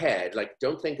in your head. Like,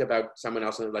 don't think about someone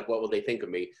else and like, what will they think of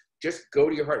me? Just go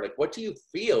to your heart. Like, what do you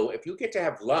feel if you get to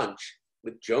have lunch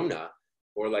with Jonah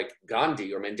or like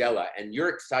Gandhi or Mandela, and you're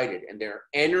excited and their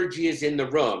energy is in the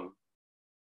room?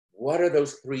 What are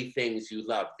those three things you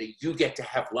love that you get to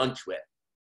have lunch with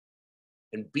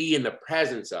and be in the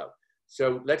presence of?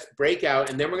 So let's break out,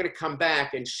 and then we're going to come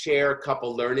back and share a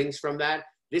couple learnings from that.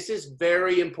 This is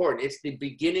very important. It's the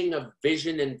beginning of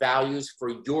vision and values for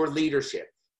your leadership.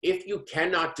 If you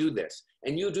cannot do this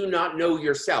and you do not know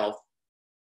yourself,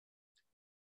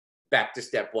 back to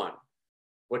step one.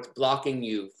 What's blocking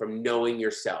you from knowing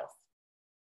yourself?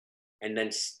 And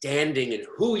then standing in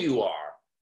who you are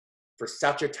for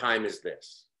such a time as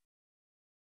this.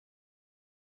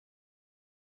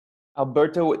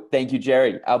 Alberto, thank you,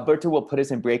 Jerry. Alberto will put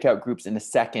us in breakout groups in a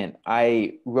second.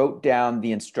 I wrote down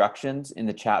the instructions in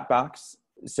the chat box,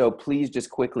 so please just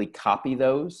quickly copy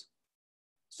those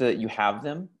so that you have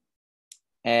them.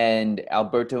 And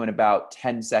Alberto, in about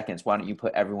 10 seconds, why don't you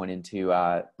put everyone into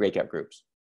breakout groups?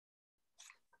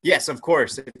 Yes, of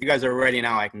course. If you guys are ready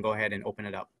now, I can go ahead and open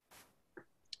it up.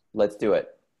 Let's do it.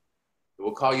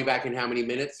 We'll call you back in how many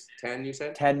minutes? 10, you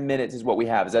said? 10 minutes is what we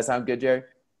have. Does that sound good, Jerry?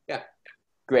 Yeah.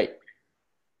 Great.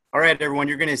 All right, everyone,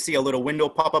 you're going to see a little window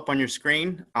pop up on your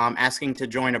screen asking to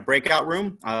join a breakout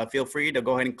room. Feel free to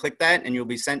go ahead and click that, and you'll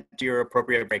be sent to your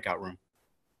appropriate breakout room.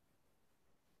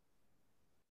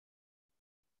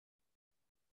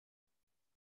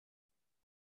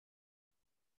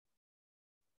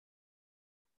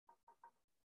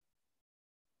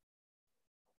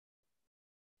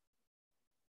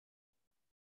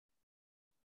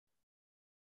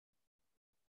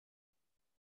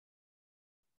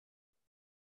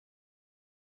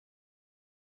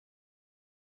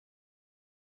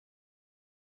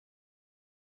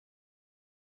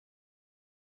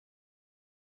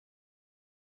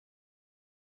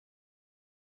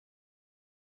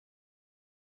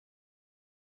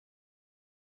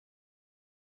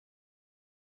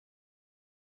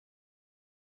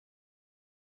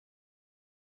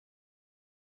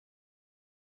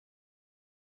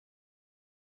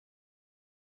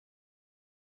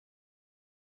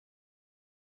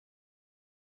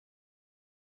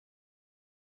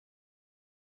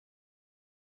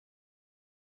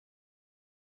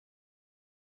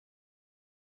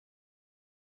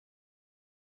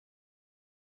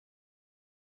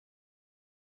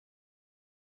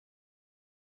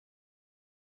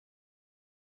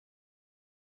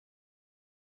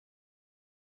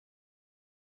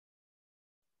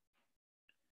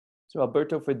 So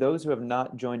Alberto, for those who have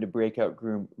not joined a breakout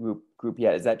group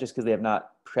yet, is that just because they have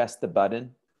not pressed the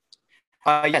button?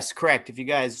 Yes, correct. If you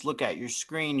guys look at your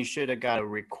screen, you should have got a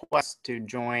request to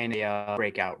join a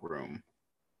breakout room.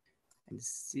 And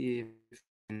see if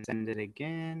I can send it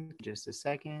again. Just a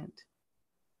second.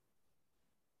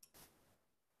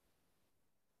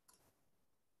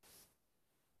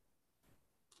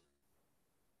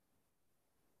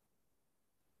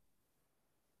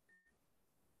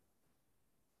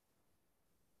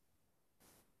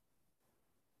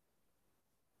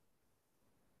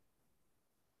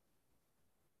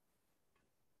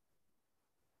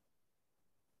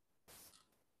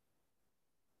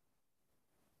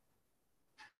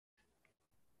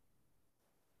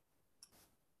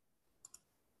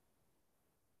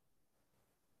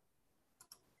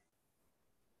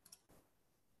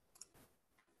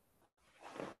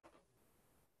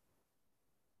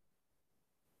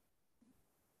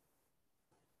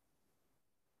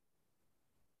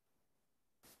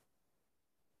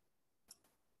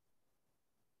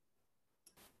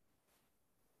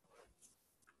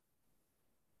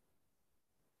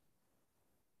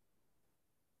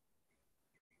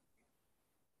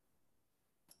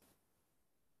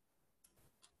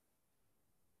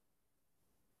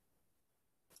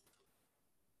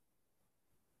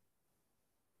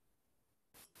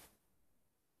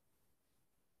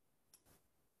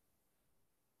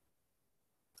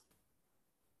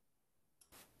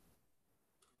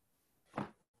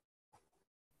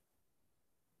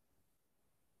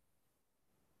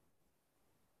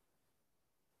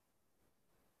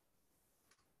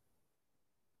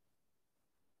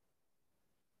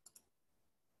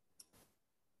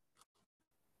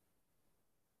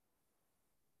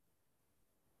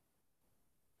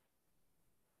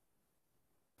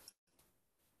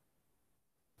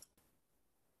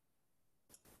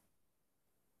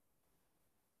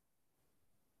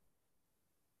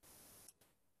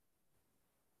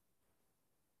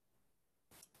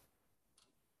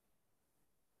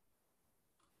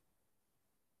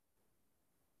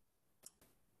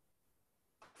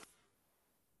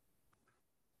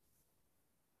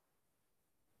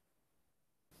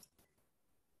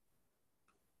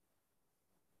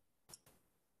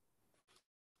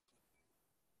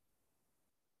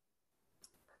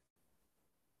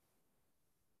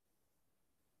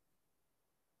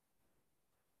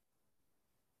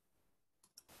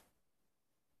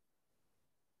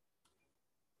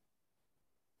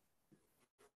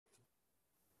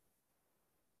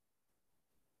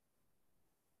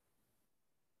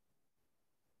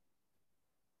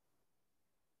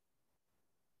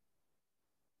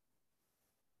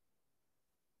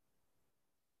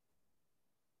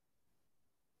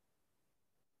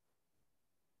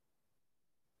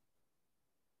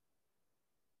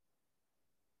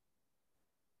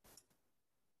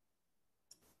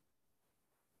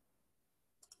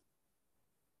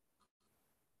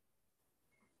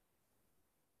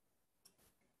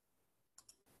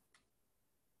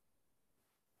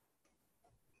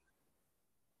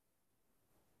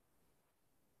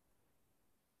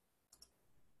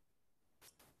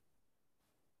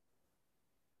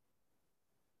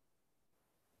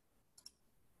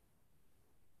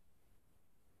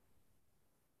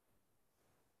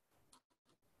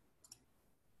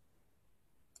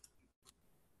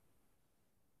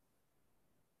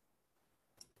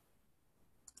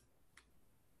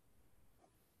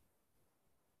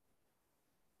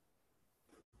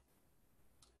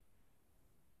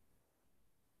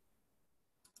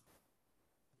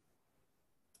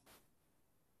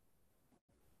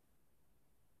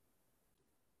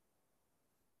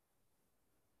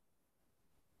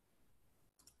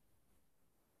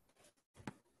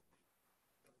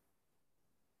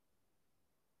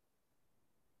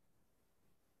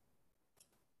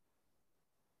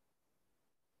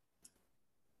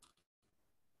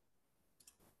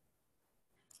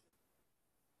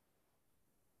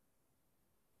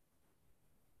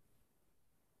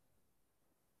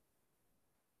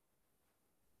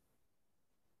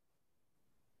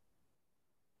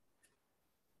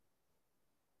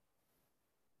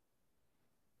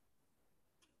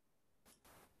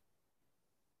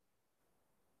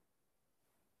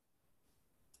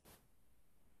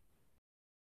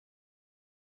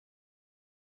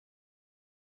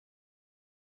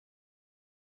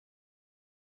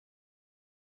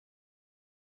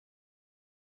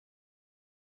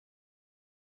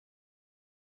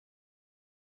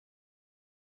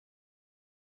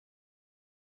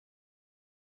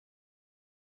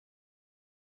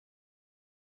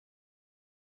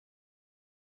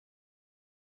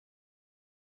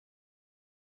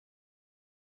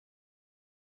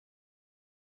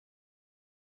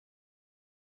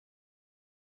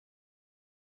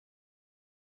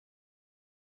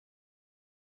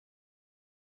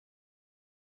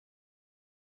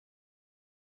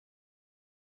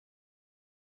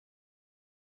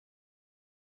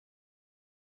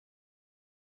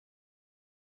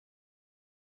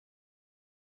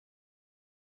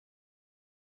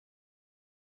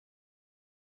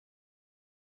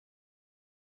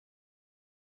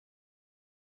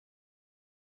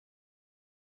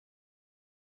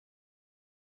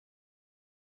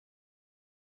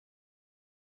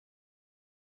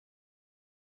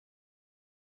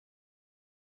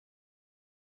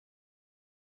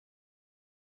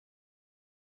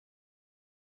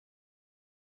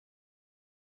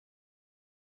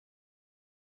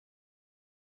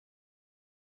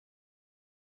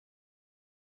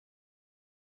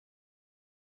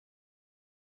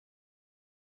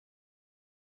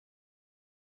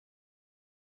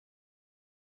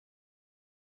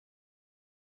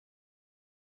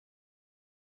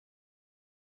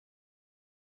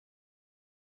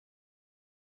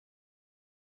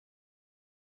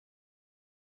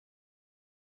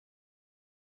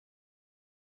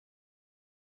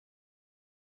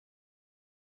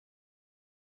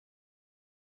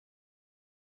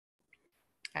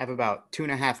 I have about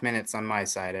 2.5 minutes on my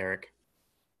side, Eric.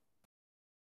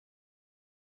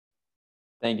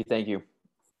 Thank you. Thank you.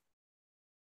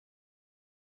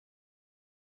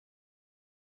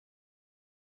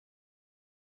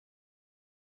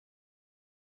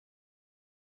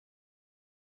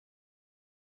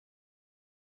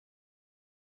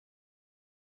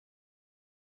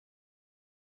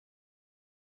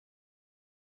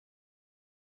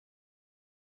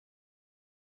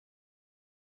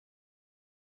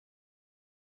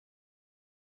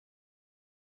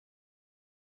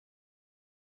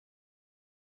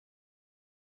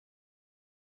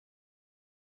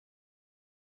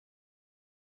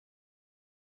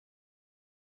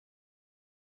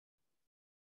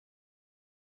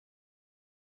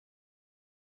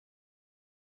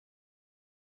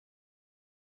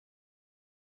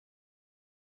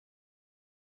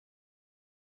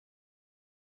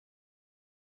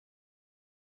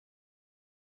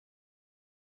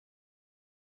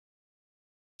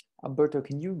 Alberto,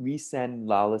 can you resend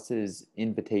Lawless's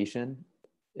invitation?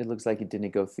 It looks like it didn't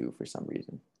go through for some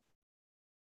reason.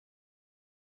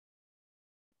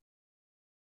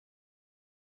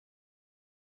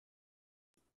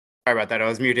 Sorry about that. I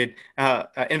was muted.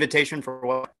 Invitation for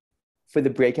what? For the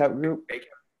breakout group?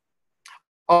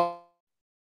 Oh,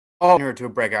 her to a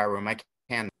breakout room. I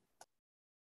can.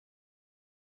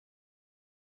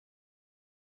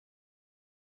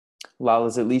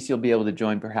 Lawless, at least you'll be able to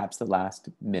join perhaps the last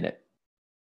minute.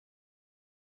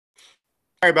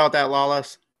 Sorry about that,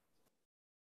 Lawless.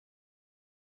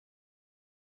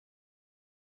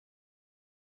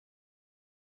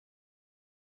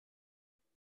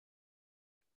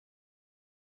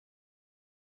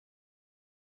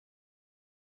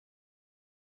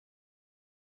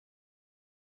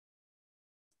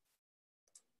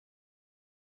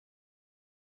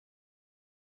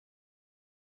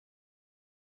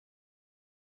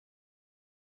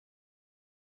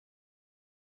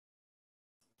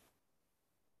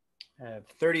 I have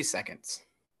 30 seconds.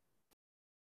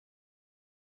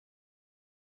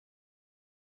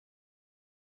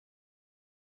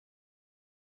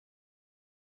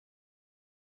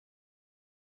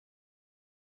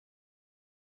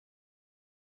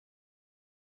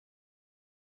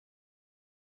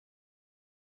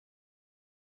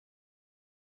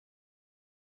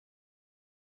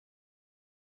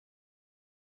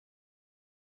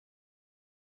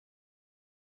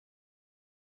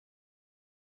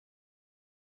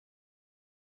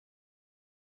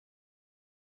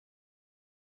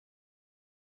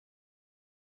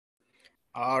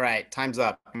 All right, time's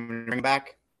up. I'm gonna bring it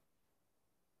back.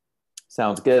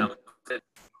 Sounds good.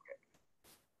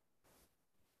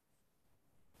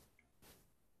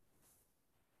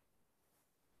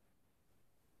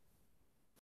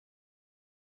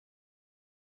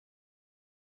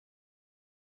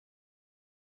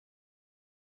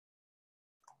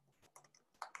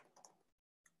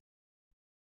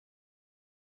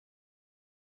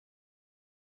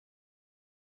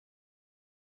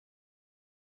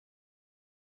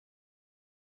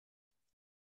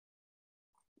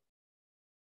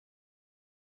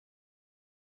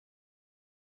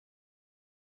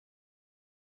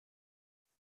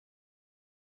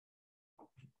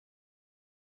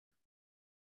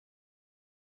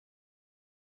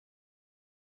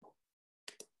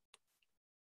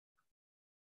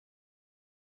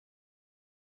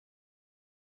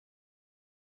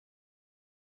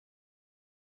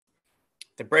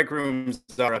 The break rooms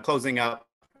are closing up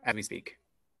as we speak.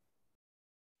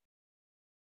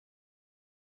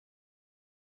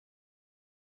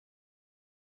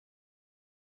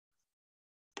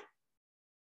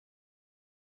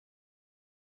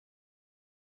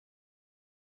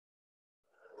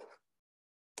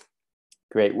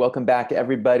 Great. Welcome back,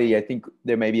 everybody. I think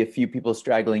there may be a few people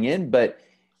straggling in, but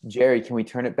Jerry, can we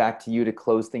turn it back to you to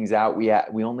close things out? We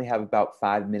only have about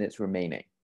 5 minutes remaining.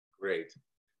 Great.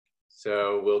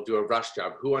 So we'll do a rush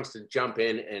job. Who wants to jump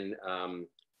in and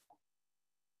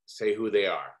say who they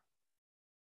are?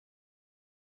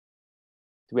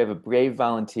 Do we have a brave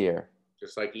volunteer?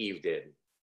 Just like Eve did.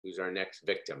 Who's our next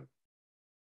victim?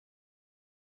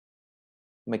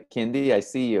 McKindy, I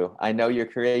see you. I know you're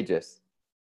courageous.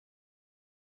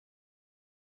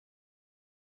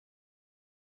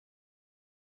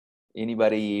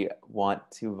 Anybody want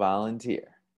to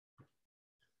volunteer?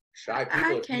 Shy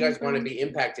people, if you guys want to be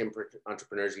impact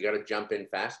entrepreneurs, you got to jump in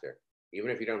faster, even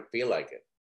if you don't feel like it.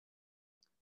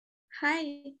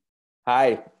 Hi.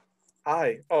 Hi.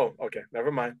 Hi. Oh, okay. Never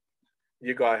mind.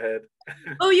 You go ahead.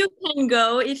 Oh, you can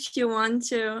go if you want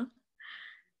to.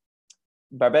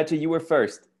 Barbetta, you were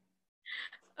first.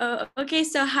 Okay,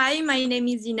 so hi, my name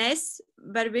is Ines.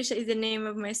 Barbisha is the name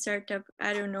of my startup.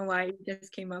 I don't know why it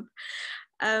just came up.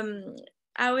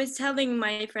 I was telling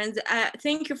my friends,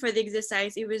 thank you for the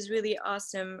exercise. It was really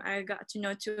awesome. I got to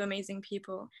know 2 amazing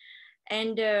people.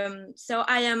 And so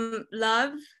I am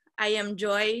love, I am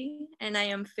joy, and I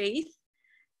am faith.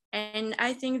 And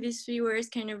I think these 3 words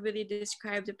kind of really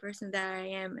describe the person that I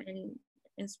am and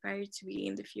inspire to be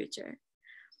in the future.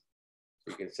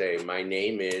 You can say, my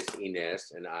name is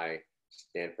Ines, and I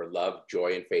stand for love,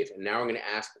 joy, and faith. And now I'm going to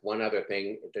ask one other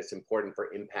thing that's important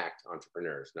for impact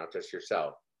entrepreneurs, not just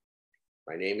yourself.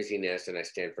 My name is Ines, and I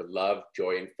stand for love,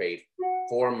 joy, and faith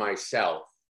for myself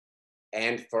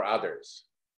and for others,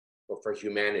 or for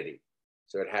humanity.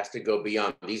 So it has to go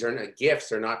beyond. These are not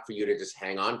gifts, are not for you to just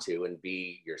hang on to and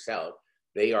be yourself.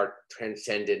 They are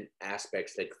transcendent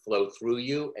aspects that flow through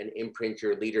you and imprint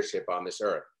your leadership on this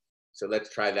earth. So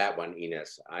let's try that one,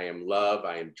 Ines. I am love,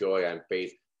 I am joy, I am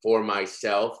faith for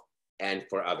myself and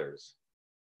for others.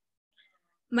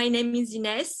 My name is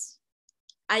Ines.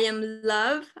 I am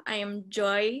love, I am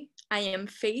joy, I am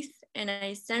faith, and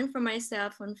I stand for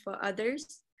myself and for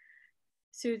others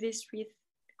through these 3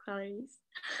 qualities.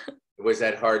 Was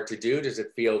that hard to do? Does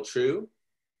it feel true?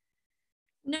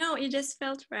 No, it just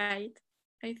felt right.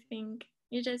 I think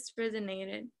it just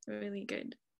resonated really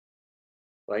good.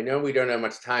 Well, I know we don't have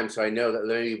much time, so I know that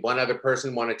maybe one other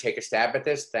person want to take a stab at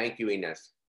this. Thank you,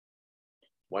 Ines.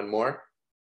 One more?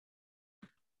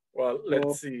 Well,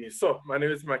 let's see. So my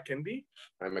name is Mackenzie.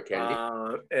 I'm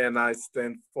Mackenzie. And I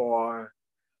stand for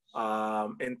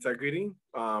integrity,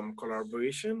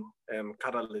 collaboration, and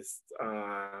catalyst.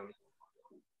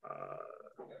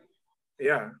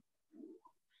 Yeah.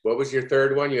 What was your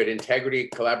third one? You had integrity,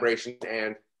 collaboration,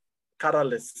 and?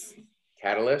 Catalyst.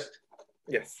 Catalyst?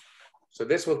 Yes. So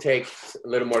this will take a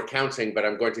little more counseling, but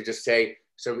I'm going to just say,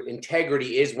 so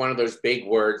integrity is one of those big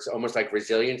words, almost like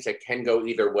resilience, that can go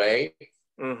either way.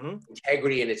 Mm-hmm.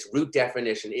 Integrity in its root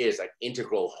definition is like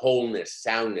integral, wholeness,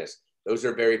 soundness. Those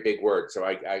are very big words. So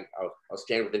I'll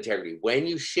stand with integrity. When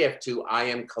you shift to I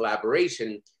am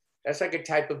collaboration, that's like a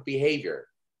type of behavior.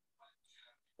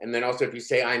 And then also if you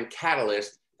say I'm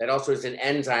catalyst, that also is an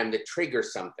enzyme that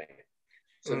triggers something.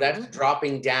 So that's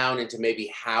dropping down into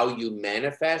maybe how you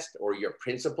manifest or your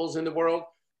principles in the world.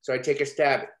 So I take a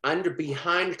stab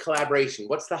behind collaboration.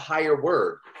 What's the higher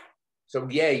word? So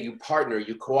yeah, you partner,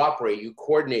 you cooperate, you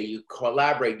coordinate, you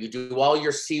collaborate, you do all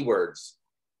your C words,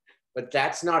 but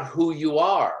that's not who you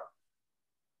are.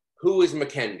 Who is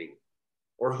Mackenzie?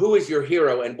 Or who is your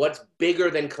hero, and what's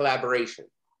bigger than collaboration?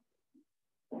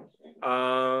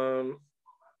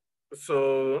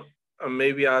 So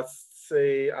maybe I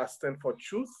say I stand for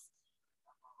truth,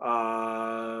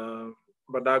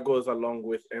 but that goes along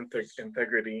with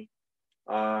integrity.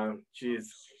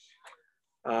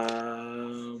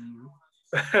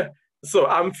 So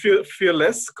I'm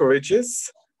fearless,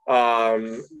 courageous.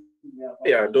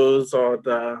 Yeah, those are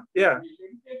the, yeah.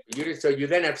 So you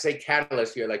then have to say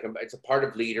catalyst. You're like, it's a part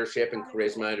of leadership and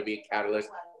charisma to be a catalyst.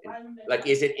 And like,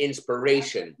 is it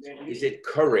inspiration? Is it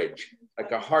courage?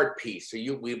 Like a heart piece. So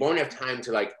we won't have time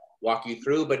to like walk you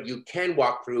through, but you can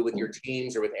walk through with your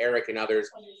teams or with Eric and others,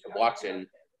 and Watson,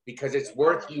 because it's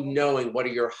worth you knowing what are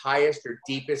your highest or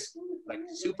deepest like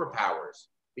superpowers,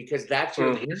 because that's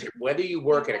your leadership. Whether you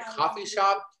work at a coffee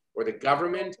shop or the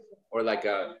government or like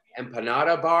a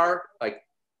empanada bar, like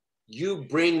you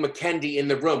bring Mackenzie in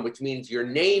the room, which means your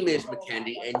name is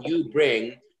Mackenzie and you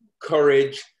bring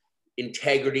courage,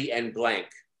 integrity, and blank.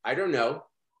 I don't know.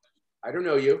 I don't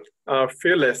know you.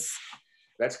 Fearless.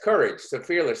 That's courage. So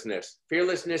fearlessness.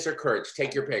 Fearlessness or courage.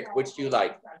 Take your pick. Which do you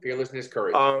like? Fearlessness,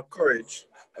 courage. Courage.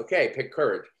 Okay, pick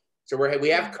courage. So we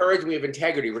have courage and we have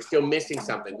integrity. We're still missing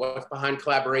something. What's behind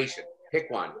collaboration?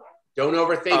 Pick one. Don't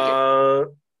overthink it.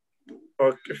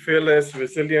 Okay, fearless,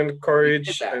 resilient,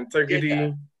 courage,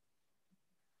 integrity.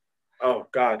 Oh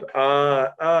God.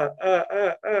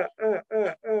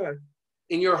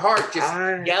 In your heart, just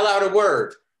yell out a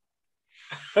word.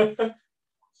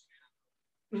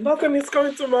 Nothing is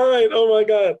coming to mind. Oh my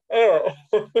God. Oh.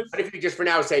 What if you just for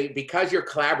now say, because you're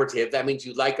collaborative, that means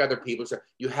you like other people, so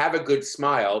you have a good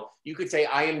smile. You could say,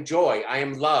 I am joy, I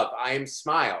am love, I am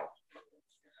smile.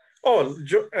 Oh,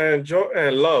 joy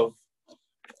and love.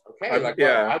 Okay, like,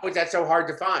 yeah. Why was that so hard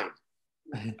to find?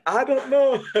 I don't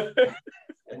know.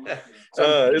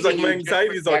 It's like my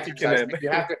anxieties are kicking in.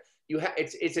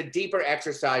 It's a deeper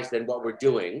exercise than what we're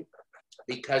doing,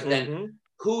 because then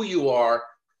who you are.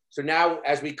 So now,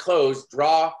 as we close,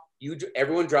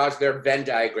 everyone draws their Venn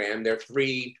diagram, their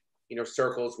 3,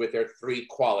 circles with their 3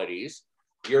 qualities.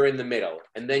 You're in the middle,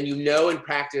 and then in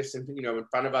practice, and in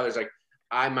front of others, like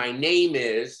my name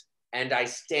is, and I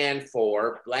stand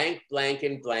for blank, blank,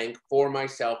 and blank for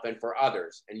myself and for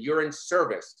others. And you're in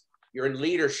service, you're in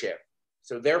leadership.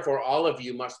 So therefore, all of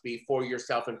you must be for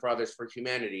yourself and for others, for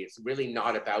humanity. It's really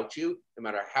not about you, no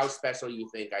matter how special you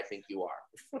think I think you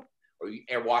are,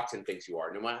 or Watson thinks you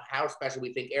are, no matter how special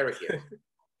we think Eric is.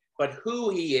 But who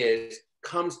he is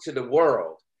comes to the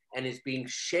world and is being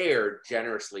shared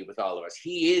generously with all of us.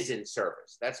 He is in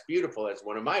service. That's beautiful as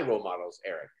one of my role models,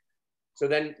 Eric. So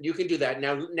then you can do that.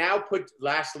 Now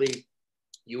lastly,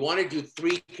 you want to do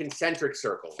 3 concentric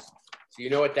circles. So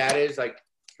you know what that is? Like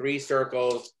 3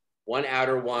 circles, one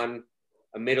outer one,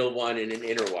 a middle one, and an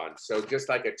inner one. So just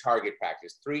like a target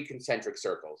practice, 3 concentric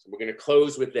circles. We're going to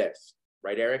close with this.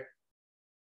 Right, Eric?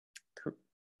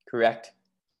 Correct.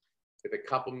 With a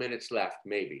couple minutes left,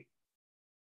 maybe.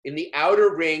 In the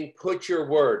outer ring, put your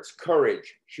words: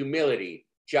 courage, humility,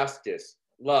 justice,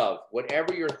 love,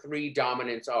 whatever your 3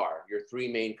 dominants are, your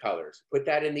 3 main colors. Put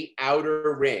that in the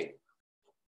outer ring.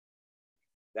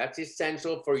 That's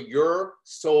essential for your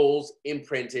soul's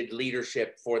imprinted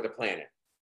leadership for the planet.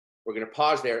 We're going to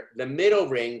pause there. The middle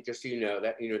ring, just so you know,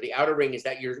 that the outer ring is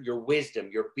that your wisdom,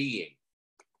 your being.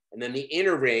 And then the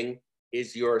inner ring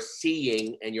is your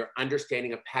seeing and your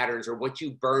understanding of patterns, or what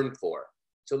you burn for.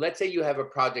 So let's say you have a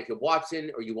project at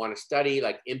Watson, or you want to study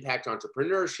like impact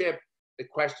entrepreneurship. The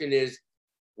question is,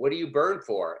 what do you burn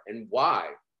for and why?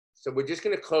 So we're just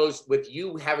going to close with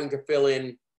you having to fill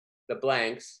in the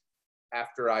blanks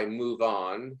after I move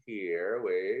on here.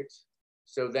 Wait.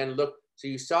 So then look, so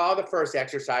you saw the first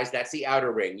exercise, that's the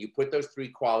outer ring. You put those 3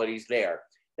 qualities there.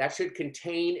 That should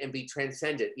contain and be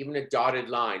transcendent, even a dotted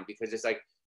line, because it's like,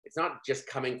 it's not just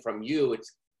coming from you,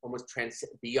 it's almost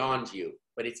beyond you,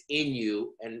 but it's in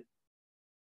you, and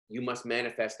you must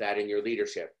manifest that in your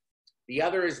leadership. The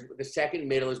other is, the second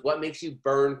middle is what makes you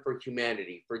burn for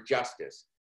humanity, for justice.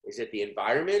 Is it the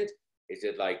environment? Is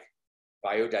it like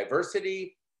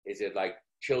biodiversity? Is it like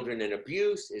children and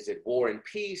abuse? Is it war and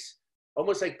peace?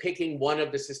 Almost like picking one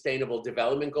of the sustainable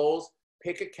development goals.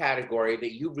 Pick a category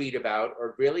that you read about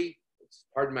or really,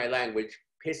 pardon my language,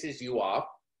 pisses you off.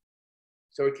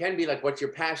 So it can be like, what's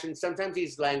your passion? Sometimes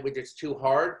these language, it's too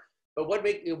hard, but what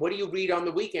do you read on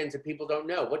the weekends that people don't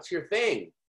know? What's your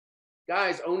thing?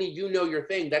 Guys, only you know your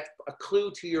thing. That's a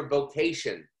clue to your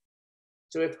vocation.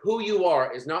 So if who you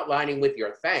are is not lining with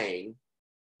your thing,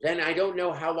 then I don't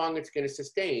know how long it's going to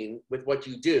sustain with what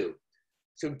you do.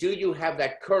 So do you have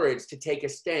that courage to take a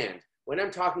stand? When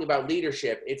I'm talking about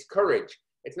leadership, it's courage.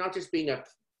 It's not just being a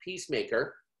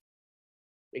peacemaker,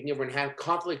 making everyone have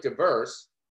conflict averse.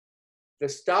 The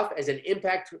stuff as an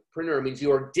impactpreneur means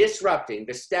you are disrupting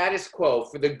the status quo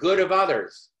for the good of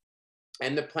others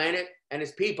and the planet and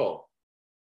its people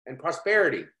and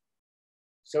prosperity.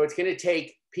 So it's going to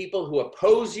take people who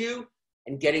oppose you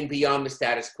and getting beyond the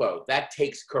status quo. That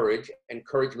takes courage, and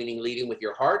courage meaning leading with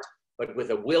your heart, but with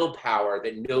a willpower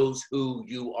that knows who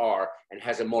you are and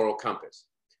has a moral compass.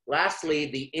 Lastly,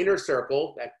 the inner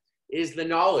circle, that is the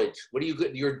knowledge. What are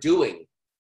you're doing?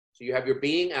 So you have your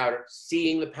being out,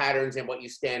 seeing the patterns and what you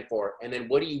stand for. And then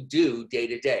what do you do day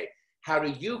to day? How do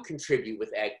you contribute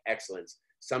with excellence?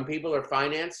 Some people are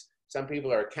finance, some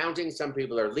people are accounting, some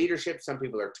people are leadership, some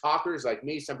people are talkers like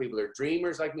me, some people are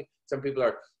dreamers like me, some people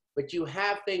are, but you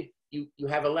have things, you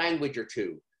have a language or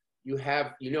two. You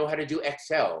know how to do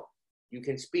Excel. You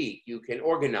can speak, you can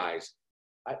organize.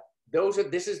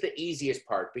 This is the easiest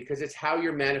part, because it's how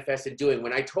you're manifested doing.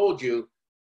 When I told you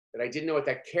that I didn't know what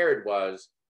that carrot was,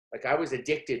 like I was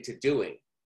addicted to doing.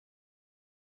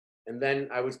 And then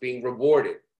I was being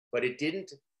rewarded, but it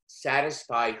didn't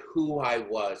satisfy who I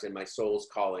was and my soul's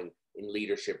calling in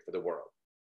leadership for the world.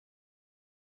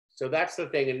 So that's the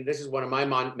thing. And this is one of my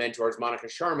mentors, Monica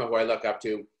Sharma, who I look up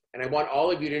to. And I want all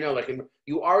of you to know, like,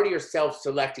 you already are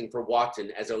self-selecting for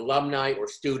Watson as alumni or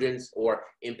students or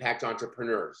impact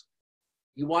entrepreneurs.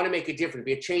 You want to make a difference,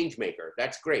 be a change maker.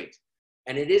 That's great.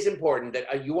 And it is important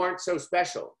that you aren't so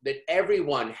special, that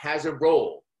everyone has a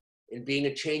role in being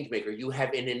a change maker. You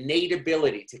have an innate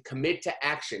ability to commit to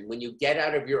action when you get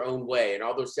out of your own way and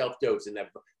all those self-doubts and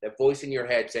that voice in your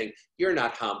head saying, you're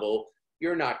not humble,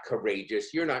 you're not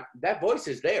courageous, that voice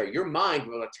is there. Your mind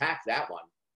will attack that one.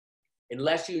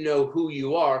 Unless you know who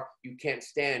you are, you can't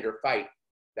stand or fight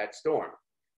that storm.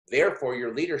 Therefore,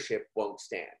 your leadership won't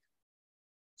stand.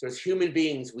 So as human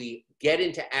beings, we get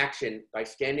into action by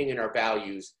standing in our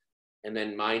values and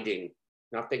then minding,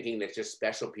 not thinking that just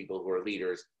special people who are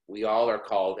leaders. We all are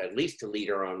called at least to lead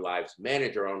our own lives,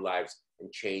 manage our own lives,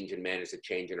 and change and manage the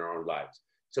change in our own lives.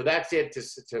 So that's it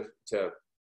to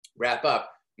wrap up.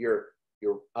 You're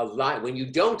aligned. When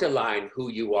you don't align who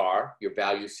you are, your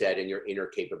value set, and your inner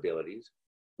capabilities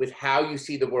with how you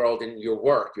see the world and your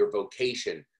work, your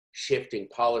vocation, shifting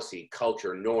policy,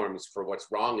 culture, norms for what's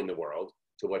wrong in the world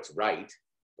to what's right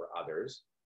for others,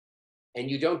 and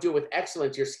you don't do it with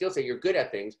excellence, your skill set, you're good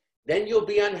at things, then you'll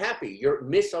be unhappy. You're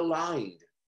misaligned.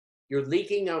 You're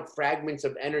leaking out fragments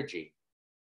of energy.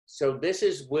 So this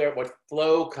is where what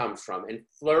flow comes from and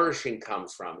flourishing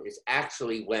comes from, is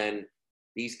actually when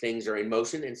these things are in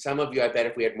motion. And some of you, I bet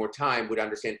if we had more time, would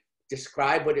understand.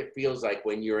 Describe what it feels like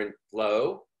when you're in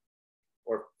flow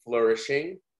or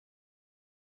flourishing,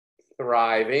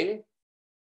 thriving.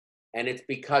 And it's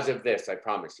because of this, I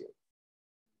promise you.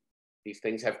 These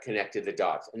things have connected the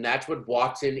dots. And that's what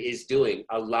Watson is doing,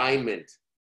 alignment,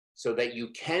 so that you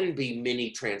can be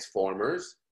mini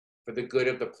transformers for the good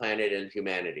of the planet and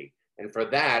humanity. And for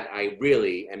that, I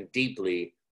really am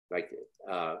deeply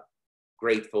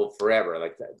grateful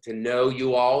forever, to know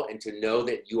you all and to know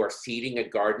that you are seeding a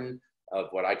garden of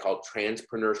what I call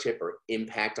transpreneurship or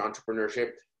impact entrepreneurship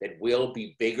that will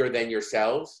be bigger than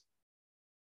yourselves.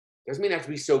 Doesn't mean it has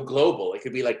to be so global. It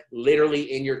could be like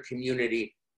literally in your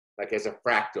community, like as a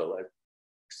fractal.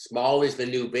 Small is the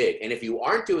new big. And if you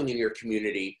aren't doing in your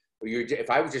community, or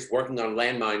if I was just working on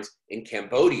landmines in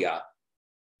Cambodia,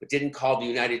 but didn't call the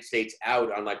United States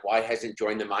out on like, why hasn't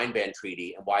joined the mine ban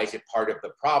treaty and why is it part of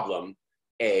the problem?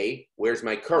 A, where's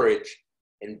my courage?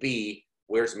 And B,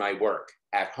 where's my work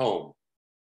at home?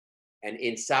 And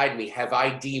inside me, have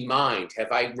I demined?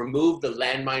 Have I removed the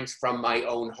landmines from my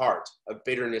own heart of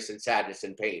bitterness and sadness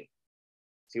and pain?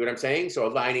 See what I'm saying? So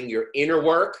aligning your inner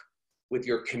work with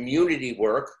your community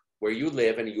work where you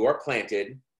live and you're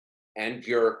planted, and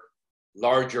your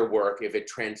larger work if it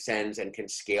transcends and can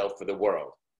scale for the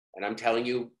world. And I'm telling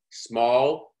you,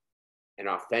 small and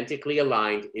authentically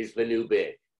aligned is the new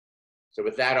big. So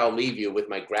with that, I'll leave you with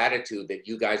my gratitude that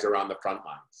you guys are on the front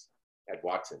lines at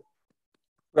Watson.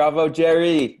 Bravo,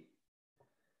 Jerry.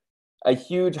 A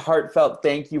huge heartfelt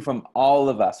thank you from all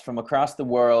of us from across the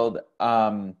world.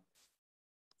 I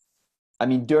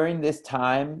mean, during this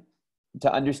time, to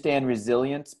understand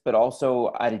resilience, but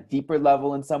also at a deeper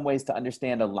level in some ways to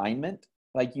understand alignment,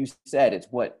 like you said, it's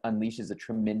what unleashes a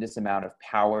tremendous amount of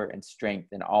power and strength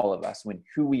in all of us when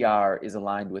who we are is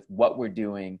aligned with what we're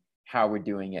doing, how we're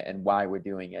doing it, and why we're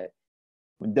doing it.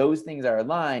 When those things are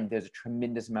aligned, there's a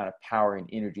tremendous amount of power and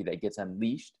energy that gets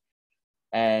unleashed.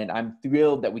 And I'm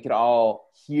thrilled that we could all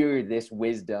hear this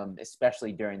wisdom,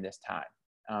 especially during this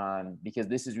time, because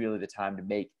this is really the time to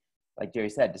make, like Jerry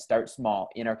said, to start small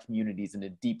in our communities in a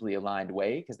deeply aligned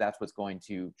way, because that's what's going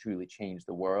to truly change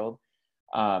the world.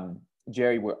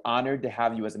 Jerry, we're honored to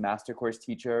have you as a master course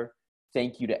teacher.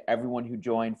 Thank you to everyone who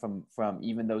joined from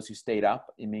even those who stayed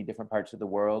up in many different parts of the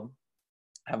world.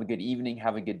 Have a good evening,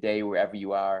 have a good day wherever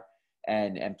you are,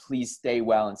 and please stay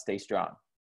well and stay strong.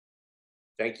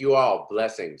 Thank you all.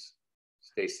 Blessings.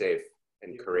 Stay safe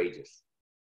and courageous.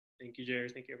 Thank you, Jerry.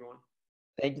 Thank you, everyone.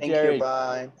 Thank you, Jerry.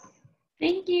 Bye.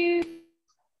 Thank you.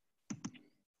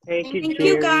 Thank you, Thank Jerry.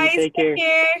 you guys. Take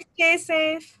care. Stay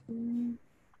safe.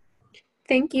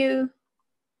 Thank you.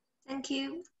 Thank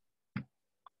you.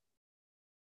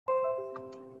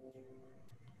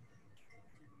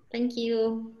 Thank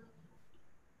you.